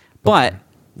 but.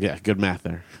 Yeah, good math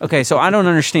there. Okay, so I don't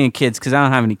understand kids because I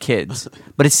don't have any kids.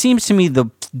 But it seems to me the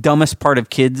dumbest part of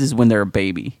kids is when they're a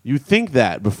baby. You think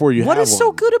that before you What have is so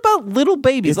one. good about little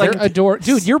babies? they're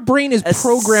dude, your brain is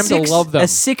programmed to love them. A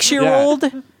 6-year-old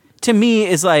to me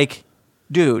is like,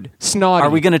 dude, Snotty. are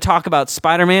we going to talk about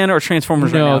Spider-Man or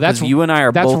Transformers right now? No, 'Cause that's you and I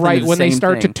are that's both right into the when they same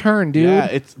start thing. to turn, dude. Yeah,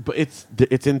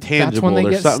 it's intangible. when they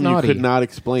There's get something snotty. you could not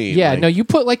explain. Yeah, like, no, you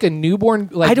put like a newborn.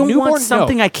 Like I don't newborn, want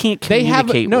something no. I can't They have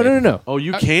communicate no, with. no, no, no. Oh,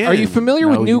 you can. Are you familiar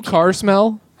No, with new you car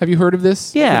smell? Have you heard of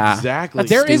this? Yeah, Exactly.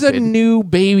 There is a stupid. new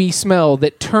baby smell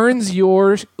that turns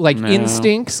your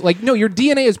instincts. Like, no, your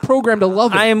DNA is programmed to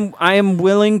love it. I am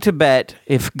willing to bet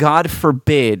if God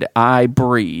forbid I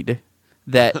breed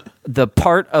that the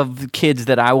part of the kids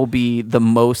that I will be the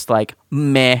most like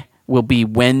meh will be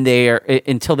when they are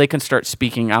until they can start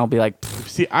speaking. I'll be like, pfft,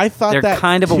 See, I thought they're that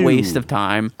kind of a too. waste of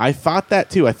time. I thought that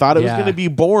too. I thought it was Yeah. going to be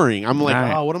boring. I'm like, All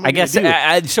right. oh, what am I? I guess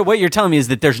gonna do? so. What you're telling me is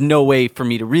that there's no way for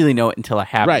me to really know it until I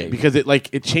have Right, it. because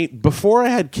it changed. Before I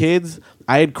had kids,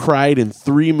 I had cried in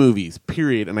 3 movies,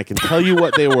 period, and I can tell you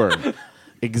what they were.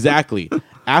 Exactly.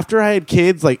 After I had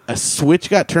kids, like a switch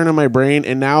got turned on my brain,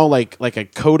 and now like a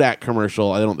Kodak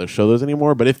commercial, I don't know if they show those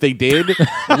anymore, but if they did,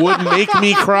 would make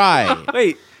me cry.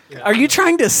 Wait, are you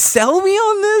trying to sell me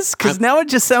on this? Because now it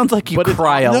just sounds like you But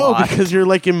cry a no, lot. because you're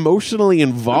like emotionally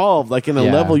involved, like in a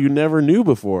Yeah. level you never knew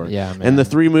before. Yeah, man. And the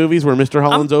 3 movies were Mr.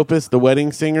 Holland's Opus, The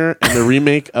Wedding Singer, and the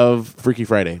remake of Freaky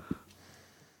Friday.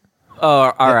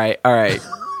 Oh, all right.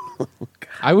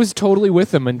 I was totally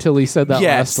with him until he said that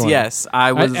Yes, last one. yes.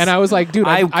 I was, and I was like, dude,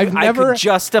 I've I never. could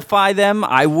justify them.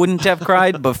 I wouldn't have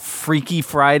cried, but Freaky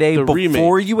Friday The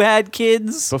before remake. you had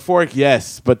kids. Before,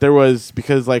 yes, but there was,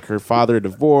 because like her father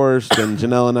divorced, and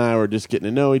Janelle and I were just getting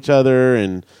to know each other,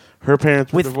 and her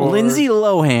parents were With divorced. Lindsay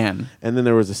Lohan. And then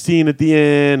there was a scene at the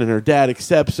end, and her dad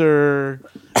accepts her.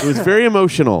 It was very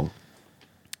emotional.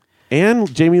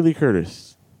 And Jamie Lee Curtis.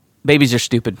 Babies are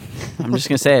stupid. I'm just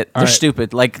gonna say it. They're right.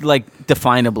 stupid. Like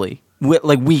definably.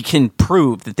 We can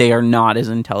prove that they are not as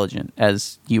intelligent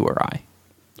as you or I.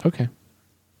 Okay.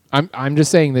 I'm just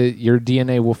saying that your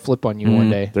DNA will flip on you one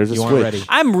day. There's a you aren't switch. ready.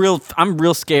 I'm real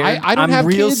scared. I don't I'm have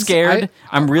real kids. scared.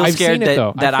 I'm real I've scared seen it, that,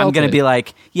 though. I that I'm felt gonna it. be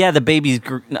like, yeah, the baby's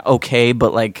okay,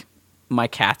 but like my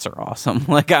cats are awesome.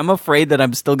 Like I'm afraid that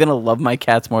I'm still gonna love my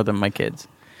cats more than my kids.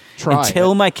 Try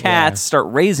Until it. my cats start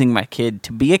raising my kid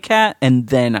to be a cat, and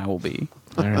then I will be.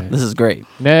 Yeah. All right. This is great.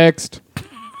 Next.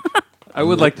 I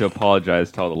would like to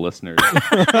apologize to all the listeners.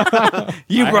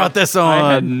 You brought this on.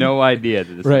 I had no idea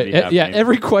that this would Right. be happening. Yeah.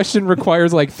 Every question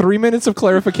requires like 3 minutes of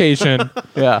clarification,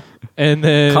 Yeah. and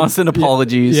then Constant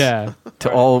apologies. Yeah.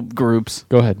 To all groups.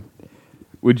 Go ahead.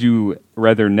 Would you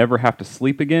rather never have to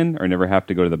sleep again or never have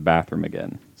to go to the bathroom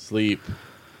again? Sleep.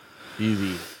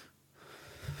 Easy.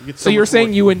 You get So you're much saying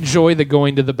more- you enjoy the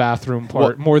going to the bathroom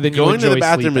part more than you going enjoy to the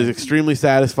bathroom sleeping. is extremely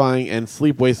satisfying, and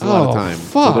sleep wastes a lot of time.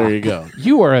 Fuck. So there you go.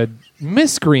 You are a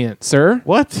miscreant, sir.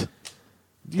 What?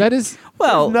 That is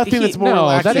Well, nothing that's more no,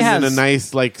 relaxing that than has- a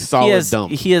nice like he solid has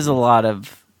dump. he has a lot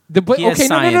of but he has okay,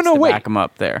 science no, to wait. back him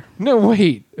up there. No,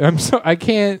 wait. I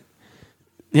can't.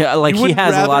 Yeah, like You he wouldn't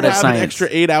has a rather lot of have science. an extra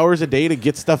 8 hours a day to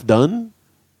get stuff done,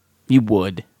 You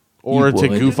would. or You to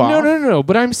would. goof off. No.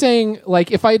 But I'm saying,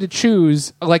 like, if I had to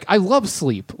choose, like, I love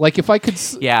sleep. Like, if I could,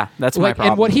 Yeah, that's my like,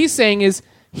 problem. and what he's saying is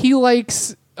he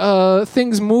likes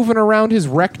things moving around his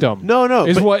rectum. No,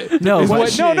 is but what? No, is but-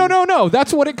 what, no.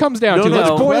 That's what it comes down No, to. no. Let's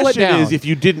The boil it question down. is if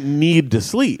you didn't need to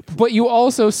sleep. But you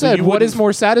also said, you what is wouldn't-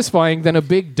 more satisfying than a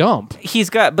big dump?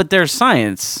 But there's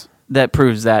science that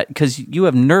proves that because you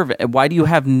have nerve. Why do you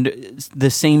have the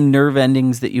same nerve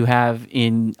endings that you have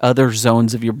in other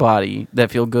zones of your body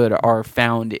that feel good are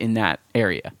found in that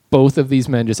area? Both of these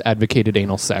men just advocated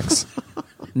anal sex.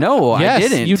 No, Yes, I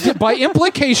didn't. you did by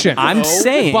implication. I'm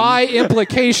saying by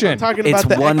implication. Talking it's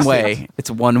about the one exit. way. It's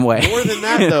one way. More than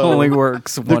that, it though, only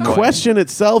works The one way. question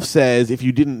itself says if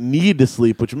you didn't need to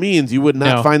sleep, which means you would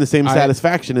not No. find the same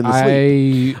satisfaction in the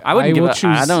sleep. I wouldn't give will up.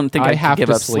 choose. I don't think I have could give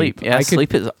to up sleep. Yeah, I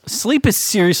could- sleep is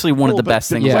seriously one of the But best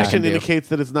things The I Yeah. can question do. indicates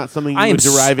that it's not something you I am would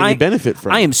derive any I- benefit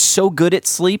from. I am so good at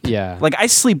sleep. Yeah. like I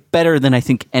sleep better than I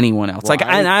think anyone else. Well, Like,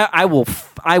 and I will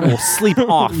sleep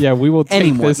off. Yeah, we will take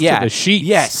anyone. this to yeah. the sheets.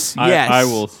 Yes, yes. I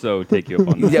will so take you up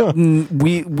on that.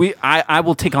 Yeah, I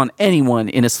will take on anyone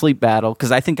in a sleep battle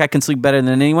because I think I can sleep better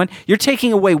than anyone. You're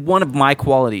taking away one of my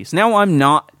qualities. Now I'm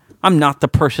not the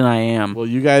person I am Well,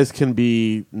 you guys can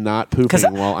be not pooping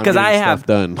while I'm getting stuff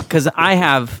done. because I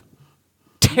have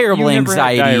terrible You never had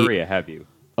anxiety. diarrhea, have you?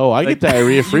 Oh, I get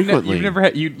diarrhea frequently. You've never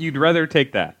had. You'd rather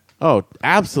take that. Oh,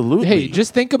 absolutely. Hey,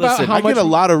 just think about Listen, how I much. get a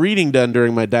lot of reading done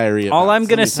during my diarrhea. All bouts, I'm let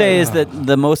gonna me say tell is that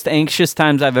the most anxious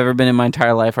times I've ever been in my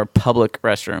entire life are public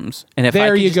restrooms, and if I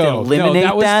there could you just go. eliminate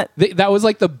no, that was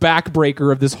like the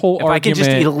backbreaker of this whole if I could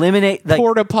argument. just eliminate like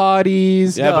porta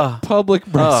potties, Yeah, but- public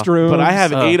restrooms. But I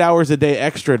have 8 hours a day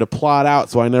extra to plot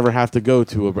out, so I never have to go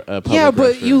to a public yeah,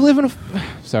 but restroom. you live in a.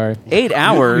 Sorry. 8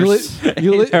 hours.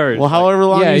 You li- Well, however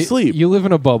long yeah, you sleep. You live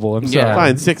in a bubble. I'm Yeah. sorry.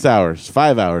 Fine, 6 hours,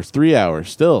 5 hours, 3 hours.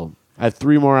 Still, I have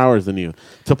 3 more hours than you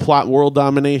to plot world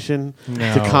domination,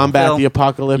 No. to combat Phil, the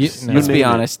apocalypse. no. you Let's be name it.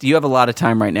 honest. You have a lot of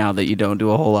time right now that you don't do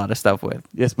a whole lot of stuff with.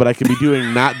 Yes, but I could be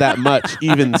doing not that much,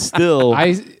 even still. I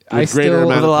with greater still amount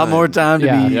With of a lot time. more time to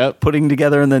Yeah. be Yep. putting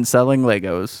together and then selling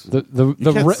Legos. the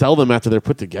You can't re- sell them after they're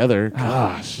put together.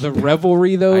 Gosh, the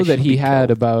revelry I though should that he be had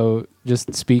told. about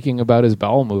just speaking about his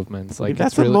bowel movements, like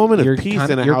that's it's a really, moment of you're peace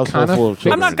kinda- in a you're household kinda full of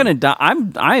fixing- I'm not gonna die.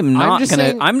 I'm not just gonna.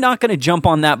 saying- I'm not gonna jump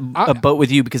on that boat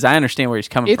with you because I understand where he's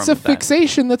coming It's from. a with that.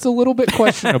 fixation that's a little bit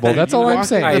questionable. That's all You I'm walk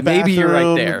saying. in the Alright, maybe you're right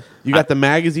bathroom, there. You got the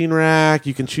magazine rack.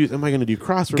 You can choose. Am I going to do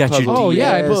crossword Got your puzzles? Oh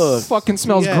yeah, it books? fucking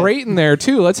smells Yeah. great in there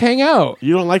too. Let's hang out.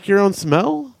 You don't like your own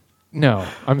smell? No,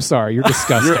 I'm sorry. You're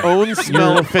disgusting. Your own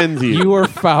smell offends you. You are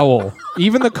foul.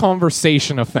 Even the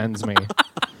conversation offends me.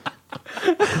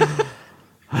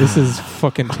 This is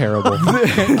fucking terrible.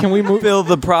 Can we move? Bill,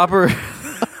 the proper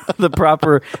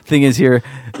thing is here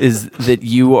is that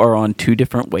you are on 2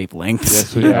 different wavelengths.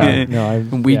 Yes, we Yeah, are.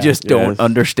 no, We just don't Yes.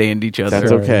 understand each other. That's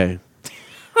Sorry. okay.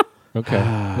 Okay.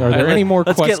 Are there any more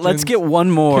questions? Let's get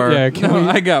one more. Yeah, can No, we?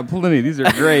 I got plenty. These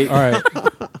are great. All right.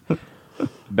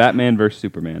 Batman versus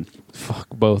Superman, Fuck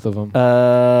both of them.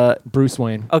 Bruce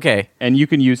Wayne. Okay. and you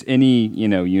can use any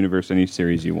universe, any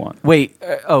series you want. Wait.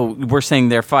 We're saying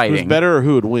they're Who's fighting. better or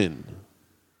who would win?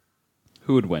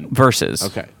 Who would win? Versus.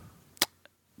 Okay.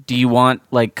 Do you want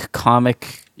like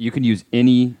comic? You can use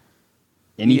anything.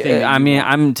 that I you mean, want.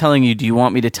 I'm telling you. Do you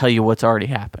want me to tell you what's already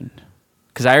happened?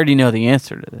 Because I already know the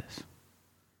answer to this.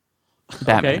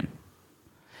 Batman.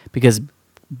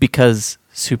 Because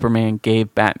Superman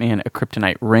gave Batman a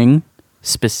kryptonite ring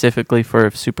specifically for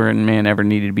if Superman ever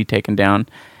needed to be taken down.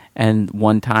 And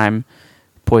one time,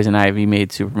 Poison Ivy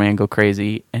made Superman go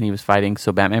crazy, and he was fighting.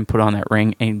 So Batman put on that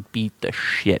ring and beat the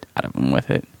shit out of him with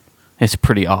it. It's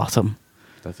pretty awesome.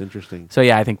 That's interesting. So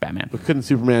yeah, I think Batman. But couldn't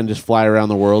Superman just fly around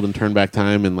the world and turn back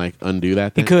time and like undo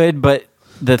that He thing? could, but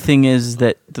the thing is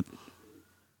that,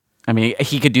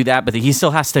 he could do that, but he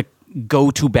still has to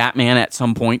go to Batman at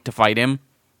some point to fight him.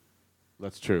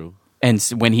 That's true. And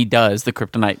when he does, the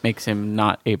kryptonite makes him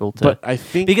not able to. But I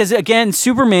think because again,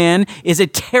 Superman is a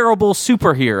terrible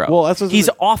superhero. Well, that's what- he's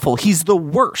awful. He's the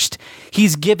worst.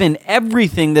 He's given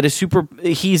everything that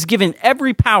he's given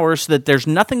every power so that there's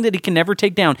nothing that he can ever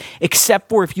take down, except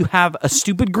for if you have a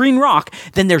stupid green rock,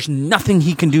 then there's nothing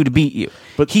he can do to beat you.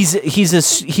 But- he's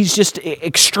just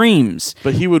extremes.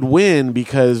 But he would win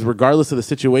because regardless of the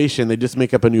situation, they just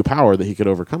make up a new power that he could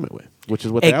overcome it with, which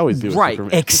is what they always do. With Right,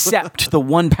 Superman. except the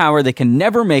one power that they can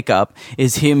never make up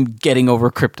is him getting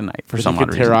over kryptonite for some He odd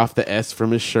could tear reason. off the S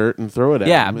from his shirt and throw it at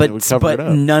Yeah, him. And it would cover it but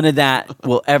up. none of that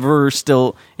will ever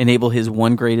still enable his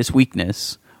one greatest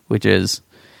weakness, which is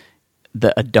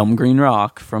a dumb green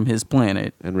rock from his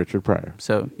planet. And Richard Pryor.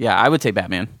 So yeah, I would say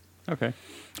Batman. Okay.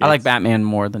 I like Batman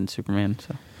more than Superman.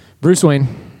 So. Bruce Wayne.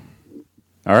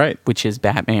 All right. Which is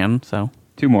Batman. So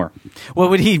 2 more. what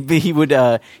would he be? He would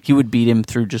beat him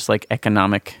through just like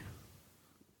economic.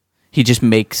 He just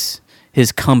makes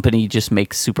his company just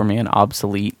makes Superman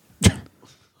obsolete.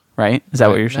 Right? Is that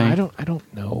what you're saying? I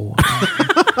don't know.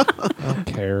 I don't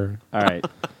care. All right.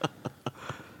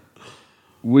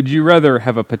 Would you rather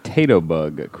have a potato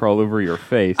bug crawl over your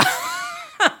face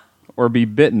or be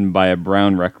bitten by a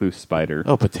brown recluse spider?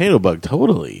 Oh, potato bug,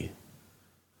 totally.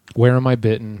 Where am I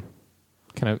bitten?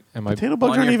 Am I? Potato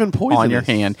bugs aren't even poisonous. On your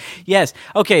hand. Yes.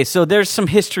 Okay, so there's some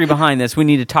history behind this. We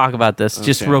need to talk about this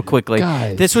just real quickly.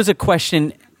 Guys. This was a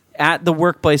question at the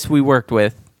workplace we worked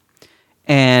with,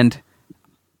 and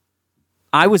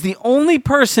I was the only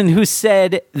person who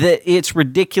said that it's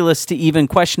ridiculous to even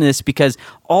question this because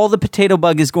all the potato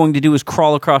bug is going to do is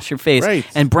crawl across your face. Right.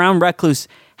 And brown recluse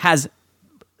has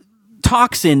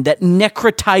toxin that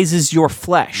necrotizes your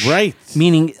flesh. Right.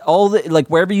 Meaning all the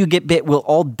wherever you get bit will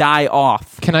all die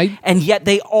off. And yet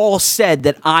they all said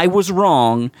that I was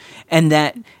wrong and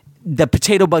that the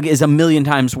potato bug is a million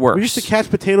times worse. We used to catch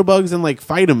potato bugs and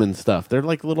fight them and stuff. They're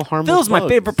like little harmless Phil's my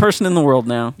bugs. favorite person in the world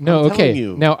now. No, I'm okay. telling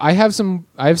you. Now I have some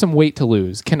weight to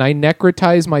lose. Can I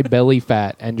necrotize my belly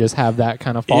fat and just have that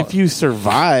kind of fall? If you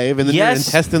survive, and then your Yes.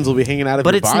 intestines will be hanging out of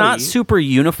But your it's body. not super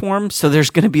uniform, so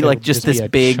there's going to be It'll just just be this a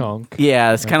big chunk.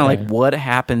 Yeah, it's kind of Okay. like what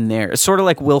happened there. It's sort of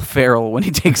like Will Ferrell when he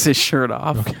takes his shirt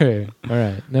off. Okay, all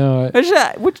right. No, Which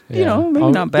Yeah. maybe I'll-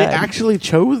 not They bad. actually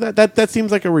chose that. That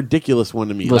seems like a ridiculous one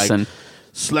to me. Listen. Like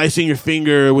slicing your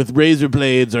finger with razor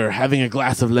blades or having a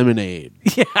glass of lemonade.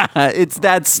 Yeah, it's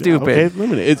that stupid. Okay,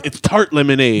 lemonade. It's tart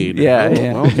lemonade. Yeah,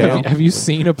 Oh, yeah. Okay. have you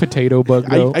seen a potato bug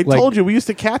though? I told you we used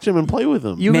to catch them and play with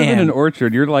them. You live in Man. an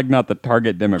orchard. You're not the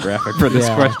target demographic for this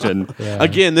Yeah. question. Yeah.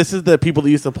 Again, this is the people that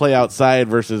used to play outside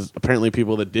versus apparently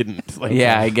people that didn't.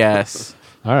 Yeah, I guess.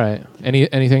 All right.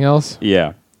 Anything else?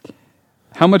 Yeah.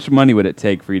 How much money would it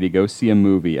take for you to go see a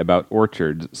movie about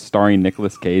orchards starring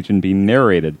Nicolas Cage and be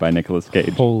narrated by Nicolas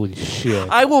Cage? Holy shit!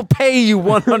 I will pay you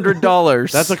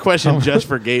 $100. That's a question just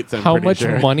for Gates. I'm How pretty much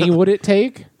sure. money would it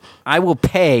take? I will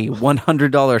pay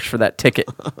 $100 for that ticket.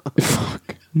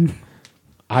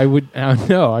 I would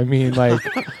no. I mean,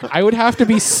 I would have to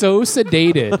be so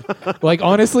sedated.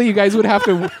 Honestly, you guys would have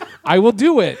to. I will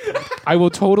do it. I will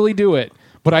totally do it.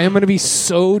 But I am going to be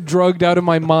so drugged out of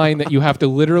my mind that you have to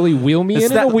literally wheel me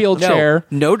in a wheelchair.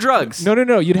 No drugs.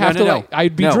 No. You'd have to no.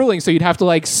 I'd be No. drooling, so you'd have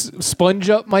to sponge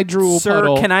up my drool Sir,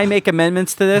 puddle. can I make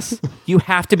amendments to this? You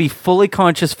have to be fully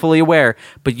conscious, fully aware,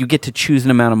 but you get to choose an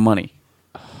amount of money.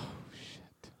 Oh,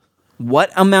 shit.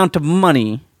 What amount of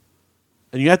money?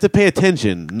 And you have to pay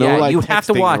attention. No, Yeah, like you have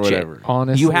to texting or watch it. whatever.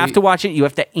 Honestly, You have to watch it. You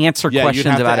have to answer Yeah, you'd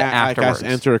questions have about to it afterwards.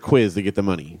 answer a quiz to get the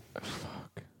money.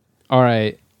 All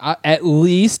right. At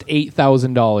least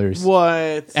 $8,000.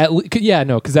 What?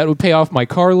 Because that would pay off my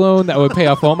car loan. That would pay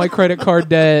off all my credit card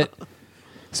debt.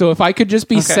 So if I could just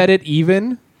be set it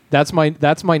even, that's my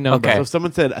number. Okay. So if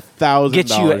someone said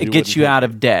 $1,000, Get you out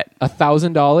of debt.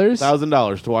 $1,000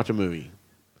 $1,000 to watch a movie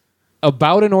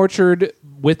about an orchard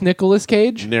with Nicolas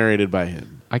Cage. narrated by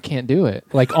him. I can't do it.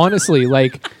 Honestly,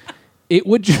 it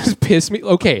would just piss me.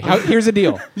 Okay, here's the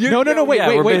deal. No, wait, Yeah,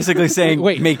 wait, we're wait. basically saying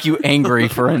Wait. make you angry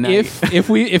for a night.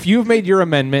 If you've made your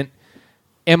amendment,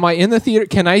 am I in the theater?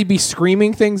 Can I be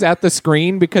screaming things at the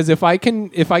screen? Because if I can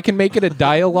make it a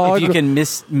dialogue, If you can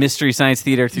Mystery Science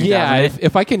Theater 3000 yeah. it,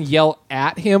 If I can yell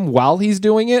at him while he's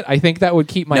doing it, I think that would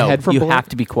keep my head from. you have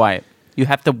to be quiet. You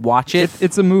have to watch it.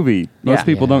 It's a movie. Most Yeah.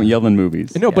 people don't yell in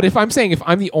movies. No, but if I'm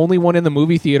the only one in the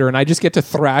movie theater and I just get to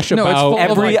thrash No, it's about full of,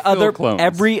 every like, Phil other clones.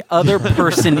 every other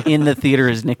person in the theater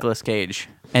is Nicolas Cage,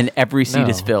 and every seat No.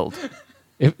 is filled.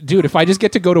 if I just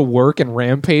get to go to work and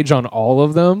rampage on all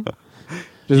of them,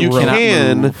 just You roll-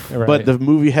 can, Right. but the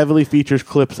movie heavily features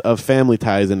clips of Family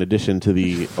Ties in addition to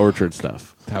the orchard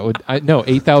stuff. That would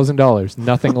 $8,000,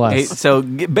 nothing less. So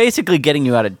basically, getting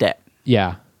you out of debt.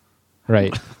 Yeah,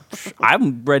 right.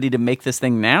 I'm ready to make this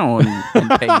thing now and pay you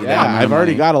that. Yeah, amount I've of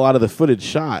already money. got a lot of the footage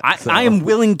shot. I am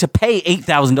willing to pay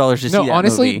 $8,000 to see No, that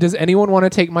honestly, movie. does anyone want to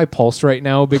take my pulse right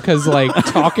now? Because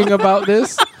talking about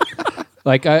this,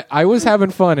 I was having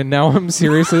fun, and now I'm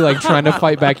seriously trying to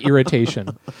fight back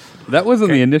irritation. That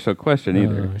wasn't the initial question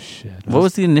either. Oh shit! What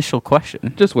was the initial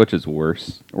question? Just which is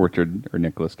worse, Orchard or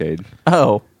Nicolas Cage?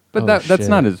 Oh, But Oh, that's shit.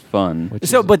 not as fun.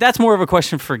 But that's more of a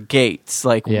question for Gates.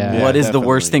 Like, Yeah. what Yeah, is the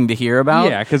worst definitely. thing to hear about?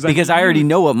 Yeah, 'cause because I already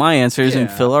know what my answer is, and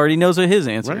Yeah. Phil already knows what his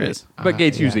answer Right. is. But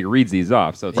Gates yeah. usually reads these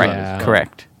off, so it's Right. not as fun.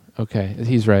 Correct. Okay,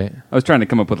 he's right. I was trying to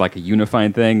come up with like a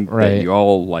unifying thing Right. that you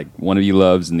all like. One of you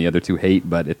loves and the other two hate,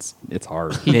 but it's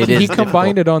hard. It He is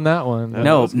combined it on that one.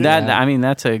 No, was good. that Yeah. I mean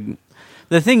that's a.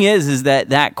 The thing is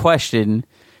that question,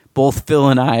 both Phil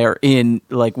and I are in.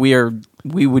 Like we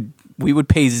would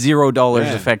pay $0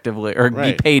 Yeah. effectively, or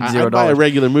Right. be paid I'd buy a $0.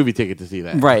 regular movie ticket to see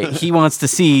that. Right. He wants to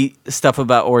see stuff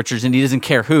about orchards, and he doesn't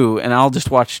care who. And I'll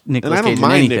just watch And Nicolas I don't Cage in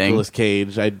mind anything. Nicolas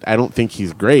Cage. I don't think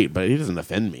he's great, but he doesn't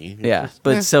offend me. It's Yeah, just,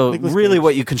 but so Nicolas really, Cage.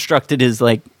 what you constructed is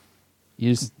like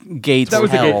You just, Gates That was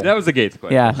hell. that was a Gates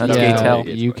question. Yeah, that's yeah, Gates hell.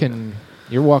 you can.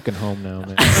 You're walking home now,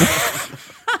 man.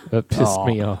 That pissed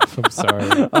me off. I'm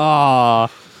sorry. Aw.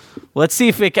 Let's see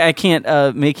if I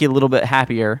can't make you a little bit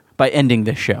happier by ending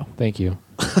this show. Thank you.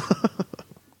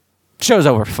 Show's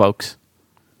over, folks.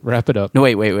 Wrap it up. No,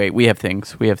 wait. We have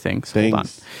things. Hold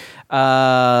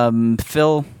on.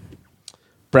 Phil,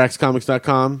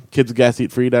 BraxComics.com,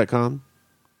 KidsGasEatFree.com.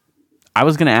 I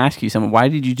was going to ask you something. Why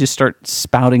did you just start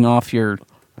spouting off your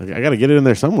I got to get it in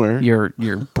there somewhere.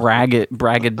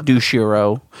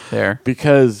 braggadoociero there?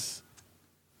 Because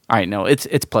All right, no, it's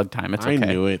plug time. It's okay. I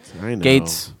knew it. I know.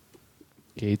 Gates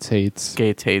hates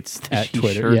Gates hates at he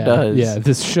Twitter. Sure yeah, does. yeah.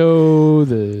 This show,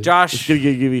 It's Josh, going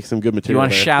to give you some good you material.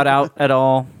 want to there. shout out at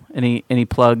all? Any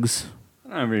plugs? I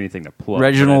don't have anything to plug.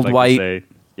 Reginald but I'd like White. to say,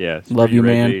 yeah, Love you,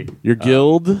 man. Reggie. Your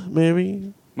guild,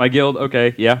 maybe? My guild,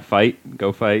 okay, yeah, fight,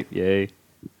 go fight, yay.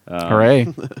 Hooray!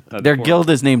 Their guild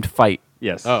is named Fight,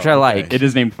 Yes, Oh. which I like it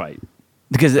is named Fight.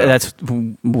 because that's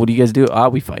what do you guys do?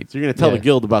 We fight. So you're going to tell Yeah. the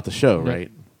guild about the show, right?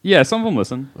 Yeah, some of them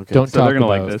listen. Okay. Don't So talk they're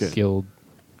gonna about like this. Guild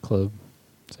Club.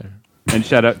 Sorry. And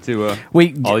shout out to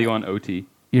Wait, all you on OT. you're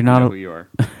You know not who you are.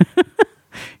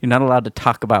 you're not allowed to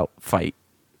talk about Fight.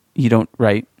 You don't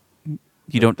right.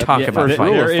 You don't talk Yeah, about first Fight.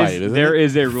 rule There of is Fight, isn't there it?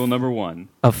 is a rule number 1,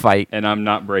 Of Fight, and I'm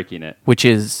not breaking it. which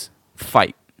is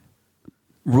fight.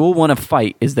 Rule 1 of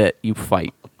Fight is that you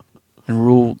fight, and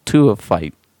Rule 2 of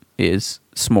Fight is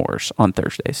s'mores on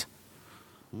Thursdays.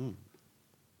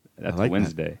 That's like that.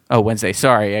 Wednesday. Oh, Wednesday.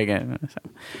 Sorry. Again.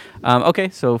 Okay,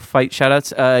 so Fight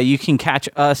shoutouts. You can catch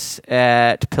us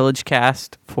at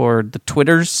PillageCast for the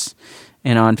Twitters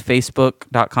and on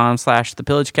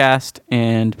Facebook.com/thepillagecast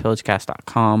and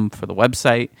pillagecast.com for the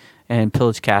website and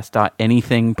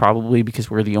pillagecast.anything probably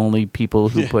because we're the only people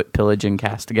who put Pillage and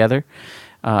Cast together.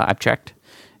 I've checked.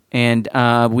 And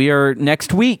we are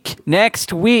next week,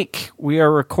 we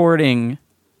are recording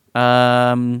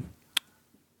a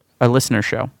listener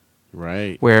show.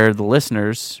 Right. Where the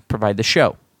listeners provide the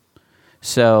show.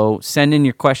 So send in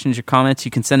your questions, your comments.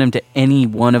 You can send them to any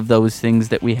one of those things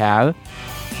that we have.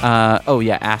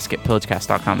 Ask at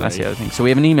pillagecast.com. That's the other thing. So we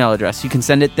have an email address. You can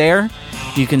send it there.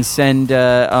 You can send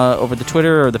over the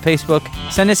Twitter or the Facebook.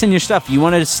 Send us in your stuff. You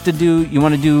want to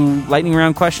do lightning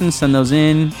round questions? Send those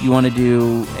in. You want to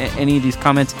do any of these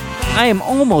comments? I am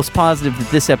almost positive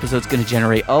that this episode's going to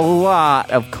generate a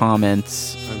lot of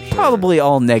comments. I'm sure. Probably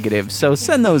all negative. So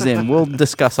send those in. We'll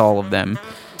discuss all of them.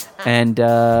 And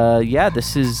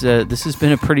this has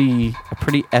been a pretty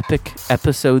epic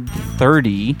episode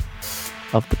 30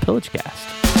 of the Pillage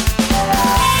Cast.